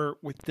her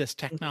with this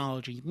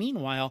technology.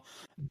 Meanwhile,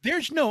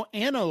 there's no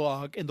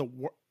analog in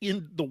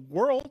the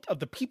world of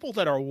the people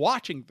that are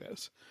watching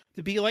this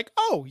to be like,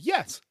 oh,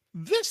 yes,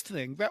 this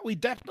thing that we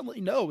definitely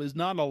know is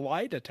not a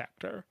lie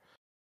detector.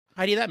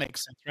 Heidi, that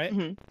makes sense, right?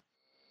 Mm-hmm.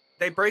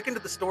 They break into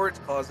the storage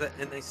closet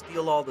and they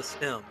steal all the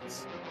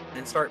stems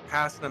and start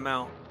passing them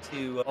out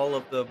to all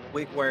of the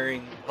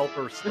wig-wearing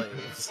helper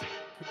slaves.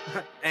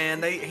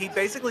 And he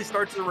basically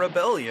starts a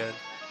rebellion.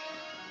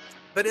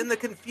 But in the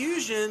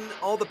confusion,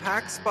 all the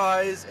Pax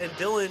spies and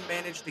Dylan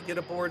manage to get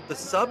aboard the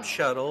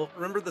sub-shuttle.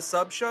 Remember the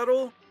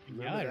sub-shuttle?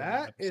 Yeah,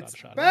 that? It's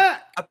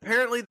back!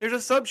 Apparently, there's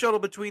a sub-shuttle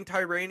between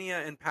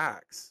Tyrania and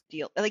Pax.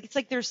 Like, it's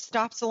like there's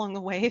stops along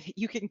the way that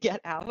you can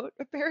get out,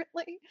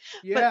 apparently.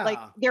 Yeah. But, like,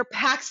 they're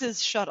Pax's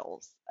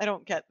shuttles. I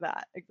don't get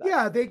that exactly.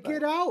 Yeah, they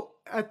get out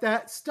at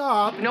that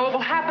stop. You know what will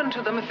happen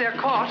to them if they're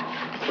caught?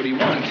 What do you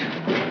want?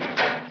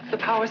 The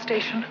power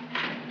station.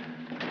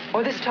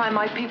 Or this time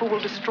my people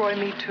will destroy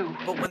me too.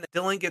 But when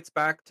Dylan gets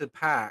back to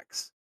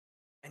Pax,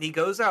 and he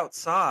goes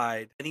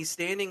outside, and he's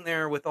standing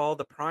there with all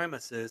the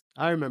Primuses.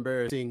 I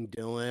remember seeing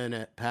Dylan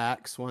at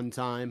PAX one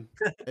time.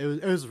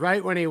 It was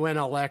right when he went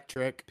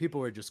electric. People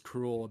were just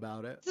cruel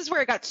about it. This is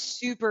where it got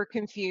super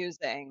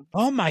confusing.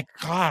 Oh my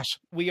gosh.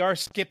 We are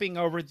skipping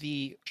over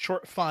the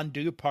short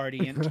fondue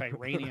party in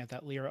Tyrania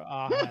that Lyra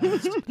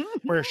has,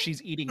 where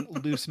she's eating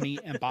loose meat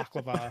and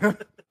baklava,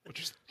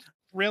 which is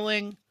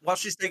thrilling. While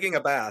she's taking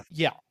a bath.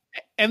 Yeah.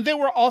 And then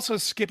we're also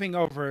skipping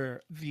over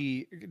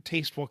the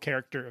tasteful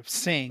character of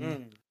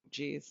Sing.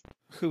 geez.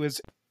 who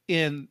is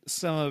in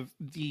some of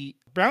the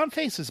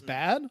brownface is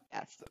bad.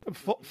 Yes.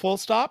 Full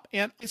stop.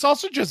 And it's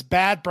also just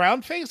bad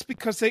brownface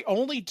because they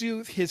only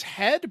do his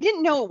head.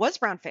 Didn't know it was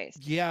brownface.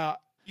 Yeah.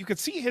 You could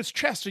see his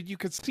chest and you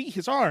could see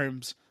his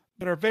arms,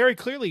 but are very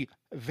clearly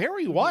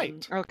very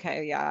white.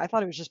 Okay, yeah. I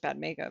thought it was just bad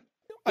makeup.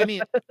 I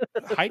mean,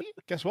 Heidi,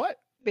 guess what?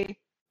 B.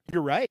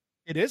 You're right.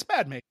 It is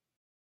bad makeup.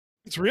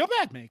 It's real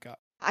bad makeup.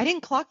 I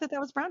didn't clock that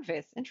was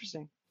brownface.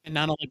 Interesting. And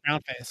not only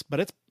brownface,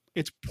 but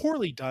it's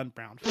poorly done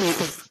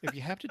brownface. If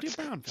you have to do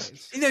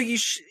brownface. You know,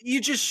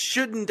 you just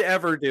shouldn't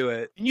ever do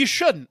it. And you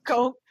shouldn't.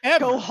 Go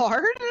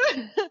hard?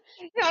 Yeah,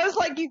 I was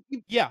like,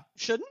 you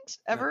shouldn't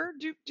ever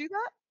do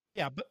that?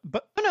 Yeah,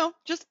 but oh, no,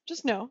 just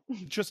no.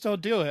 Just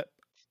don't do it.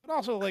 But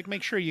also, like,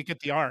 make sure you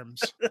get the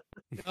arms.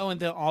 Oh, and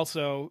then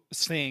also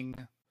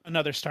sing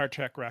another Star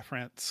Trek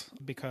reference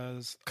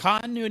because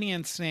Khan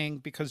Noonien Singh,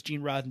 because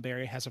Gene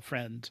Roddenberry had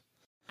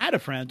a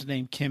friend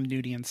named Kim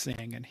Noonien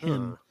Singh, and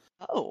him.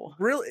 Oh,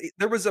 really?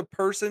 There was a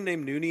person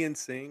named Noonien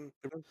Singh?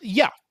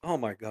 Yeah. Oh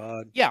my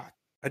God. Yeah.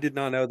 I did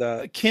not know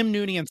that. Kim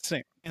Noonien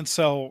Singh. And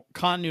so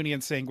Khan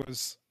Noonien Singh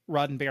was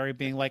Roddenberry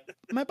being like,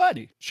 my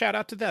buddy, shout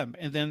out to them.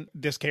 And then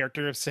this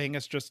character of Singh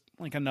is just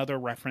like another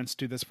reference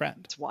to this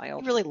friend. It's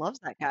wild. He really loves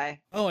that guy.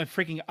 Oh, and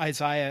freaking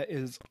Isaiah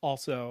is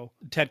also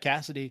Ted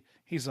Cassidy.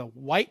 He's a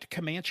white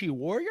Comanche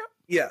warrior.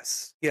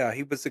 Yes. Yeah,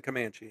 he was a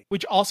Comanche.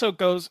 Which also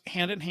goes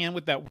hand in hand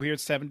with that weird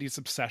 70s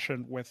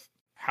obsession with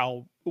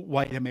how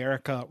white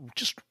America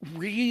just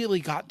really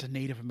got to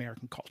Native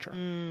American culture.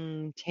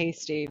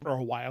 Tasty. For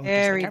a while.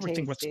 Very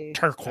everything tasty. was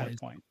turquoise.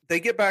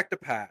 They get back to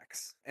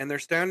PAX, and they're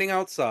standing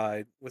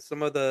outside with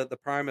some of the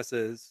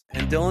Primuses,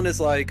 and Dylan is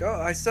like, oh,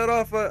 I set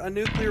off a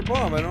nuclear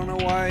bomb. I don't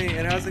know why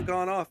it hasn't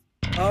gone off.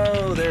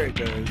 Oh, there it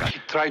goes. I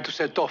tried to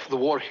set off the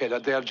warhead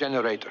at their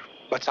generator,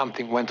 but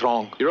something went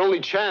wrong. Your only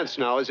chance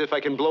now is if I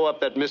can blow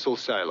up that missile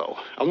silo.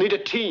 I'll need a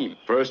team.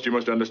 First, you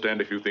must understand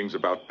a few things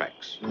about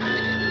PAX.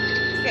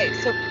 Okay,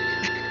 so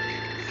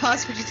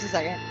pause for just a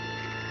second.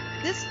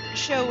 This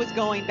show was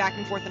going back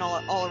and forth and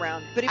all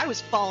around, but I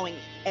was following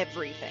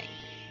everything.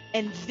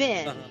 And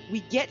then we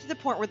get to the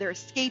point where they're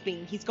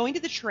escaping. He's going to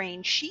the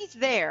train. She's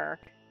there.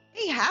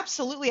 They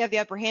absolutely have the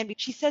upper hand.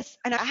 She says,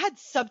 and I had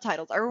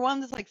subtitles. I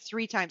rewound this like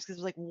 3 times because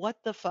it was like, what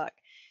the fuck?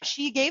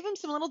 She gave him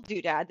some little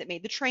doodad that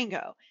made the train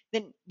go.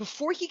 Then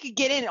before he could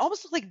get in, it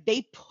almost looked like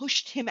they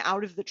pushed him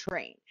out of the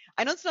train.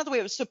 I know it's not the way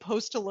it was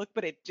supposed to look,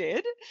 but it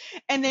did.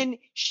 And then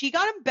she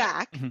got him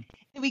back.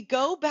 And we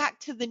go back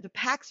to the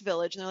PAX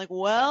village, and they're like,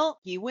 well,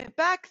 he went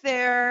back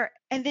there.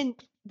 And then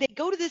they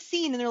go to this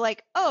scene, and they're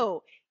like,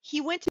 oh, he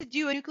went to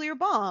do a nuclear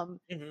bomb.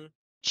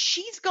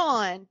 She's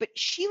gone, but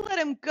she let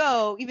him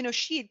go, even though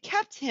she had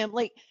kept him.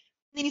 Like,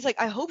 and then he's like,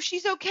 I hope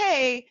she's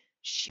okay.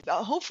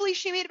 Hopefully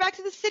she made it back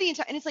to the city in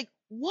time. And it's like,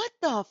 what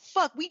the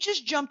fuck? We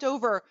just jumped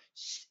over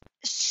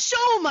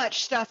so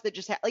much stuff that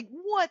just happened. Like,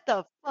 what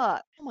the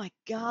fuck? Oh my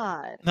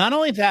God. Not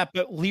only that,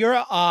 but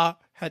Lyra Ah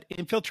had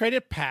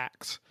infiltrated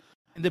PAX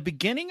in the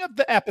beginning of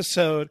the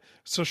episode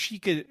so she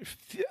could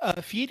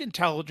feed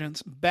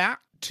intelligence back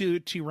to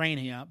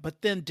Tyrania.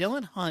 But then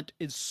Dylan Hunt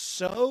is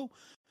so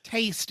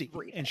tasty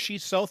and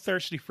she's so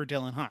thirsty for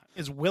Dylan Hunt,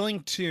 is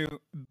willing to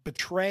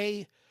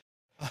betray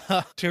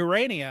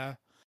Tyrania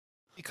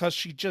because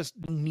she just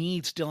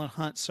needs Dylan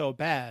Hunt so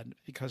bad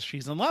because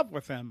she's in love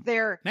with him.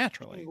 They're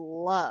naturally in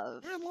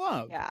love. They're in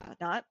love. Yeah,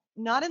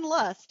 not in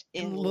lust,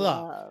 in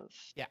love.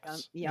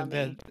 Yes.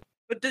 Yummy.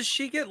 But does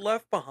she get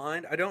left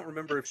behind? I don't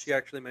remember if she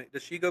actually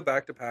does she go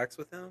back to PAX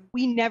with him?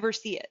 We never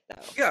see it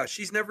though. Yeah,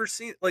 she's never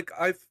seen, like,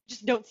 I've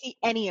just don't see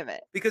any of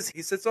it. Because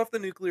he sets off the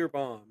nuclear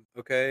bomb,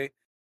 okay?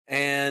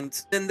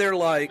 And then they're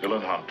like,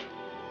 Dylan Hunt,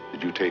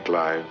 did you take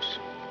lives?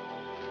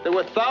 There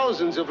were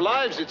thousands of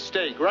lives at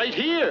stake right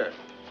here.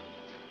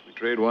 We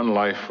trade one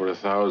life for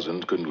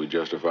 1,000. Couldn't we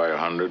justify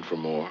 100 for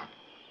more?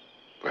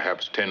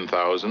 Perhaps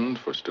 10,000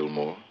 for still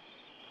more?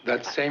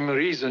 That same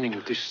reasoning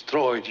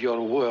destroyed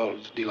your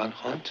world, Dylan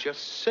Hunt.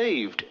 Just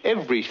saved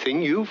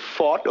everything you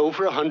fought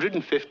over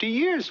 150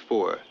 years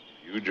for.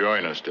 You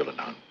join us, Dylan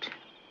Hunt.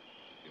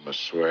 You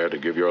must swear to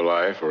give your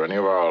life or any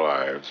of our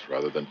lives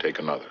rather than take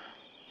another.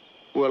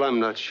 Well, I'm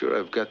not sure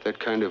I've got that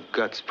kind of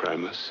guts,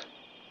 Primus.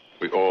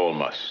 We all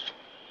must.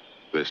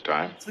 This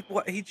time. It's like,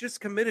 what? He just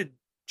committed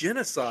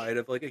genocide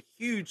of like a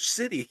huge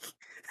city.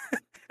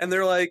 And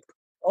they're like,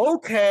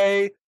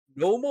 okay,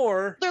 no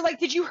more. They're like,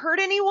 did you hurt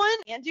anyone?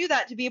 Can't do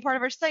that to be a part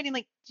of our society. I'm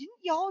like, didn't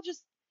y'all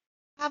just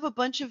have a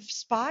bunch of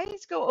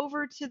spies go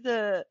over to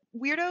the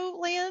weirdo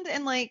land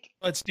and like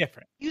it's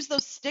different. Use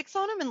those sticks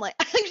on him and like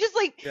I'm just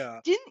like,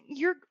 yeah. Didn't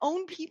your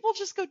own people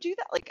just go do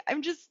that? Like I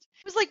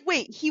was like,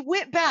 wait, he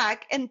went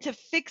back and to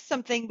fix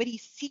something, but he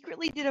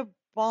secretly did a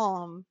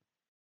bomb.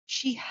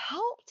 She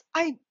helped?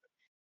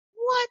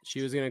 What?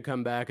 She was going to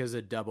come back as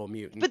a double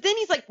mutant. But then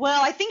he's like,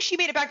 well, I think she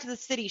made it back to the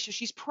city, so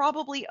she's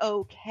probably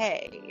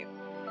okay.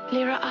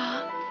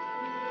 Lyra,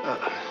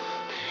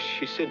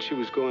 She said she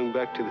was going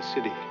back to the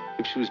city.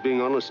 If she was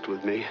being honest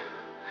with me,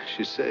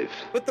 she's safe.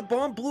 But the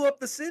bomb blew up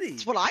the city.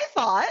 That's what I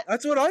thought.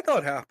 That's what I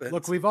thought happened.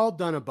 Look, we've all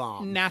done a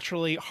bomb.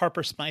 Naturally,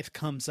 Harper Smythe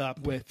comes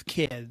up with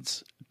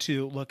kids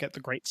to look at the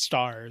great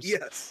stars.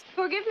 Yes.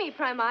 Forgive me,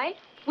 Primite.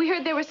 We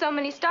heard there were so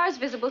many stars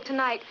visible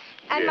tonight,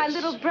 and my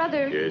little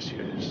brother... Yes.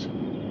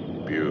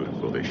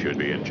 Beautiful. They should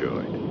be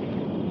enjoyed.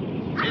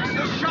 It's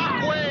the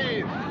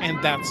shockwave!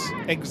 And that's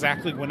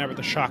exactly whenever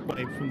the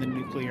shockwave from the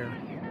nuclear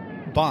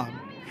bomb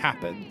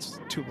happens,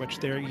 to which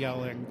they're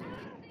yelling,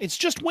 "It's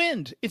just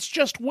wind! It's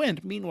just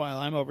wind!" Meanwhile,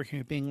 I'm over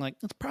here being like,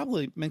 it's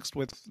probably mixed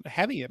with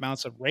heavy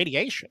amounts of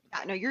radiation.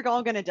 Yeah, no, you're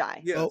all gonna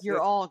die. Yes,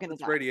 You're all gonna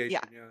die. radiation,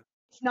 yeah.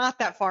 It's not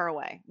that far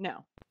away.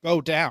 No.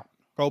 Go down.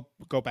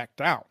 Go back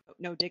down.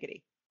 No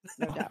diggity.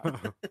 No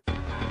doubt.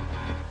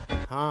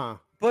 Huh.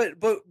 But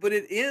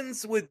it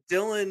ends with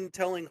Dylan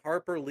telling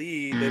Harper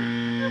Lee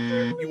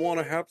that you want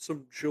to have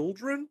some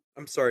children?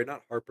 I'm sorry,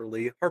 not Harper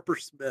Lee, Harper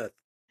Smith.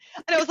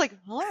 And I was like,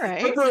 all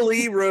right. Harper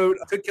Lee wrote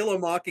To Kill a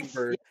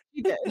Mockingbird.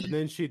 She did. And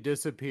then she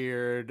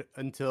disappeared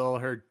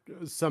until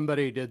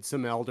somebody did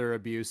some elder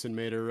abuse and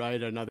made her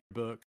write another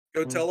book.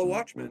 Go tell a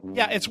watchman.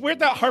 Yeah, it's weird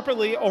that Harper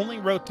Lee only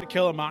wrote To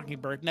Kill a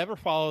Mockingbird, never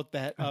followed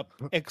that up,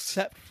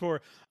 except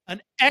for an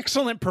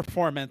excellent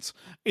performance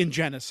in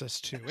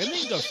Genesis 2. And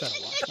then go tell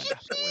a watchman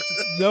afterwards.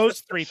 It's those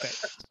three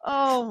things.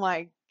 Oh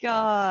my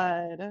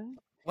God.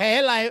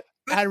 Well,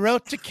 I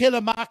wrote To Kill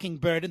a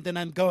Mockingbird, and then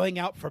I'm going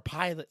out for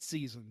pilot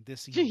season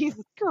this year.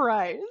 Jesus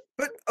Christ.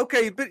 But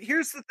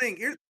here's the thing.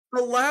 Here's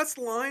the last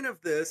line of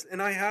this,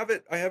 and I have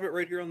it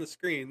right here on the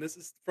screen. This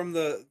is from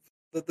the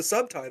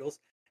subtitles.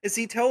 Is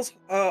he tells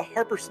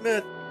Harper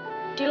Smith,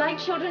 Do you like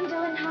children,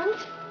 Dylan Hunt?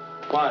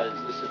 Why, is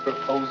this a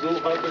proposal,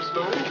 Harper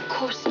Smith? Of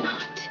course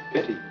not.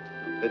 Betty,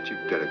 I bet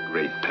you've got a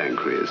great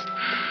pancreas.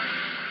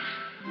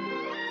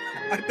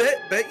 I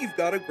bet you've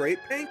got a great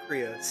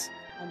pancreas.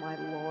 Oh my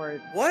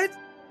Lord. What?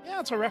 Yeah,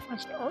 it's a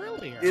reference to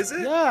earlier. Is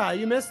it? Yeah,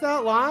 you missed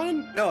that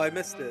line? No, I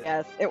missed it.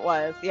 Yes, it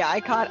was. Yeah, I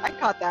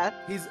caught that.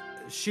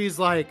 She's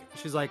like,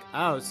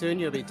 oh, soon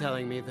you'll be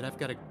telling me that I've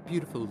got a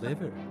beautiful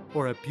liver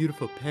or a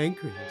beautiful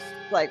pancreas.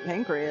 Like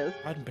pancreas.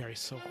 Roddenberry's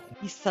so horny.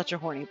 He's such a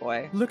horny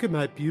boy. Look at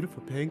my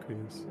beautiful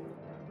pancreas.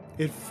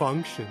 It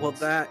functions. Well,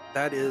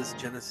 that is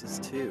Genesis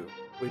 2.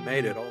 We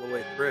made it all the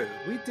way through.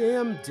 We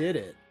damn did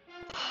it.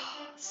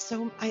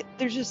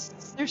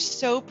 There's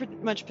so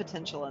much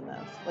potential in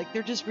this. Like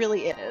there just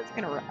really is.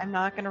 I'm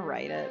not gonna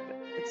write it. But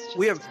it's just...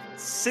 We have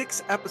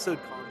 6 episode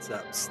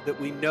concepts that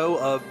we know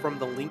of from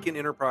the Lincoln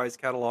Enterprise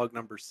catalog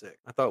number 6.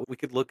 I thought we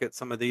could look at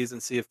some of these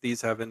and see if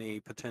these have any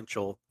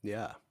potential.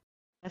 Yeah.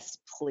 Yes,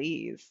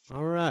 please.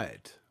 All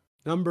right.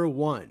 Number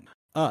 1,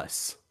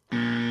 Us.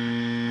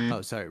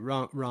 Oh, sorry,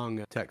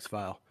 wrong text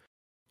file.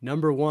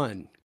 Number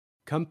 1,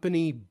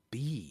 Company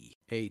B,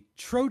 a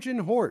Trojan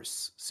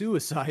horse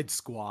suicide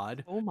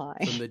squad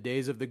from the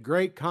days of the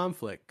Great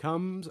Conflict,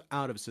 comes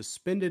out of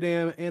suspended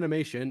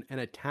animation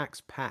and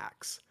attacks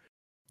Pax.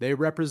 They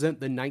represent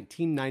the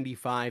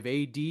 1995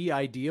 AD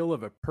ideal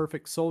of a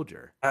perfect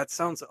soldier. That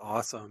sounds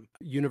awesome.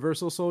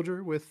 Universal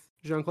Soldier with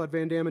Jean-Claude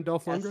Van Damme and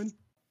Dolph Lundgren?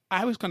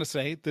 I was going to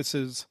say this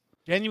is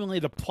genuinely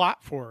the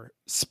plot for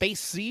Space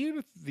Seed,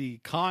 the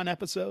Khan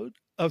episode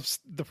of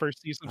the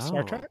first season of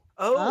Star Trek.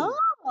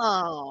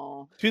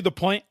 Oh. To the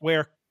point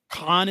where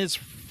Khan is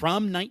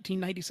from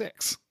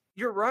 1996.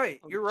 You're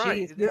right. You're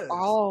right. Geez,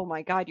 oh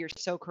my God, you're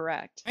so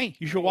correct. Hey,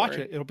 you should watch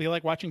it. It'll be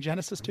like watching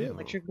Genesis 2.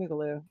 Electric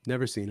Boogaloo.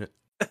 Never seen it.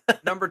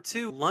 Number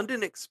 2,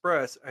 London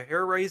Express, a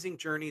hair-raising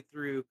journey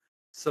through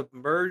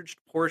submerged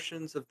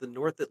portions of the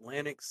North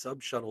Atlantic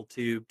subshuttle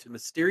tube to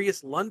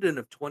mysterious London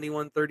of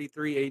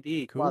 2133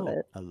 AD. Cool. Love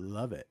it. I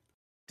love it.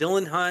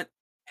 Dylan Hunt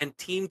and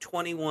Team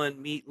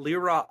 21 meet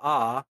Lyra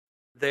Ah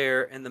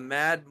there and the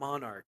Mad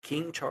Monarch,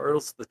 King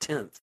Charles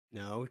X.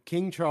 No,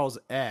 King Charles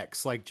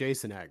X, like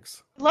Jason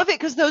X. Love it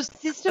because those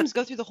systems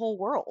go through the whole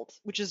world,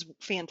 which is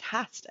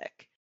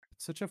fantastic.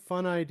 It's such a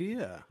fun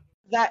idea.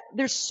 That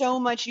there's so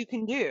much you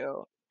can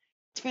do.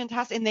 It's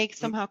fantastic. And they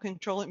somehow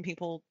control it and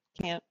people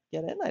can't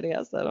get in, I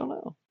guess. I don't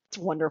know. It's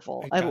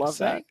wonderful. I love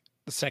that.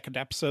 The second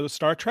episode of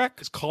Star Trek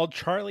is called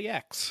Charlie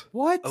X.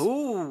 What?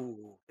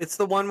 Oh, it's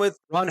the one with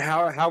Ron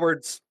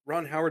Howard's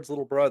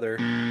little brother.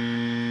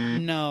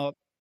 No,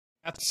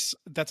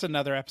 that's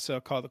another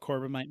episode called The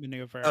Corbomite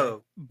Maneuver.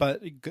 Oh,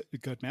 but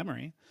good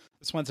memory.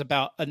 This one's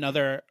about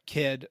another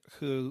kid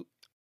who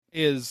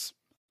is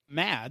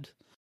mad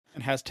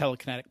and has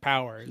telekinetic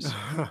powers.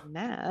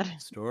 Mad.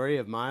 Story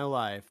of my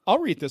life. I'll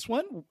read this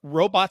one.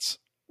 Robots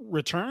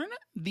return.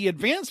 The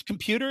advanced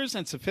computers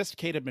and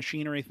sophisticated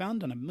machinery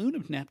found on a moon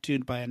of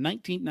Neptune by a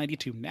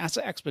 1992 NASA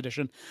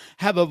expedition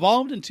have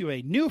evolved into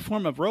a new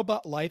form of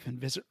robot life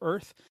and visit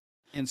Earth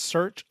in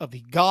search of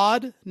the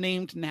god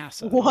named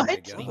NASA.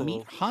 What? They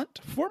meet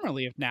Hunt,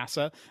 formerly of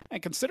NASA,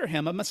 and consider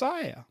him a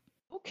messiah.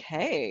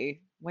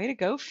 Okay. Way to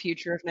go,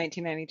 future of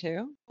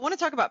 1992. I want to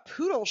talk about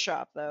Poodle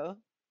Shop, though.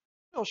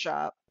 Poodle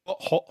Shop. Well,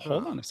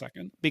 hold on a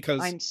second, because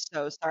I'm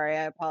so sorry.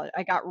 I apologize.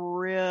 I got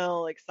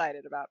real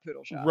excited about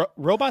Poodle Shop.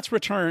 Robots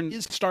Return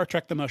is Star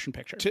Trek the Motion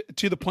Picture,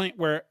 to the point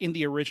where in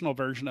the original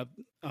version of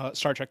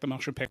Star Trek the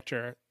Motion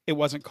Picture, it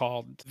wasn't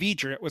called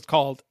V'ger, it was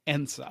called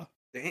Ensa.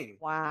 Dang.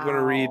 Wow. You want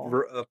to read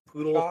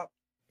Poodle Shop?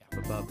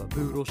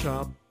 Poodle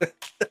Shop.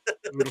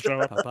 Poodle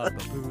Shop.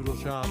 Poodle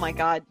Shop. Oh my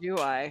God, do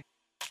I?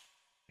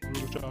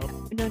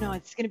 No,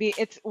 it's gonna be.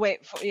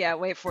 Wait for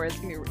it.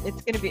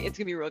 It's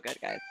gonna be real good,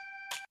 guys.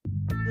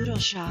 Noodle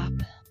shop.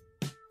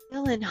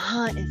 Dylan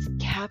Hunt is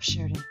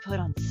captured and put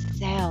on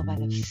sale by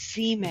the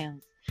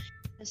females.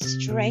 A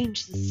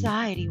strange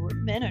society where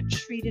men are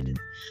treated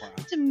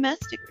as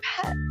domestic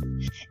pets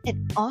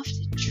and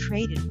often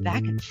traded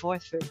back and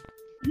forth for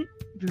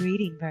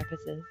breeding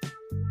purposes.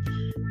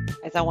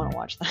 Guys, I want to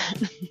watch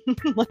that.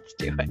 Let's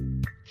do it.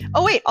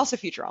 Oh wait, also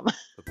Futurama.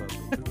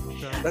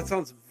 That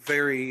sounds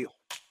very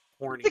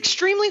horny. It's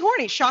extremely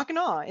horny. Shock and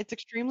awe. It's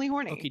extremely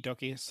horny. Okie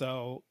dokie.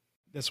 So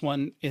this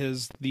one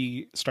is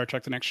the Star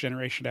Trek: The Next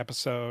Generation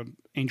episode,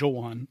 Angel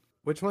One.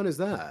 Which one is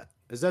that?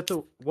 Is that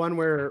the one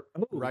where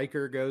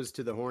Riker goes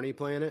to the horny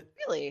planet?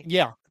 Really?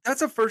 Yeah.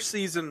 That's a first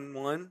season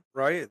one,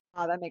 right?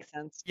 Oh, that makes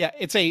sense. Yeah,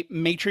 it's a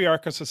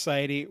matriarchal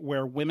society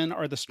where women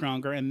are the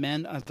stronger and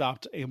men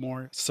adopt a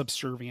more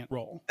subservient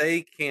role.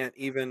 They can't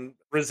even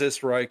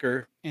resist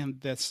Riker.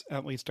 And that's,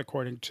 at least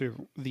according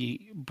to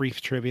the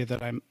brief trivia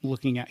that I'm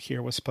looking at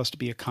here, was supposed to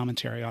be a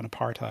commentary on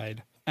apartheid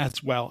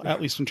as well,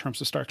 at least in terms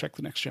of Star Trek: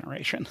 The Next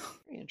Generation.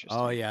 Very interesting.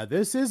 Oh yeah,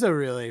 this is a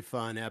really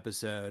fun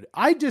episode.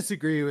 I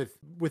disagree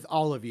with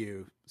all of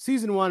you.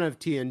 Season 1 of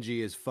TNG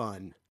is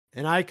fun.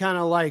 And I kind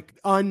of like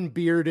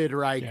unbearded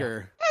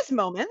Riker. It has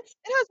moments.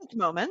 It has its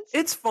moments.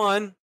 It's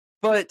fun,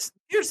 but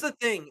here's the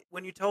thing.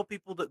 When you tell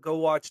people to go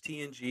watch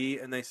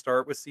TNG and they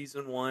start with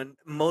season 1,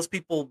 most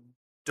people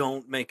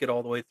don't make it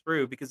all the way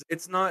through because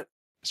it's not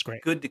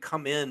good to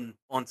come in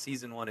on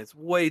season 1. It's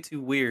way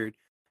too weird.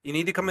 You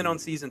need to come in on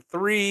season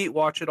 3,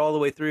 watch it all the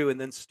way through, and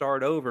then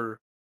start over.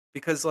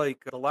 Because,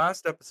 like, the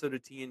last episode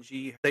of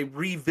TNG, they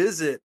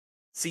revisit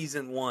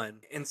season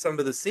 1 in some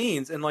of the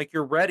scenes, and, like,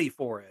 you're ready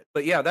for it.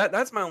 But, yeah,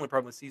 that's my only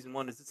problem with season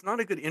 1, is it's not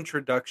a good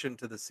introduction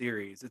to the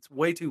series. It's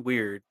way too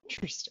weird.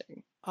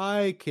 Interesting.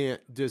 I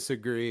can't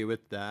disagree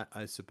with that,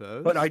 I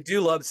suppose. But I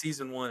do love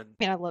season 1. I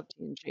mean, I love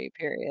TNG,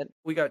 period.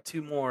 We got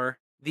 2 more.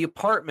 The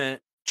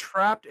apartment,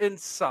 trapped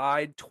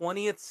inside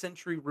 20th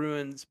century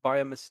ruins by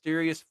a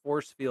mysterious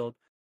force field.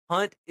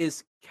 Hunt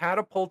is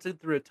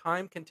catapulted through a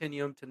time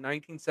continuum to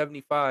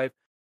 1975,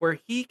 where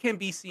he can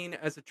be seen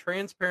as a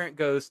transparent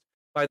ghost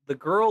by the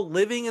girl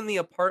living in the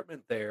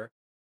apartment there.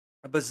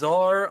 A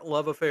bizarre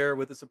love affair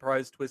with a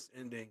surprise twist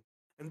ending.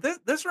 And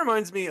this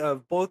reminds me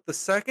of both the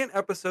second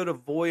episode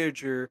of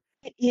Voyager.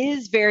 It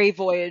is very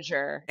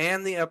Voyager.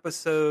 And the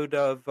episode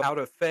of Out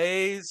of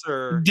Phase,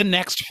 or The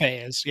Next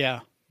Phase,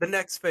 yeah. The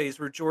Next Phase,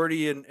 where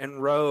Geordi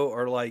and Ro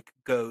are like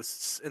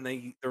ghosts, and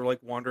they're like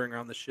wandering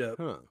around the ship.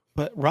 Huh.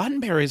 But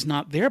Roddenberry's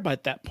not there by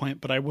that point,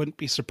 but I wouldn't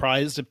be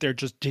surprised if they're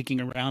just digging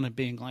around and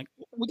being like,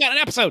 we got an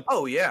episode.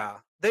 Oh, yeah.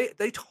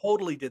 They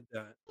totally did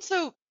that.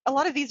 So a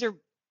lot of these are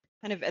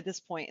kind of at this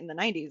point in the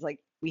 90s, like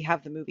we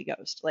have the movie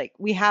Ghost. Like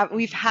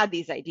we've had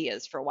these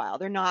ideas for a while.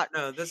 They're not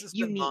this has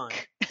unique. Been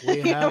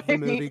mine. We have the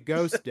movie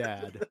Ghost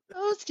Dad.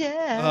 Ghost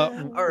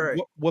Dad. All right.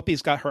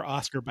 Whoopi's got her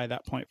Oscar by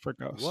that point for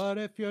Ghost. What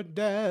if your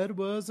dad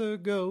was a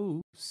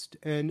ghost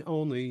and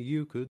only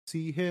you could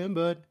see him,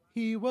 but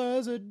he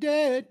was a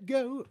dead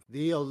ghost?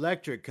 The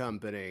Electric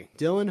Company.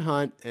 Dylan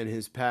Hunt and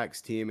his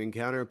PAX team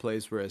encounter a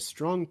place where a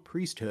strong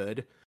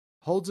priesthood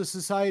holds a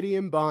society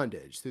in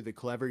bondage through the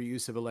clever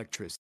use of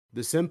electricity.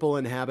 The simple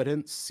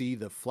inhabitants see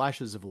the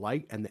flashes of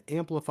light and the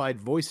amplified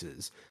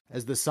voices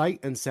as the sight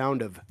and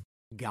sound of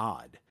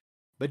God.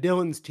 But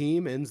Dylan's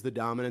team ends the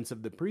dominance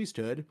of the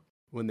priesthood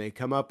when they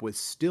come up with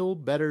still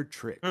better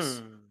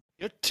tricks.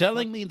 You're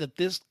telling me that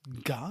this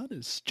God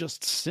is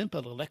just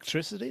simple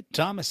electricity?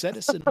 Thomas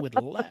Edison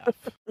would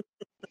laugh.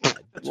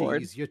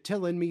 Jeez, you're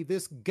telling me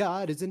this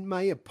God is in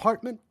my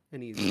apartment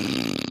and he's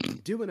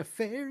doing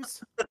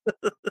affairs?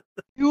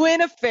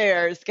 Doing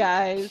affairs,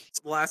 guys.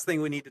 The last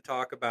thing we need to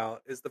talk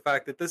about is the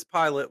fact that this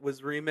pilot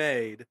was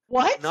remade.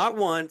 What? Not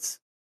once,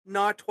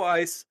 not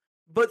twice,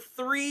 but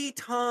 3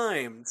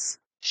 times.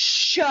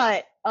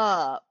 Shut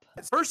up.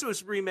 First, it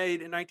was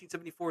remade in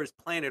 1974 as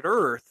Planet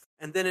Earth,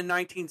 and then in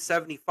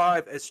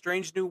 1975 as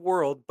Strange New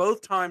World,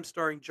 both times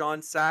starring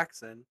John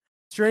Saxon.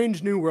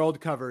 Strange New World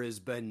cover is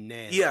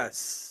bananas.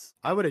 Yes.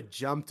 I would have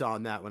jumped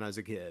on that when I was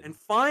a kid. And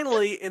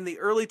finally, in the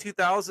early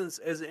 2000s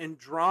as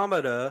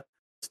Andromeda,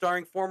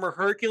 starring former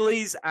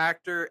Hercules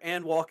actor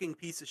and walking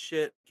piece of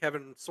shit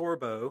Kevin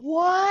Sorbo.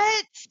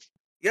 What?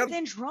 Yep. It's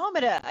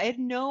Andromeda. I had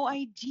no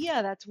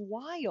idea. That's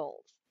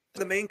wild.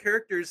 The main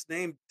character is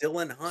named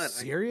Dylan Hunt.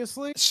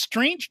 Seriously?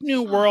 Strange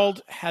New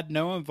World had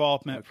no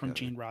involvement from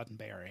Gene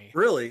Roddenberry.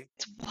 Really?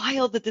 It's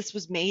wild that this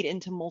was made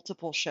into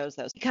multiple shows,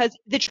 though, because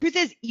the truth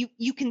is,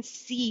 you can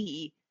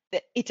see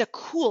that it's a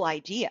cool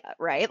idea,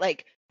 right?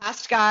 Like,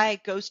 past guy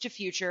goes to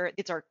future.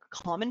 It's our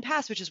common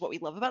past, which is what we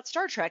love about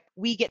Star Trek.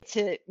 We get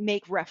to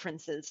make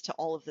references to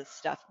all of this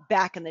stuff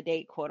back in the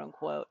day, quote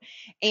unquote.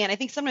 And I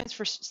think sometimes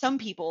for some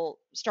people,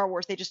 Star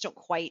Wars, they just don't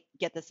quite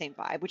get the same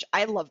vibe, which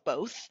I love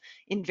both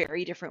in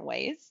very different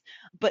ways.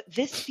 But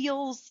this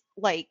feels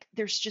like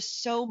there's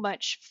just so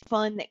much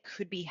fun that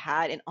could be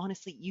had. And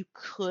honestly, you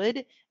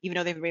could, even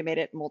though they've remade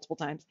it multiple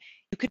times,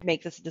 you could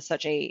make this into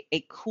such a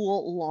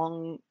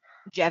cool,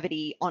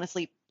 longevity,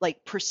 honestly,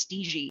 like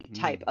prestige-y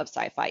type of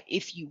sci-fi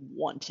if you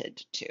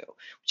wanted to,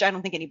 which I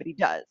don't think anybody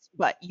does,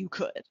 but you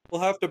could.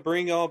 We'll have to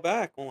bring y'all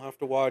back. We'll have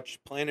to watch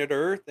Planet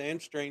Earth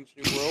and Strange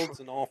New Worlds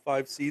and all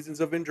 5 seasons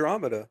of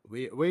Andromeda.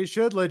 We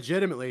should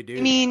legitimately do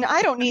I mean, that.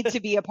 I don't need to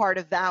be a part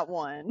of that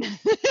one.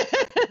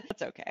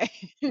 That's okay.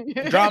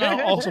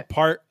 Andromeda also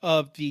part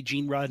of the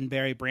Gene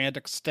Roddenberry brand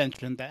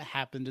extension that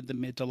happened in the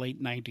mid to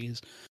late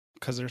 90s.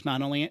 Because there's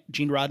not only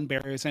Gene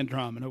Roddenberry's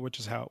Andromeda, which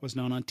is how it was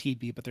known on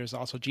TV, but there's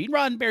also Gene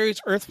Roddenberry's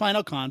Earth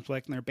Final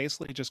Conflict, and they're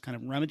basically just kind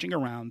of rummaging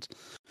around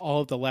all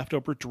of the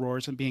leftover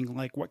drawers and being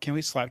like, what can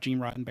we slap Gene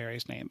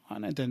Roddenberry's name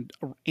on? And then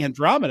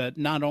Andromeda,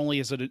 not only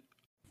is it a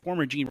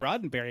former Gene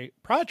Roddenberry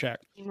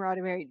project, Gene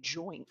Roddenberry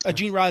joint. a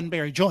Gene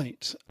Roddenberry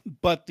joint,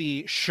 but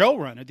the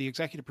showrunner, the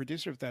executive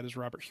producer of that is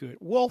Robert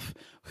Hewitt Wolf,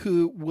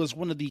 who was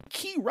one of the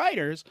key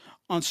writers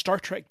on Star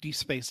Trek Deep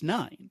Space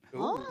Nine.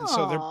 And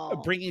so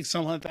they're bringing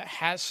someone that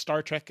has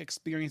Star Trek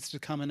experience to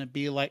come in and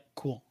be like,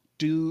 cool,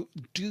 do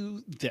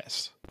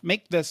this,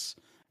 make this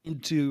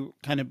into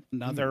kind of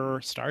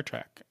another Star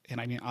Trek.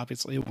 And I mean,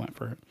 obviously it went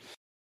for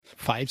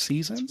 5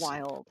 seasons. It's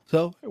wild.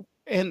 So,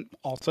 and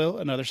also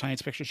another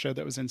science fiction show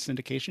that was in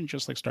syndication,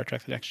 just like Star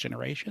Trek The Next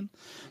Generation.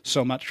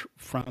 So much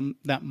from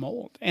that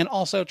mold. And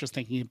also just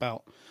thinking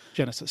about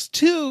Genesis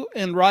 2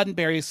 and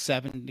Roddenberry's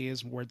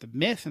 70s, where the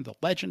myth and the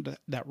legend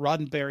that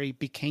Roddenberry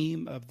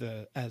became of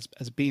as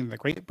being the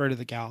great bird of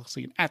the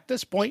galaxy. And at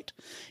this point,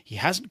 he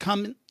hasn't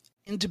come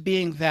into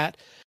being that.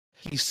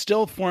 He's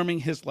still forming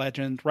his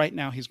legend. Right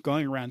now, he's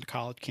going around to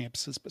college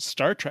campuses, but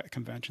Star Trek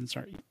conventions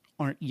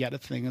aren't yet a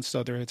thing. And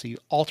so there is the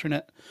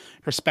alternate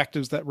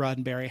perspectives that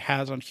Roddenberry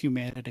has on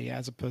humanity,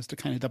 as opposed to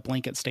kind of the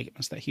blanket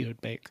statements that he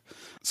would make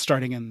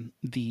starting in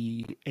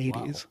the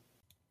 80s.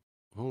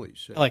 Wow. Holy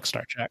shit. I like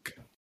Star Trek.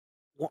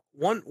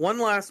 One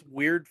last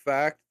weird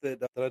fact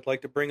that I'd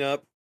like to bring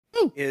up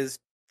is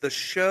the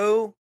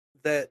show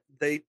that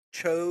they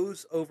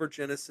chose over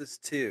Genesis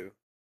 2.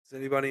 Does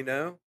anybody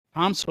know?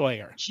 Tom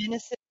Sawyer.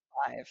 Genesis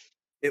 5.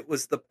 It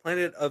was the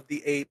Planet of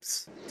the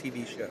Apes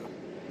TV show.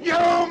 You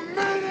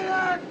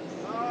maniacs!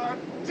 Oh,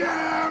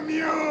 damn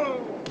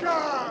you!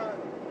 God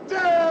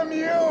damn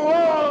you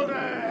all to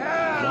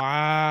hell!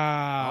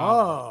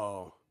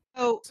 Wow.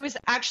 Oh, it was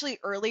actually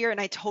earlier,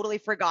 and I totally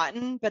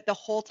forgotten. But the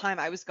whole time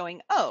I was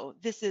going, "Oh,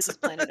 this is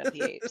Planet of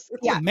the Apes."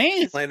 Yeah,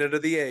 man. Planet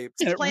of the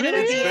Apes. It Planet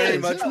really of the is, Very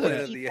Apes. much isn't Planet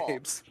it? of the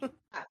Apes.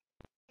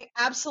 I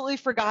absolutely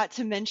forgot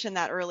to mention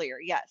that earlier.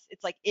 Yes,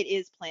 it's like it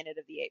is Planet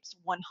of the Apes,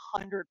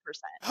 100%.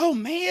 Oh,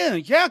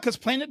 man. Yeah, because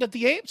Planet of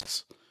the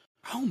Apes.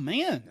 Oh,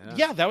 man.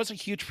 Yeah, that was a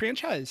huge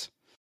franchise.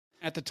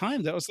 At the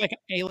time, that was like an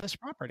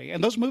A-list property.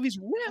 And those movies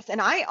Yes, and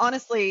I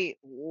honestly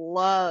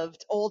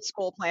loved old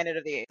school Planet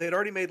of the Apes. They had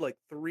already made like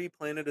 3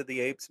 Planet of the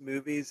Apes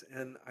movies,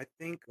 and I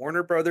think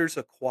Warner Brothers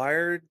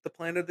acquired the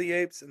Planet of the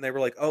Apes, and they were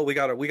like, "Oh, we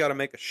gotta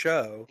make a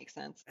show." Makes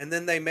sense. And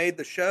then they made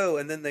the show,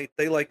 and then they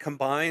like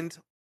combined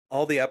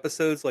all the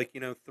episodes, like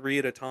 3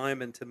 at a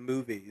time, into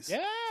movies.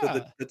 Yeah.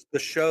 So the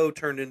show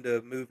turned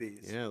into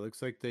movies. Yeah, it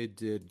looks like they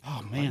did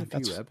man, a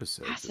that's few episodes.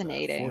 of that.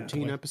 fascinating.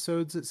 14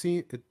 episodes, it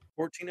seemed.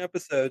 14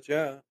 episodes,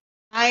 yeah.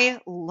 I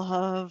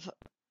love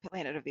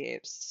Planet of the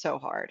Apes so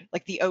hard,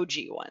 like the OG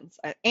ones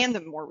and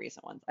the more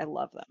recent ones. I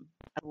love them.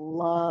 I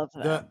love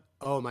them.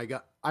 Oh my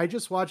God. I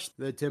just watched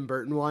the Tim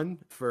Burton one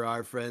for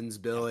our friends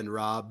Bill and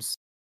Rob's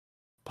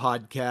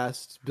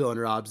podcast, Bill and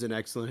Rob's An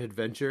Excellent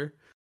Adventure.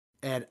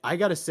 And I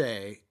gotta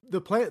say,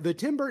 the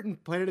Tim Burton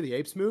Planet of the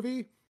Apes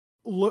movie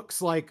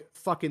looks like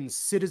fucking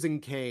Citizen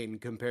Kane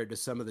compared to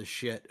some of the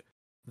shit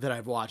that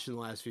I've watched in the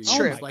last few years.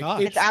 True. Oh my Like,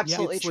 God. It's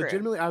absolutely true.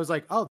 Legitimately, I was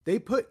like, oh, they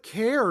put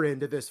care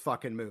into this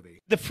fucking movie.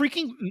 The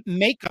freaking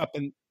makeup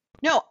and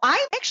No,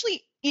 I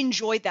actually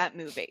enjoyed that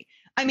movie.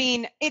 I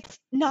mean, it's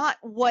not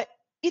what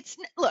it's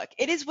look,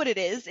 it is what it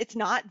is. It's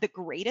not the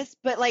greatest,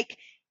 but like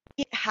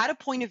it had a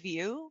point of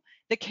view.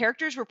 The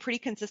characters were pretty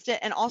consistent,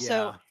 and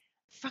also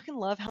fucking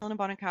love Helena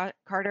Bonham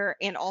Carter,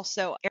 and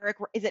also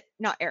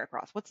not Eric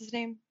Roth? What's his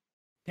name?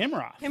 Tim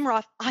Roth. Tim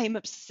Roth. I am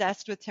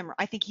obsessed with Tim Roth.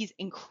 I think he's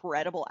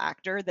incredible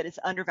actor that is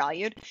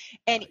undervalued,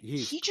 and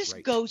he just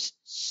great. goes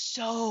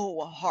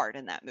so hard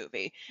in that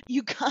movie.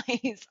 You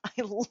guys,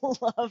 I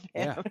love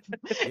him.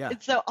 Yeah.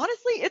 And so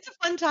honestly, it's a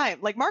fun time.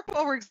 Like Mark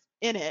Wahlberg's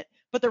in it,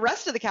 but the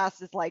rest of the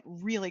cast is like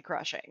really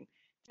crushing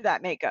to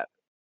that makeup.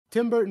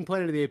 Tim Burton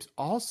Planet of the Apes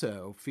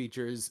also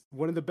features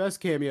one of the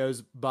best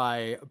cameos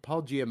by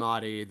Paul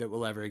Giamatti that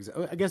will ever exist.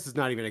 I guess it's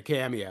not even a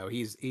cameo.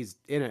 He's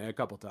in it a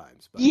couple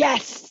times. But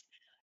Yes.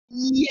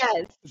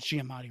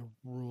 Giamatti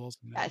rules.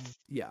 Yes.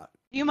 yeah.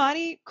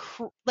 Giamatti,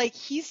 like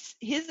his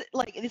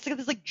like it's like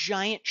this like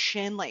giant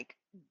chin. Like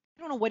I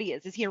don't know what he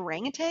is. Is he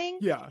orangutan?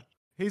 Yeah.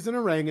 He's an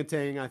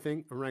orangutan, I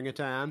think.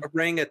 Orangutan.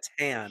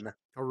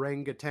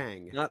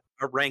 Orangutan. Not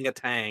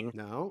orangutan.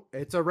 No,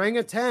 it's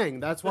orangutan.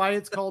 That's why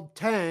it's called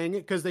Tang,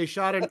 because they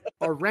shot an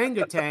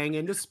orangutan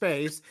into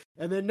space,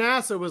 and then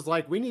NASA was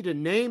like, we need to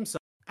name something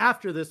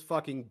after this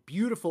fucking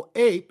beautiful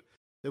ape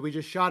that we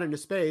just shot into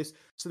space.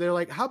 So they're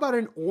like, how about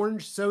an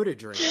orange soda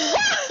drink?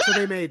 So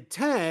they made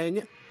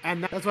Tang,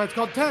 and that's why it's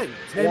called Tang.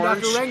 It's named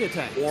after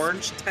orangutan.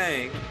 Orange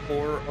Tang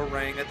or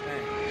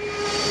orangutan.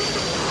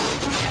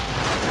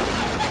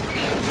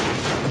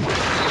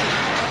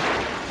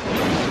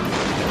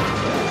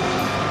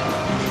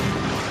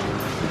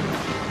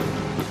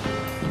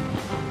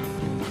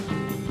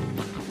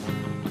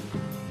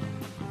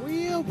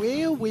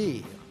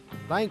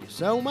 thank you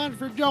so much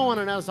for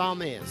joining us on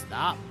this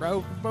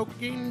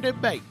thought-provoking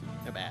debate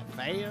about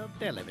failed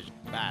television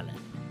pilot.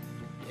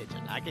 Did you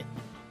like it?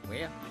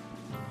 Well,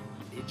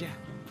 did ya?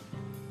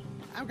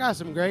 I've got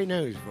some great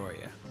news for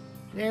you.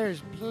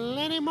 There's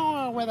plenty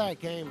more where that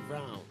came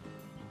from.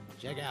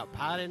 Check out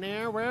Piloting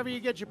Air wherever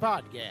you get your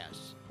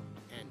podcasts.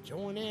 And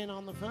join in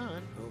on the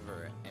fun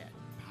over at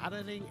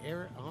Piloting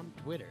Air on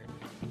Twitter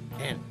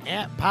and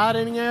at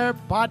Piloting Air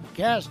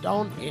Podcast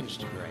on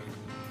Instagram.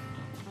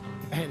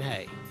 And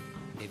hey,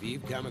 if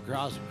you've come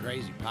across a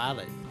crazy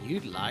pilot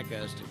you'd like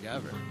us to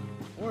cover,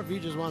 or if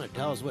you just want to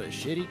tell us what a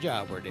shitty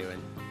job we're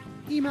doing,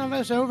 email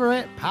us over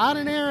at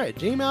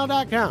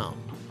pilotingair@gmail.com.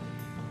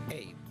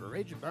 A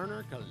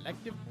Bridgeburner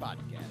Collective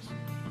Podcast.